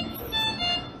 Everyone's going to be putting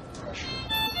in pressure.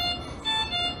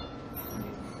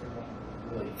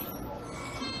 Really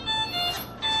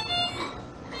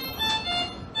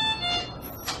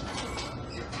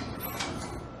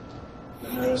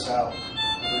but notice how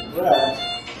with breath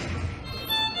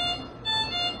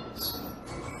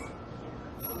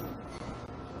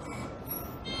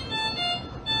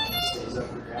stays up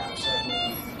for your half second. You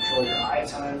can control your eye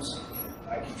times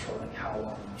by controlling how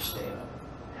long you stay up.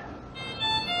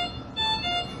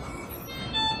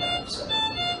 Half second.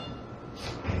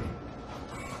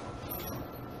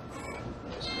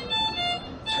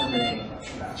 Terminating much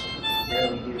faster.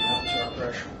 Barely getting up to our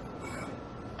pressure.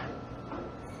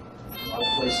 A lot of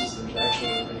places there's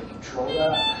actually a way to control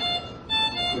that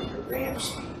with your ramp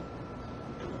speed.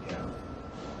 Here we go.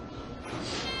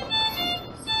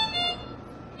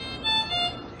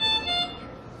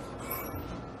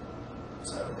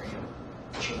 So ramp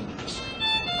changes.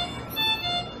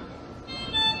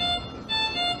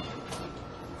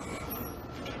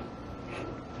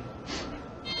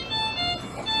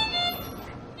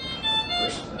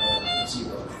 Versus now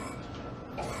 0.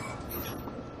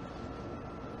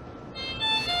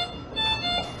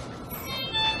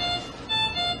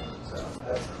 So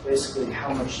that's basically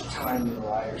how much time you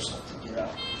allow yourself to get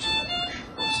up to that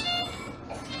pressure.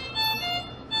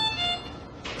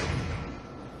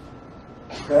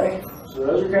 Okay, so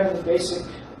those are kind of the basic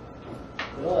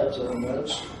ventilator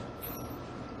modes.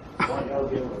 I want y'all to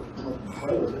be able to come up and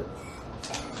play with it.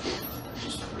 It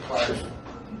just requires you to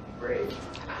be brave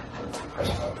and press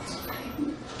buttons.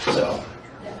 So.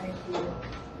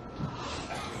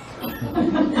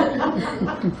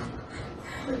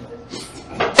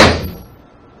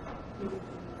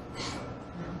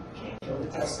 Can't kill the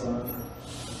Tesla.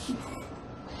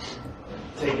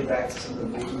 Take it back to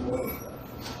something maybe more.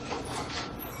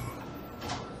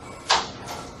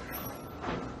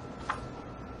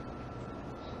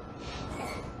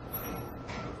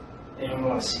 Anyone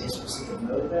want to see a specific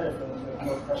mode then? If anyone's going to come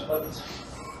up and press buttons?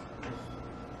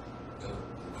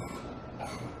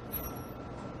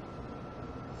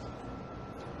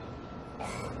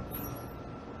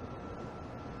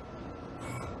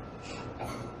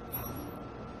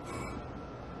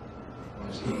 Want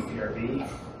to see PRB?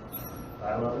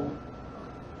 Eye level?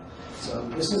 So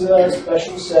this is a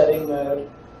special setting mode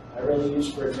I really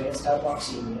use for advanced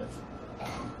hypoxemia.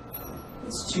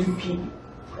 It's 2 peak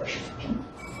pressure peak.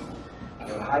 You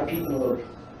have a high peak and low peak.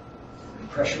 In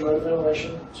pressure mode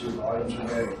ventilation, 2 volumes are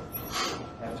varied.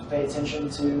 You have to pay attention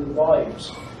to the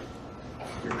volumes.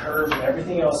 Your curve and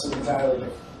everything else is entirely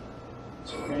different.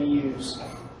 So we're going to use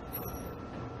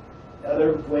the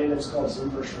other way that's called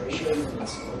inverse ratio, and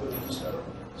that's what we use.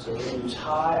 So we're going to use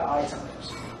high eye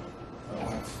times of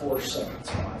like 4 seconds,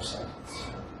 5 seconds.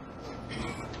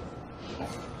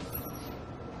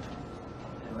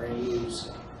 And we're going to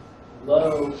use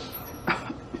low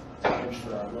times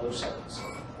for our low seconds,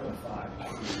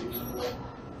 0.5 reasonable.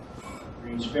 We're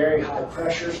going to use very high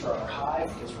pressures for our high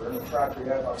because we're in refractory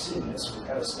hypoxemia, so we've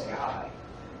got to stay high.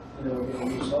 And then we're going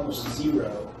to use almost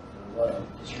 0 for low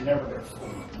because you're never going to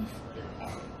fully deflate.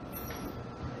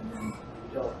 And then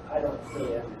I don't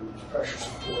really ever use pressure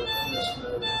support in this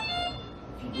mode.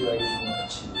 If you do, I use 1 or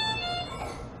 2.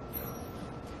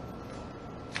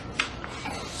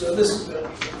 So this is what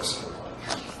this looks like.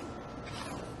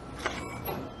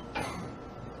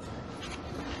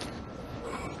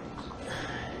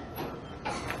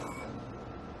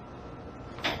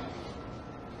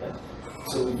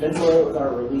 So we ventilate with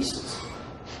our releases.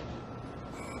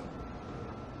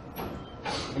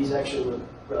 These actually look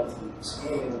relatively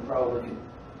smooth. We probably could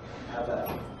have that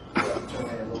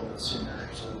terminate a little bit sooner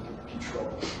so we can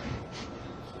control it.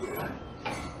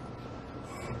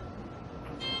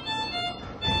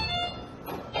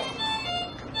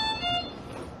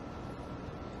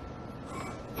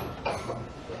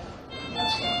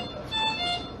 That's kind of what that's.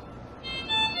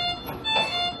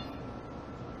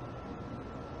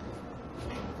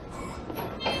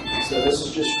 So this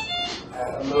is just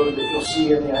a mode that you'll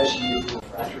see in the ICU for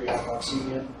refractory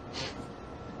hypoxemia.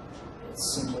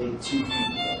 It's simply 2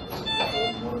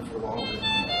 people, one for longer than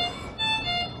the other.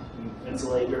 You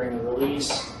ventilate during the release.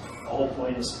 The whole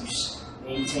point is you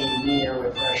maintain mean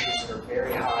airway pressures that are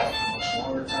very high for a much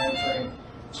longer time frame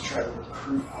to try to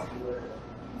recruit popularity.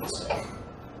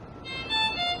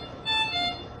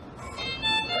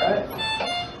 All right.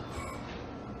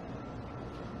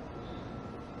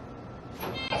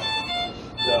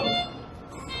 So,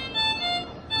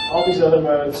 all these other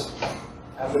modes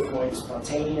have the point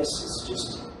spontaneous. It's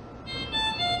just,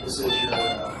 this is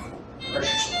your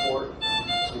pressure support.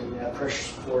 So you have pressure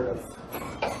support of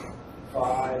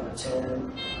 5 or 10, 2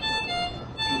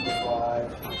 to 5.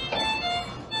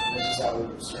 This is how we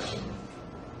would start.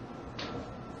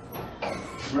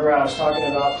 Remember I was talking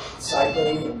about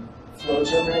cycling and flow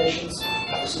terminations?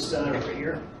 This is done over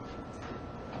here.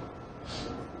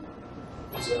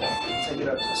 So take it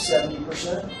up to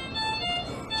 70%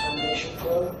 termination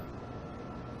flow.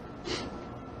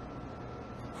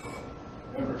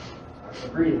 Remember, I'm going to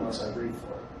breathe unless I breathe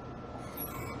for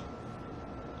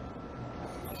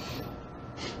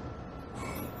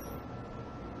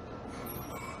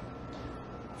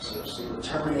it. So we're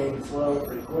terminating flow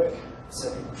pretty quick,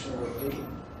 70% of our bleeding.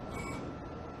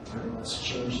 And let's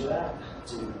change that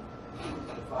to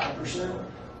 5%.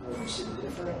 We'll see the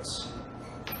difference.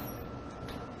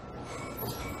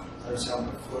 Notice how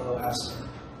my flow has to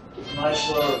get much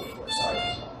slower before it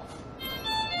cycles off.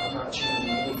 I'm not changing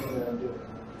anything that I'm doing.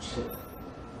 I'm just hitting.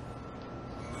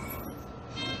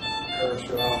 Curves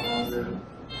go out longer.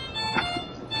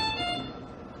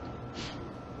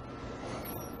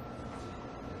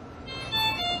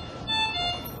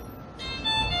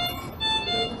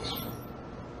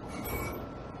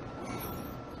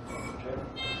 Okay.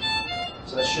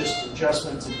 So that's just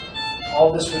adjustment to,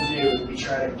 all this would do would be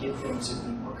try to get them to be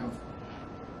more comfortable.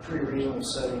 Pre-renal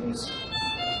setting is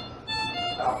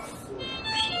about 40%.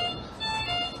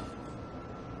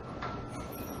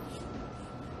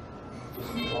 Gives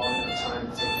them a long enough time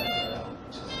to take that out.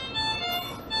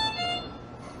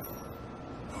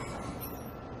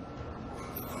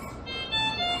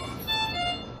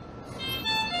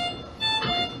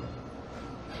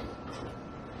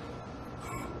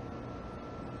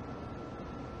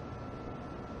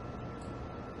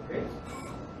 Great.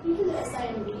 You do the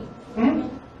SIMB.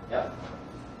 Yep.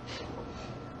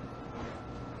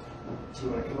 Do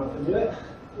you want to come up and do it?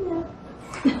 Yeah.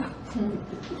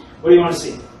 What do you want to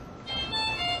see?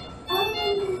 Could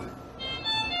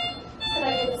I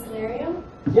give a scenario?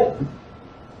 Yep.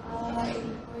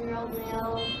 84-year-old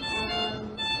male,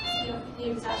 COPD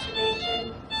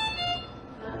exacerbation,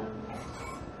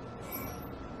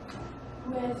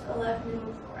 with a left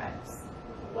pneumothorax.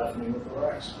 Left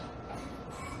pneumothorax.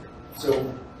 So,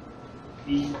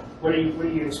 what are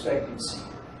you expecting to see?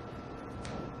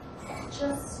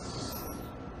 Just.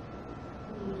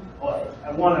 Well,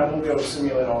 I won't be able to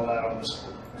simulate all that on this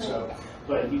board. So,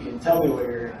 but you can tell me what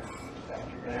you're going to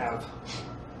expect. You're going to have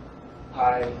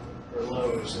high or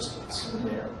low resistance in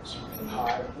the airways, and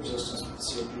high resistance with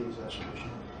COPD exacerbation.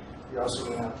 You're also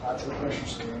going to have plateau pressure,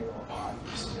 so you're going to go high.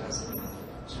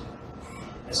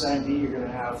 SIMB, you're going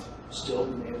to have still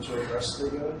the mandatory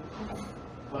respiratory going,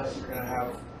 but you're going to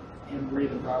have him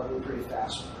breathing probably pretty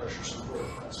fast with pressure support.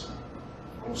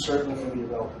 I'm certainly going to be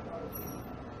developing on it.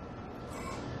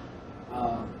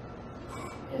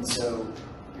 And so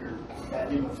that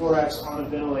pneumothorax on a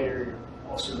ventilator, you're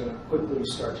also going to quickly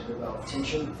start to develop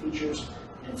tension features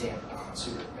and tampon.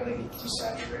 So you're going to get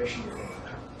desaturation, you're going to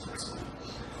have tension.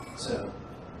 So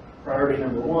priority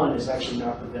number 1 is actually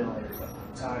not the ventilator at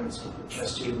that time, it's with the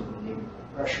chest tube and relieving the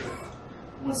pressure.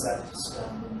 Once that's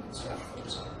done, then you can start to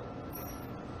focus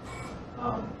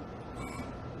on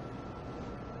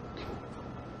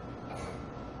it.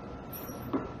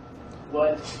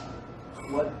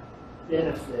 What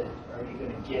benefit are you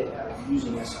going to get out of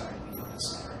using SIMB in this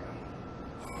scenario?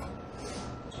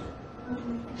 The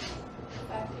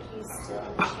fact that he's still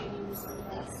initiating some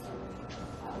rest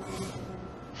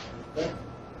Okay.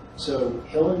 So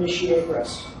he'll initiate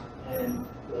rest, and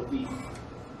there'll be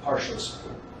partial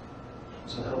support.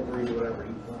 So he'll breathe whatever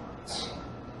he wants.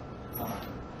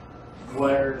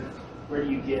 where do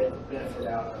you get benefit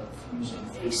out of using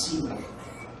AC mode?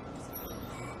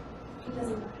 It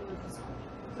doesn't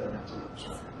have to look this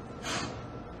way.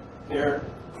 Their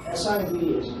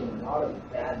SIV is again not a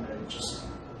bad mode. Just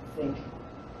think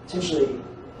potentially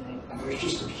there's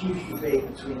just a huge debate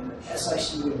between the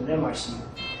SICU and MICU.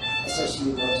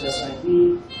 SICU loves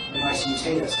SIV, MICUs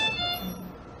hate SIV.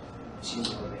 MICUs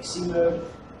love AC mode,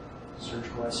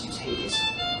 surgical ICUs hate AC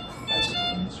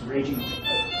mode. It's raging.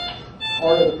 But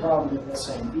part of the problem with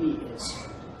SIV is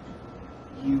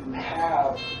you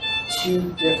have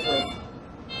two different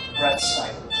breath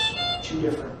cycles, two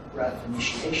different breath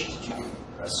initiations, two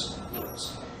different breath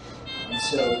supports. And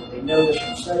so they know this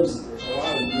from studies that there's a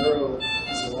lot of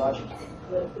neurophysiologic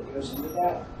input that goes into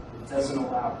that. It doesn't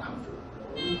allow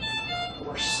comfortability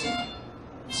or sync.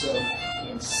 And so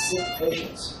in sick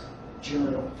patients,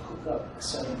 generally don't hook up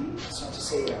SIV. It's not to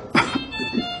say that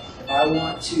if I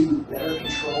want to better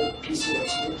control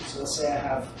PCO2, so let's say I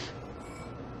have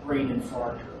brain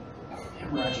infarct or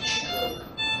hemorrhagic stroke,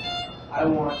 I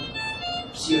want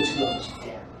CO2 levels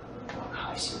down. I want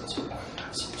high CO2.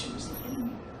 High CO2 is the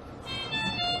enemy.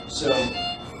 So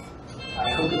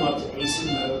I hook him up to AC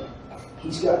mode.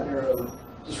 He's got neuro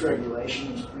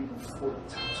dysregulation. He's breathing 40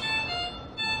 times.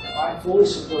 If I fully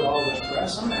support all those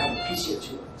breaths, I'm going to have a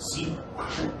PCO2 of 0.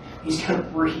 He's going to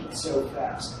breathe so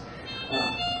fast.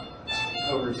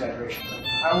 Over exaggeration.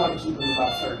 I want to keep him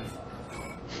about 35.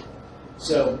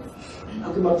 So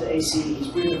hook him up to AC. He's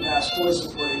breathing fast, fully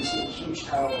supported. He's getting huge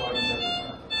tidal volumes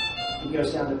everywhere. He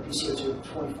goes down to PCO2 of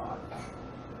 25.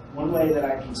 One way that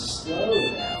I can slow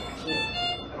down,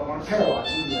 I don't want to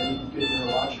paralyze him because I need good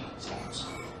neurological exams.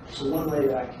 So one way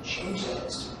that I can change that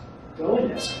is to go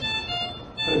into SIV,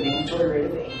 put a mandatory rate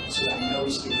of 8 so that I know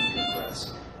he's getting good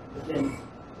breaths, but then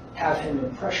have him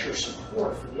in pressure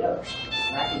support for the others.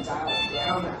 And I can dial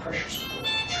down that pressure support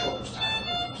to control those tidal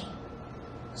volumes.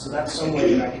 So that's some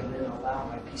way that I can then allow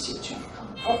my PCO2 to come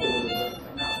up a little bit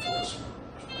and not fully support.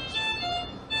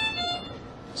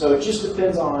 So it just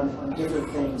depends on different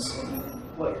things and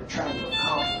what you're trying to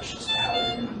accomplish as to how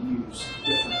you're going to use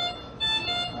different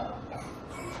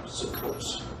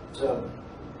supports. So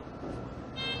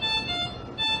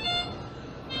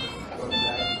going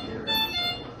back here,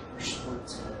 your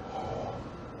sports.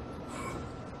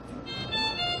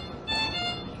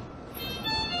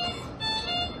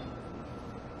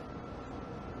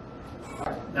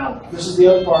 Now, this is the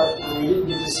other part where we didn't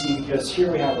get to see because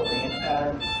here we have a ramp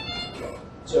pattern. Okay.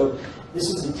 So this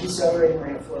is a decelerating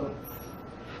ramp flow.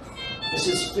 This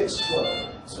is fixed flow.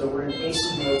 So we're in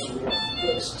AC mode, so we have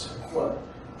fixed flow.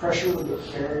 Pressure, we get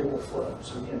variable flow.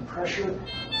 So again, pressure,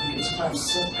 you can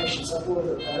sometimes set patients up a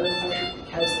little bit better in pressure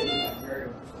because they get that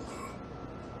variable flow.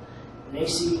 In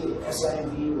AC,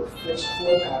 SIMV, we're fixed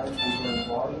flow patterns, we're in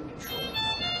volume control.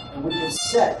 And we can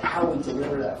set how we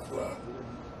deliver that flow.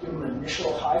 Give them an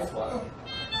initial high flow,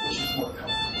 which is more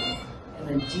comfortable, and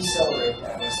then decelerate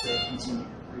that as they continue to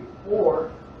breathe.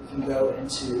 Or we can go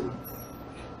into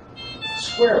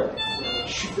square wave, where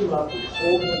we shoot them up, we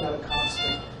hold them at a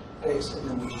constant pace, and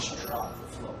then we just drop the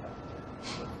flow back.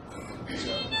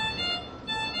 So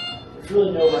there's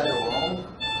really no right or wrong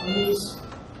on these.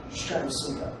 You're just trying to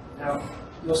sync up. Now,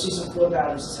 you'll see some flow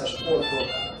patterns that has 4 flow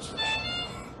patterns.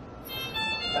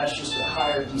 That's just a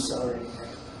higher decelerating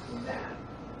rate than that.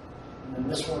 And then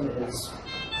this one is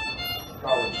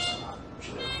probably just not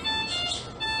should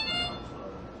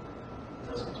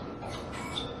doesn't do much.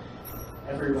 So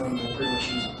everyone will pretty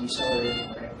much use a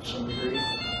decelerating ramp to some degree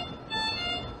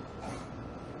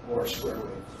or a square wave.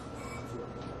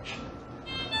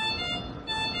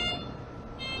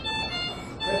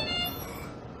 Okay.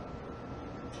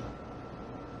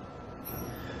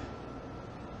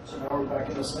 So now we're back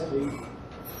in the sleeping.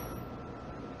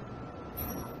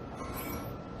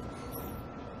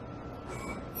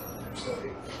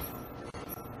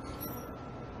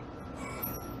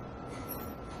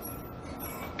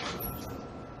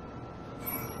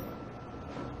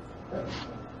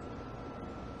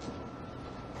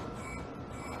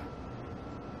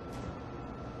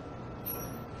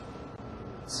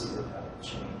 See what that will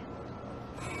change.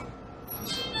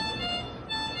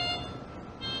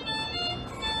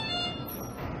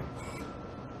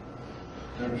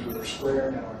 Notice we were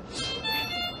square, now we're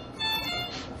deceleration.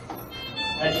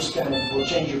 That just kind of will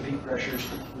change your peak pressures,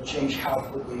 will change how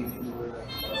quickly you can deliver that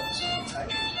flow, so you can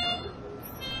titrate it.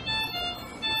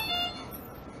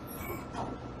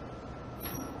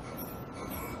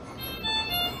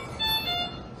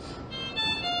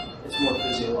 It's more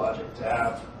physiologic to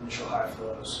have initial high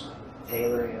flows,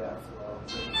 tailoring of that flow,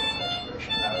 taking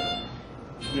expiration out of it.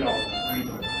 We don't breathe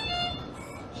with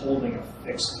holding a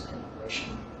fixed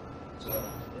inhalation So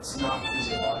it's not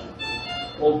physiological.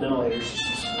 Old ventilators just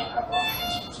used to not have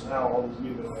options. So now all these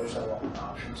new ventilators have all the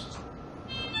options.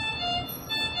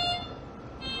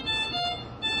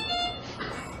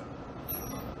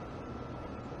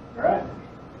 All right.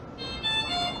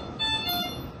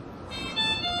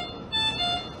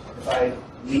 If I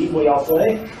leave, will y'all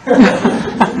play?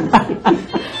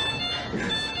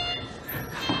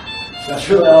 That's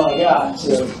really all I got.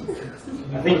 So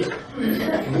I think.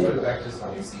 Can we put it back just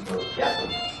on your seatbelt? Yeah. Some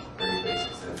very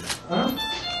basic settings. Huh?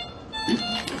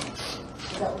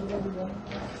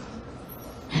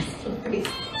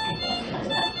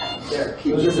 There.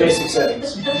 Those are basic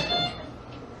settings.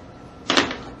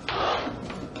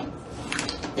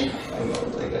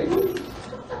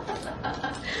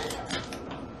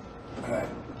 Alright,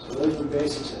 so those are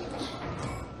basic settings.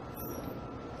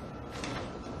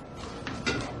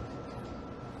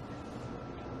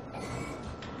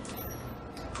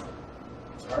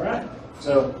 Alright,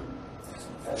 so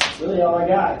that's really all I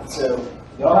got. So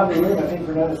y'all have the room, I think,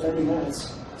 for another 30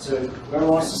 minutes. So whoever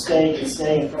wants to stay can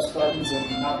stay and press buttons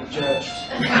and not be judged.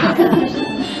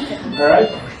 Alright?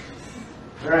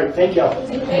 Alright, thank y'all.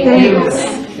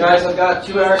 Guys, I've got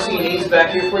 2-hour C&Es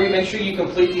back here for you. Make sure you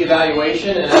complete the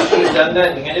evaluation, and after you've done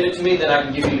that and handed it to me, then I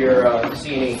can give you your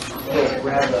C&E.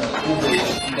 Grab the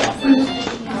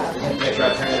Make sure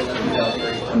I turn it into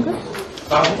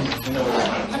 2003. You know where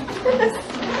we're at.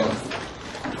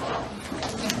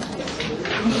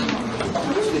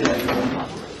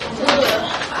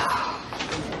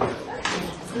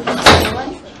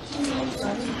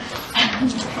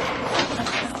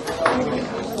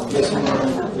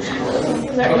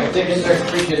 Okay, take it, sir.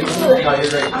 Appreciate it. No, you're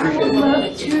great. Appreciate it.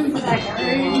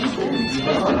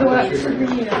 love to go out for the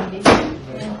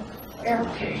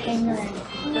airport hangar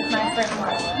with my friend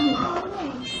Marla.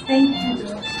 Thank you,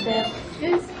 Steph.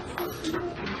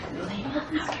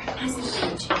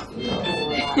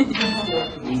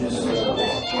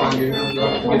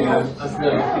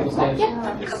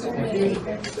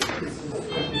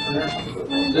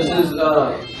 This is,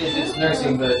 it's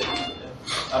nursing, but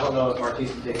I don't know if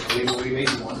RTs can take it. We made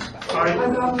one.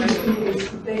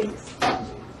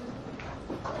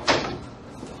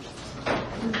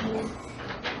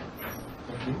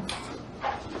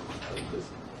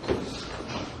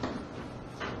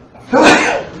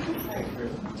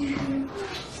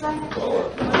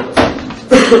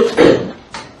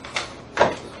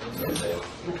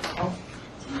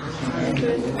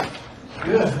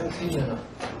 Good. I've seen that.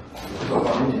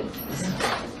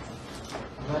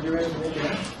 Glad you're ready to make it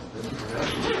out.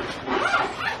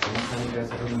 Anytime you guys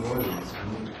have any more of these,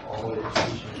 we need all the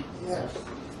education. Yeah.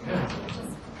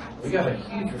 We got a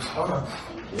huge response.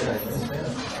 Yeah, Yes,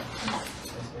 ma'am.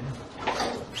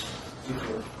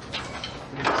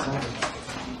 Yes, ma'am.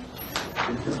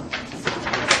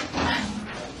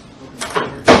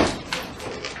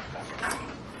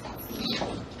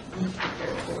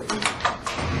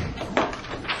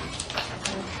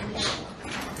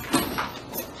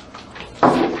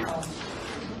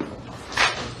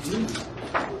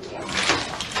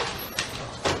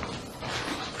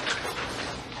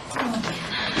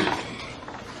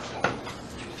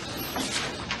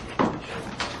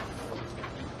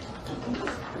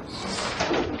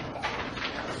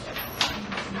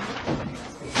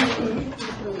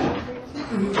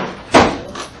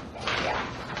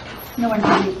 No one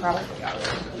knew you probably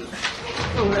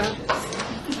already.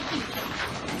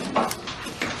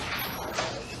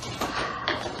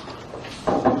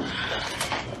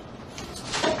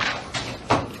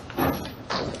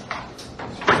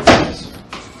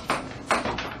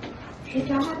 Did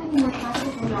y'all have any more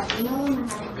copies on our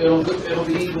email? It'll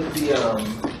be with the,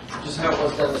 just how it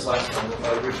was done this last time, with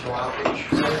the regional outreach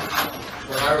center.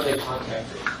 Whenever they contact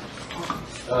it.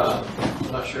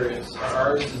 I'm not sure, it's,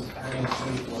 ours is, I think,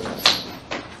 24 minutes.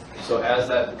 So as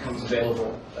that becomes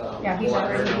available, Yeah, he's we'll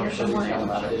let her already know here she'll somewhere reach out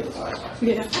about to it. you this last time.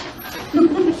 Yeah.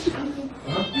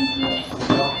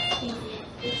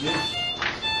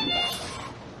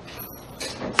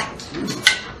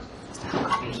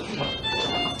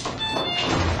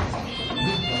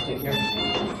 Take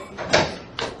care.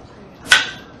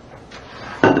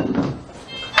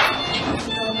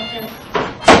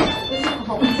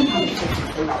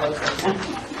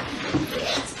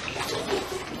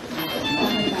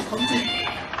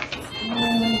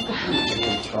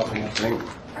 Shopping, I think.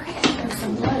 There's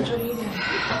some blood.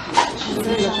 What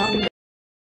are you doing?